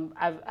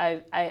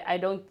 I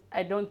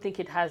don't think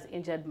it has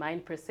injured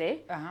mine per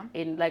se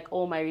in like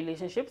all my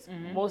relationships,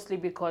 mostly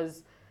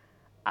because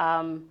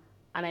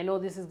and I know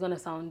this is gonna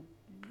sound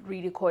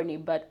really corny,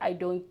 but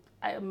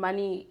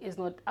money is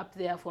not up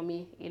there for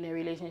me in a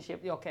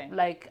relationship. Okay.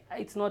 Like,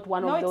 it's not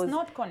one No, of it's those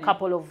not corny.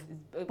 couple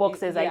of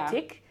boxes Yeah. I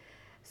tick.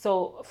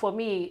 So for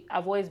me,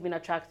 I've always been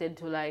attracted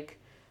to like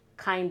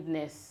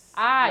kindness,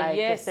 like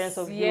yes, a sense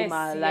of yes,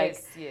 humor, yes, like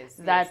yes,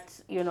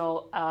 that, you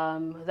know,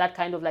 that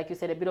kind of, like you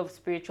said, a bit of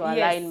spiritual Yes,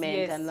 alignment,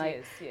 yes, and like,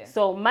 yes, yes.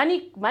 so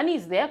money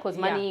is there because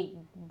Yeah. money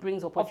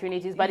brings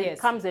opportunities, but yes.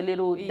 it comes a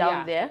little down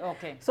Yeah, there.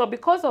 okay. So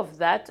because of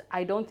that,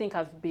 I don't think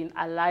I've been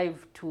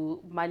alive to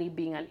money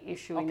being an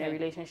issue in a Okay.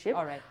 relationship.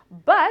 All right.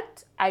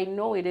 But I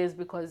know it is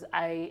because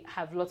I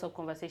have lots of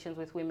conversations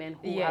with women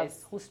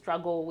Yes. who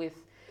struggle with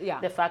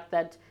Yeah. the fact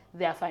that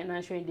their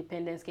financial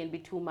independence can be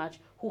too much,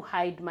 who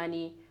hide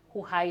money,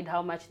 who hide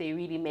how much they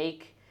really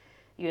make,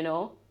 you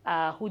know,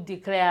 who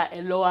declare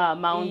a lower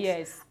amount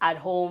Yes. at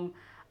home.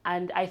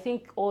 And I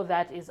think all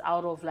that is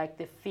out of like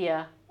the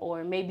fear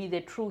or maybe the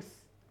truth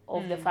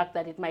of the fact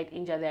that it might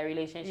injure their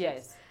relationships.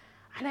 Yes.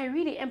 And I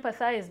really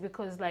empathize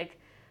because, like,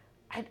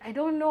 I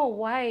don't know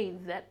why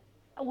that.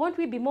 Won't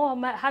we be more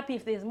happy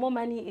if there's more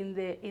money in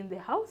the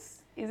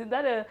house? Is it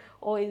that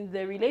or in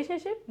the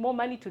relationship, more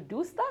money to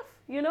do stuff?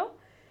 You know?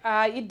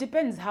 It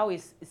depends how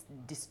it's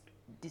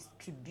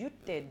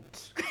distributed.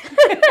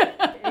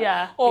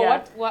 Yeah. Or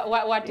yeah.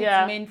 what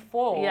Yeah. it's meant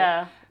for.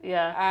 Yeah,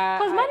 yeah.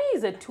 Because I- money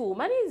is a tool.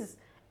 Money is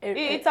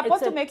It's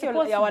supposed to make our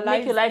make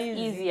your life lives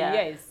easy. easier.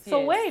 Yes, So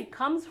yes. where it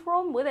comes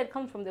from, whether it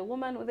comes from the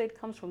woman, whether it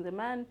comes from the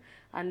man,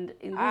 and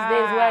in these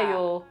days where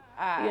you're,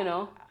 you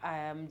know, I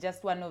am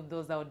just one of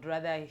those. I would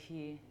rather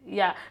hear.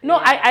 yeah. No,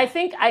 Yeah. I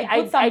think I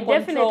puts some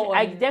control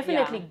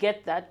definitely on-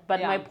 get that. But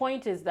Yeah. my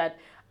point is that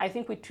I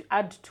think we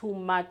add too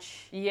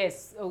much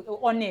Yes,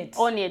 on it.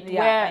 on it, Yeah,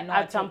 where I know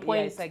at some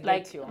point, yes, I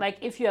get you. like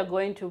if you are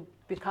going to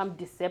become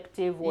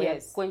deceptive or Yes.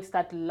 you're going to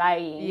start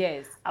lying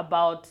Yes.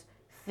 about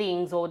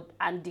things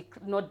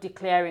not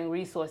declaring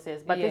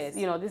resources. But Yes.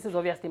 this is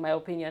obviously my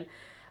opinion.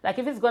 Like,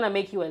 if it's gonna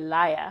make you a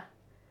liar,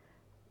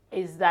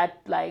 is that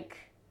like,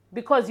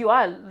 because you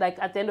are, like,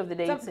 at the end of the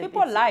day, Some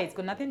people lie. It's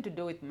got nothing to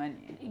do with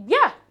money.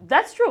 Yeah,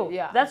 that's true.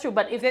 Yeah. That's true.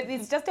 But if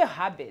It's just a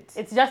habit.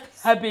 it's just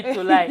habit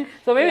to lie.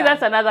 So maybe Yeah.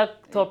 that's another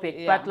topic.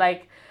 Yeah. But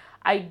like,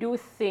 I do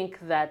think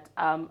that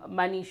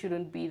money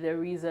shouldn't be the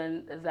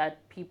reason that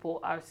people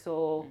are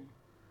so,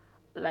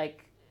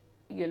 like,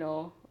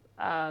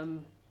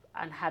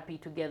 unhappy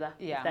together.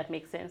 Yeah. If that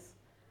makes sense,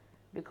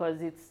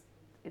 because it's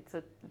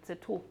a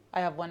tool.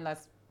 I have one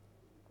last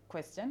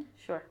question.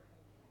 Sure.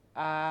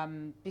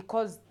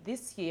 Because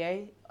this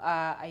year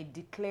I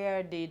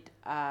declared it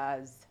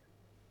as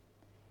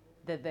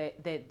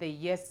the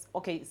yes.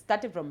 Okay, it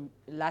started from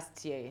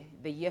last year,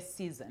 the yes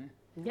season.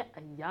 Yeah.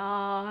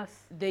 Yes.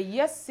 The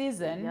yes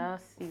season,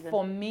 Yes season.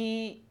 for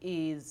me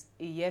is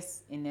a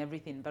yes in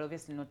everything, but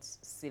obviously not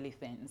silly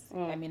things.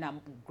 I mean,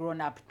 I'm grown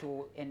up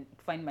to and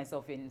find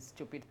myself in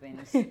stupid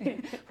things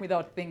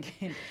without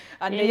thinking.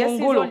 And the In yes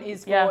Mungulu, season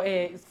is yeah.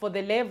 is for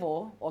the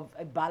level of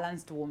a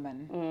balanced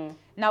woman.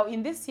 Now,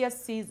 in this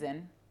yes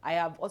season, I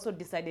have also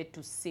decided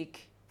to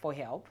seek for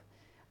help,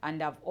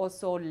 and I've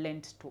also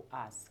learned to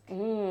ask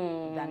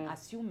than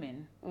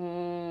assuming.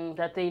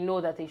 That they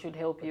know that they should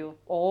help you.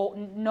 Or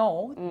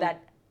know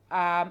that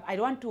I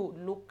don't want to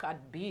look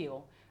at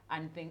Bill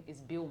and think,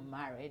 is Bill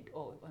married?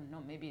 Or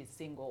no, maybe he's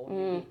single. Or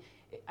maybe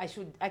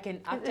I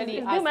can actually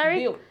is Bill ask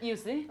married? Bill. You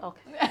see?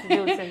 Okay.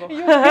 Bill single.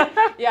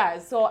 Yeah,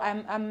 so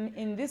I'm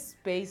in this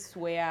space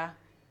where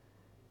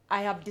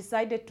I have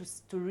decided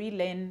to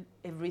relearn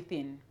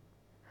everything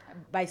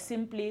by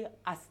simply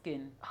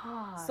asking.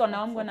 So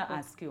now I'm going to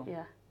ask you,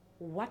 Yeah.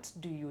 what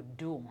do you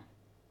do?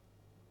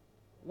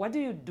 What do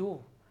you do?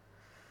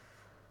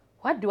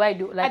 What do I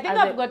do? Like, I think as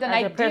I've got an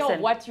as a idea person? of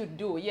what you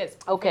do, yes,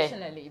 Okay.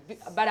 professionally.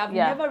 But I've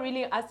Yeah. never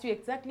really asked you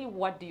exactly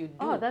what do you do.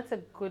 Oh, that's a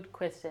good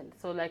question.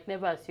 So, like,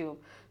 never assume.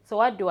 So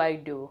what do?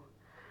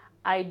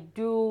 I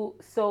do,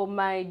 so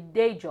my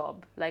day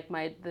job, like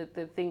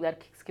the thing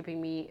that's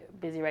keeping me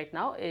busy right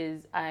now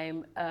is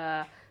I'm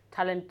a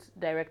talent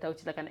director, which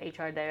is like an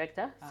HR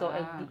director. So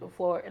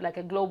for like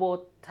a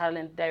global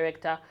talent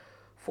director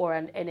for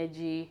an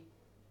energy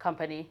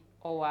company.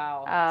 Oh,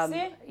 wow.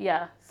 See?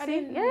 Yeah. I See?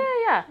 didn't-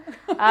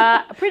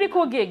 Yeah. Pretty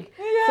cool gig.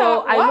 Yeah,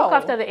 So I look wow.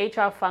 after the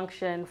HR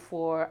function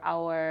for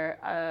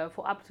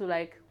for up to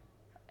like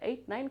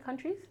 8-9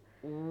 countries.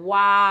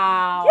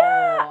 Wow.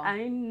 Yeah,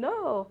 I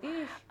know.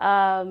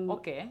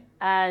 Okay.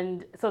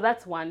 And so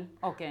that's one.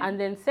 Okay. And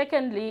then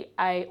secondly,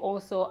 I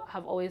also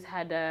have always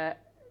had a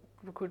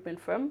recruitment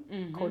firm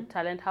called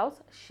Talent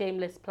House.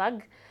 Shameless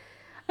plug.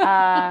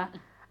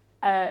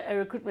 A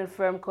recruitment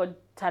firm called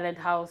Talent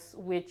House,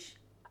 which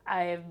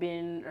I have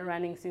been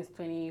running since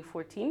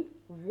 2014.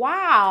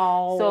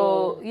 Wow.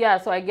 So yeah,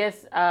 so I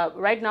guess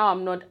right now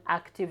I'm not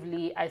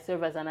actively. I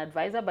serve as an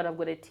advisor, but I've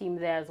got a team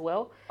there as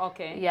well.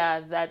 Okay.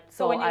 Yeah,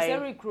 So when you say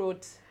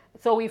recruit,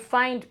 so we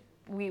find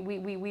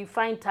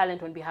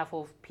talent on behalf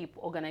of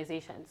people,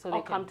 organizations. So they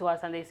Okay. come to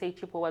us and they say,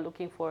 Chibwe, we're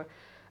looking for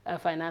a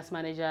finance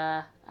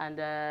manager and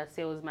a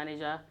sales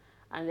manager,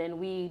 and then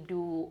we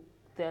do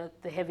the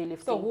heavy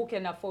lifting. so who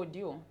can afford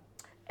you?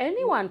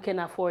 Anyone can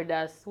afford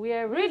us. We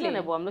are Really?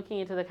 reasonable. I'm looking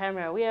into the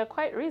camera. We are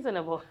quite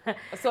reasonable.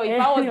 So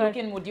if I was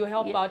looking, would you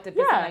help out a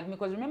person like me?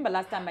 Because remember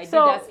last time I did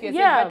ask you, I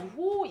said, but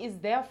who is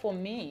there for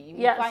me?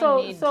 Yeah.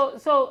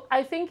 So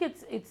I think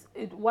it's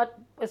what,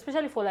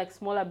 especially for like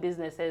smaller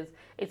businesses,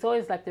 it's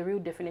always like the real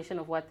definition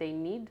of what they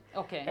need.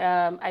 Okay.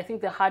 I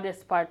think the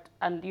hardest part,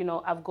 and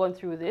I've gone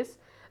through this.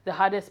 The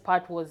hardest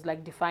part was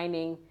like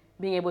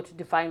being able to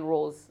define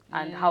roles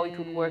and how it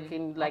would work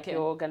in like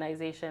your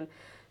organization.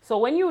 So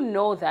when you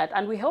know that,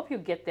 and we help you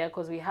get there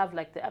because we have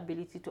like the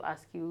ability to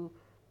ask you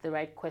the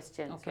right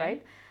questions,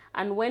 right?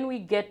 And when we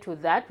get to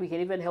that, we can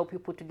even help you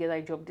put together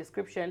a job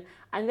description,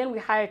 and then we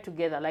hire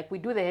together. Like we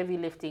do the heavy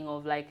lifting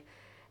of like,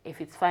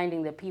 if it's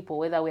finding the people,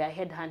 whether we are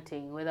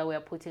headhunting, whether we are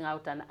putting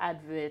out an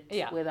advert,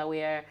 whether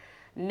we are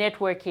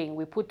networking,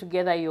 we put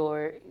together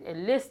a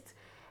list.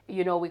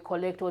 We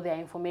collect all their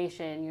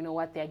information,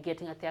 what they're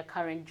getting at their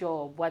current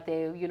job, what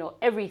they,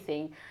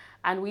 everything.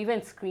 And we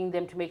even screen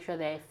them to make sure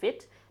they're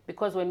fit.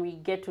 Because when we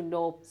get to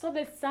know... So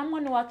there's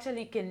someone who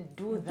actually can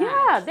do that?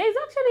 Yeah, there's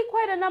actually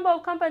quite a number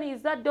of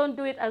companies that don't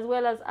do it as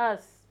well as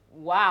us.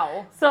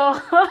 Wow.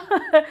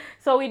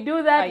 So we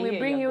do that, we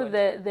bring you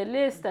the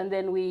list, and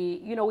then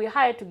we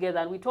hire together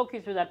and we talk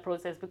you through that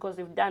process, because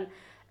we've done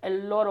a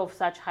lot of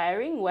such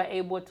hiring. We're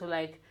able to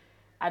like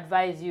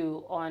advise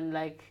you on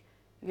like,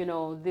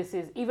 this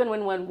is, even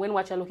when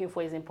what you're looking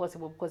for is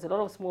impossible, because a lot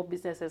of small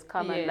businesses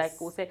come and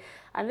like will say,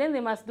 and then they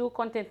must do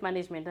content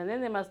management, and then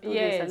they must do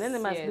this, and then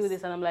they must do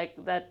this, and I'm like,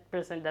 that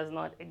person does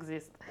not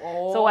exist.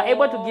 So we're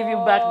able to give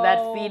you back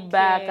that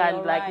feedback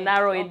and like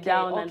narrow it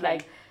down and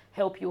like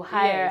help you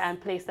hire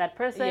and place that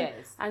person,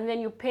 and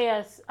then you pay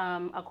us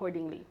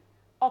accordingly.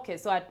 Okay,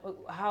 so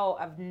how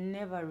I've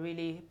never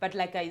really, but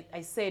like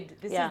I said,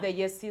 this is the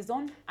year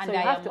season, and so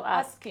I am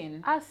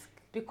asking. Ask.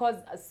 Because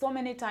so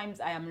many times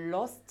I am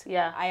lost.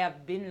 Yeah. I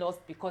have been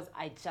lost because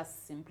I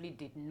just simply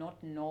did not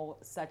know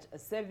such a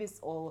service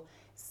or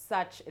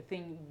such a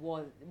thing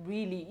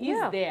really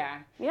is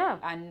there. Yeah.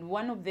 And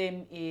one of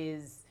them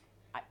is,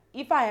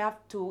 if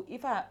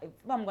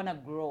I'm gonna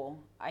grow,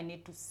 I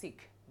need to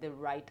seek the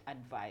right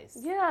advice.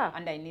 Yeah.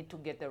 And I need to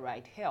get the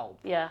right help.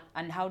 Yeah.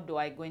 And how do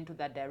I go into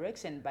that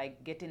direction? By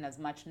getting as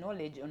much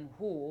knowledge on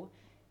who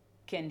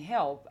can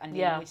help and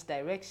in which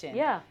direction.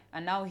 Yeah.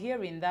 And now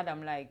hearing that,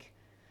 I'm like,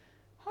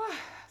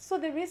 so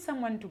there is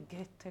someone to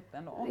take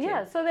that. Okay.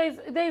 Yeah, so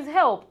there's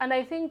help, and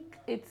I think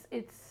it's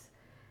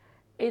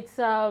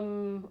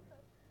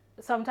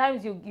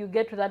sometimes you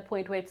get to that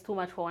point where it's too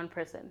much for one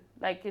person.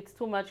 Like it's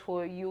too much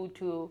for you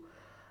to,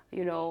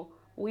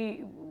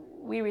 we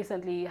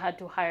recently had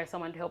to hire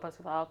someone to help us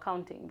with our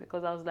accounting,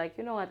 because I was like,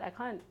 you know what, I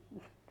can't.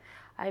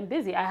 I'm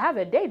busy. I have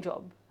a day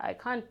job. I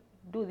can't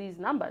do these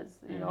numbers.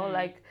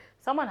 Like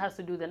someone has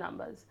to do the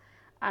numbers,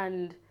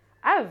 and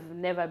I've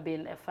never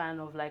been a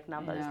fan of like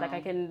numbers. Like I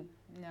can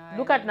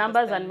look at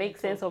numbers and make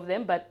sense of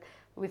them, but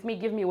with me,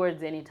 give me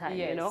words anytime,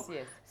 Yes.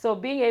 So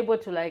being able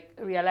to like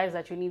realize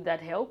that you need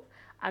that help,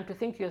 and to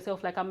think to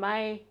yourself, like, am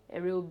I a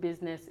real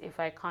business if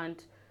I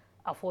can't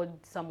afford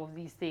some of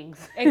these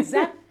things?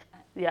 Exactly.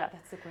 Yeah.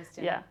 That's the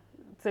question. Yeah.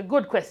 It's a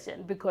good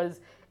question, because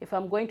if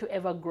I'm going to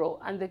ever grow,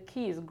 and the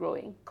key is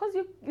growing, because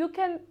you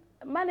can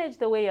manage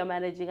the way you're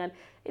managing, and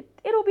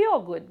it'll be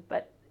all good.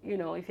 But,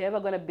 if you're ever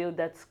going to build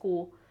that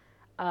school,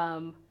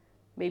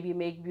 maybe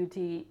make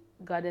Beauty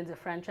Gardens a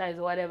franchise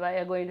or whatever,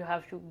 you're going to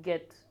have to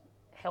get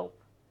help.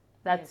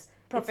 That's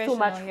professional too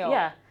much. help.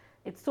 Yeah,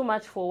 it's too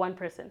much for one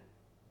person.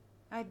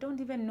 I don't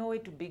even know where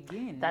to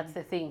begin. That's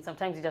the thing.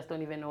 Sometimes you just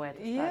don't even know where to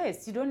start.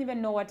 Yes, you don't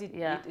even know what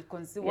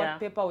what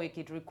paperwork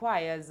it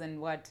requires and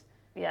what.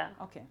 Yeah.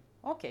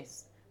 Okay.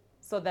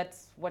 So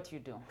that's what you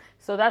do.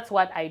 So that's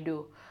what I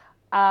do.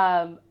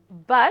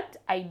 But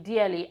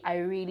ideally, I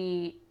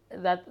really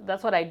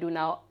that's what I do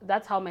now.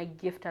 That's how my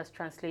gift has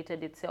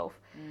translated itself,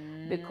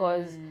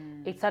 because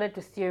it started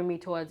to steer me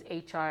towards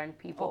HR and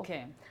people.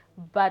 Okay.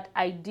 But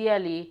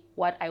ideally,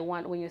 what I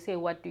want, when you say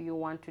what do you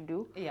want to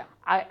do,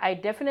 I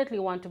definitely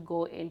want to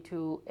go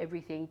into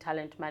everything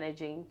talent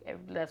managing.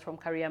 That's from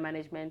career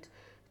management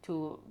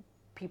to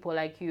people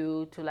like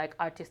you, to like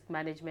artist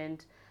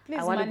management. Please,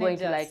 I want to go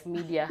into like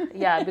media.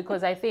 Yeah,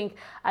 because I think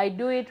I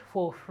do it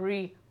for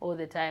free all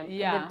the time.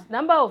 Yeah. The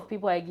number of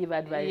people I give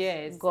advice,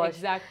 yes, gosh,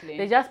 exactly.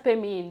 they just pay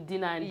me in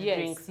dinner and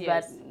drinks,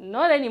 yes. but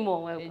not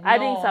anymore. We're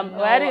adding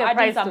a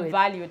price some to it.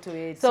 value to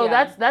it. So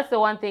that's the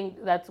one thing,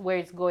 that's where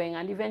it's going.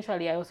 And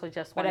eventually, I also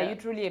just want. But are you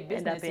truly a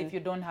business if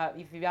you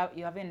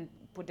haven't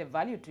put a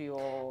value to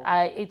your?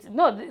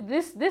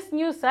 This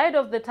new side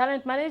of the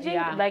talent managing,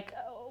 like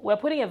we're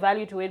putting a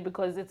value to it,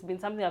 because it's been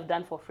something I've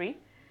done for free.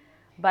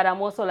 But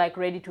I'm also like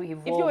ready to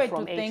evolve from HR. If you were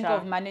to think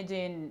of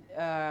managing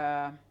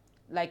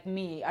like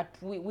me, at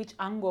which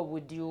angle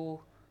would you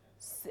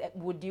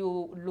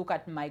look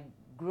at my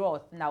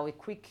growth now? A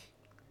quick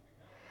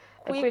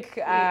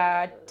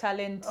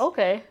talent.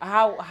 Okay.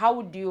 How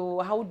would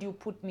you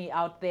put me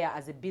out there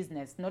as a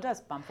business? Not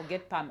as Pam.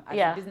 Forget Pam. As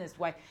a business,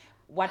 why?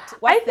 What's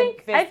the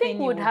first thing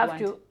you would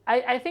want?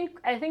 I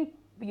think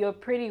you're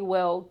pretty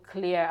well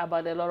clear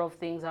about a lot of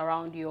things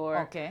around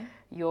your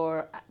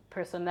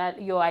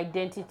your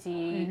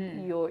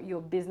identity,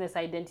 your business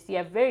identity.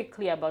 You're very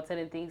clear about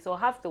certain things, so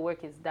half the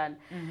work is done.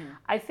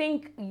 I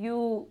think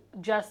you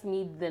just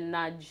need the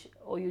nudge,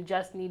 or you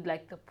just need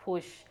like the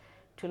push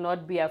to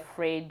not be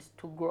afraid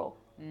to grow.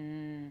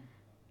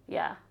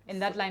 Yeah. In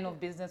that line of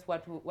business,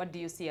 what do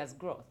you see as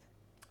growth?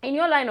 In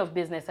your line of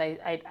business,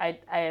 I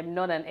am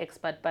not an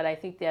expert, but I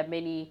think there are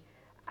many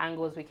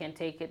angles we can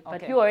take it.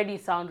 But you already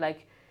sound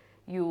like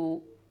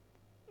you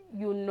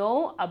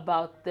know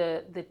about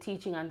the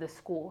teaching and the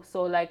school.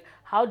 So like,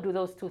 how do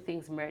those two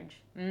things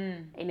merge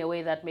in a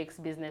way that makes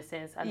business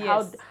sense? And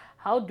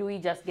how do we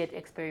just get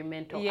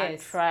experimental and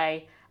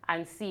try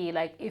and see,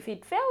 like, if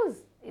it fails,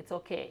 it's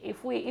okay.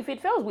 If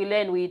it fails, we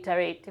learn, we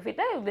iterate. If it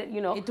fails,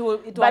 it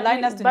will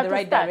align us in the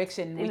right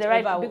direction.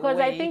 Because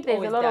I think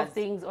there's a lot of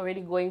things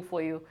already going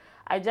for you.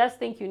 I just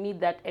think you need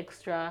that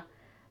extra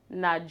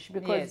nudge,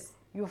 because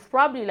you've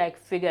probably like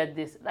figured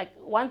this. Like,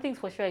 one thing's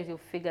for sure is you've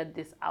figured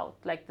this out.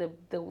 Like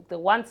the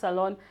one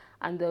salon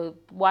and the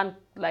one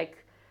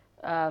like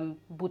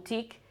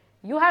boutique,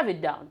 you have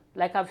it down.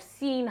 Like, I've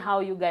seen how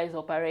you guys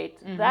operate.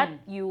 That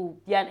you're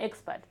an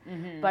expert.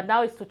 But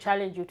now it's to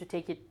challenge you to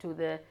take it to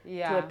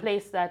to a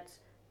place that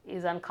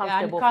is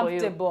uncomfortable for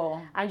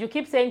you. And you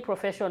keep saying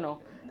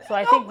professional. So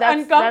I think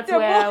that's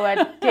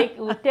where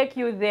we'll take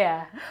you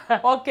there.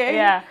 Okay.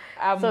 Yeah.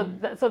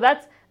 So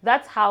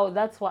that's how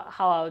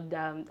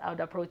I would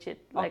approach it.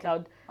 Like, I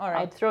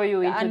would throw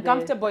you into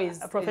uncomfortable the is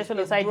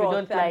professional is side. You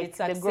don't like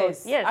the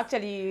growth. Yes.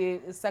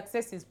 Actually,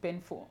 success is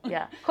painful.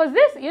 Yeah. Because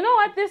this, you know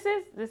what this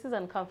is? This is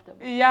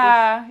uncomfortable.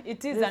 Yeah,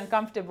 it is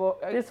uncomfortable.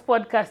 This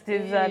podcast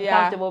is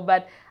uncomfortable,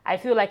 but I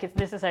feel like it's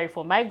necessary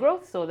for my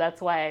growth, so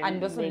that's why I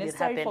and also made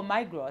necessary it happen. for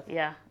my growth.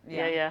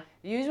 Yeah.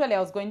 Usually, I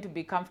was going to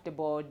be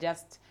comfortable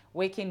just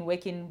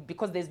working,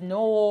 because there's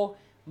no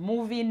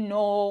moving,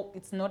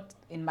 it's not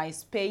in my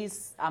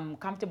space. I'm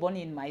comfortable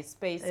in my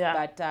space.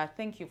 But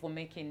thank you for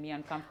making me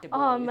uncomfortable.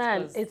 Oh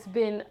man, it's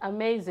been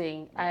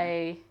amazing.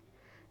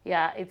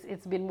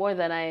 It's been more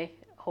than I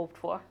hoped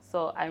for.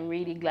 So I'm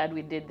really glad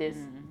we did this.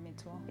 Me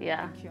too.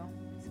 Yeah. Thank you.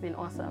 It's been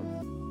awesome.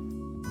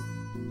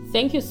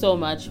 Thank you so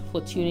much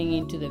for tuning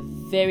in to the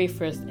very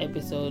first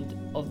episode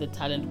of The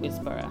Talent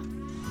Whisperer.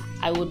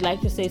 I would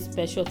like to say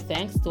special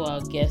thanks to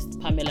our guest,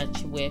 Pamela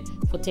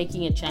Chibwe, for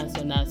taking a chance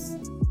on us.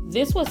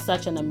 This was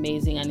such an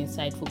amazing and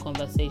insightful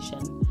conversation.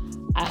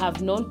 I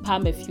have known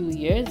Pam a few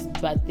years,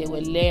 but there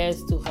were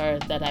layers to her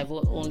that I've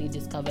only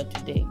discovered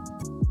today.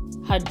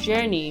 Her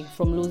journey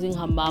from losing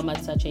her mom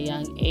at such a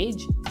young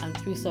age, and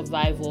through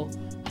survival,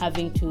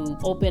 having to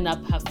open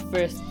up her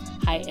first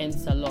high-end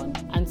salon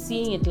and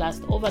seeing it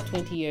last over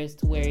 20 years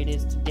to where it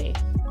is today.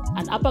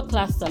 An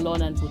upper-class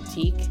salon and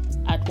boutique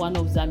at one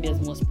of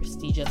Zambia's most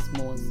prestigious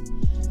malls.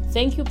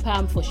 Thank you,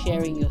 Pam, for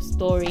sharing your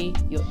story,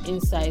 your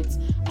insights,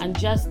 and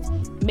just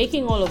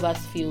making all of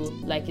us feel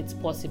like it's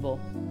possible.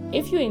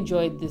 If you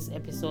enjoyed this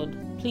episode,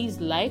 please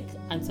like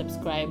and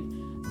subscribe,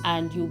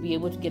 and you'll be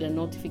able to get a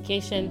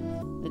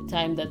notification the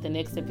time that the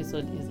next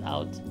episode is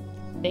out.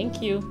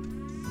 Thank you.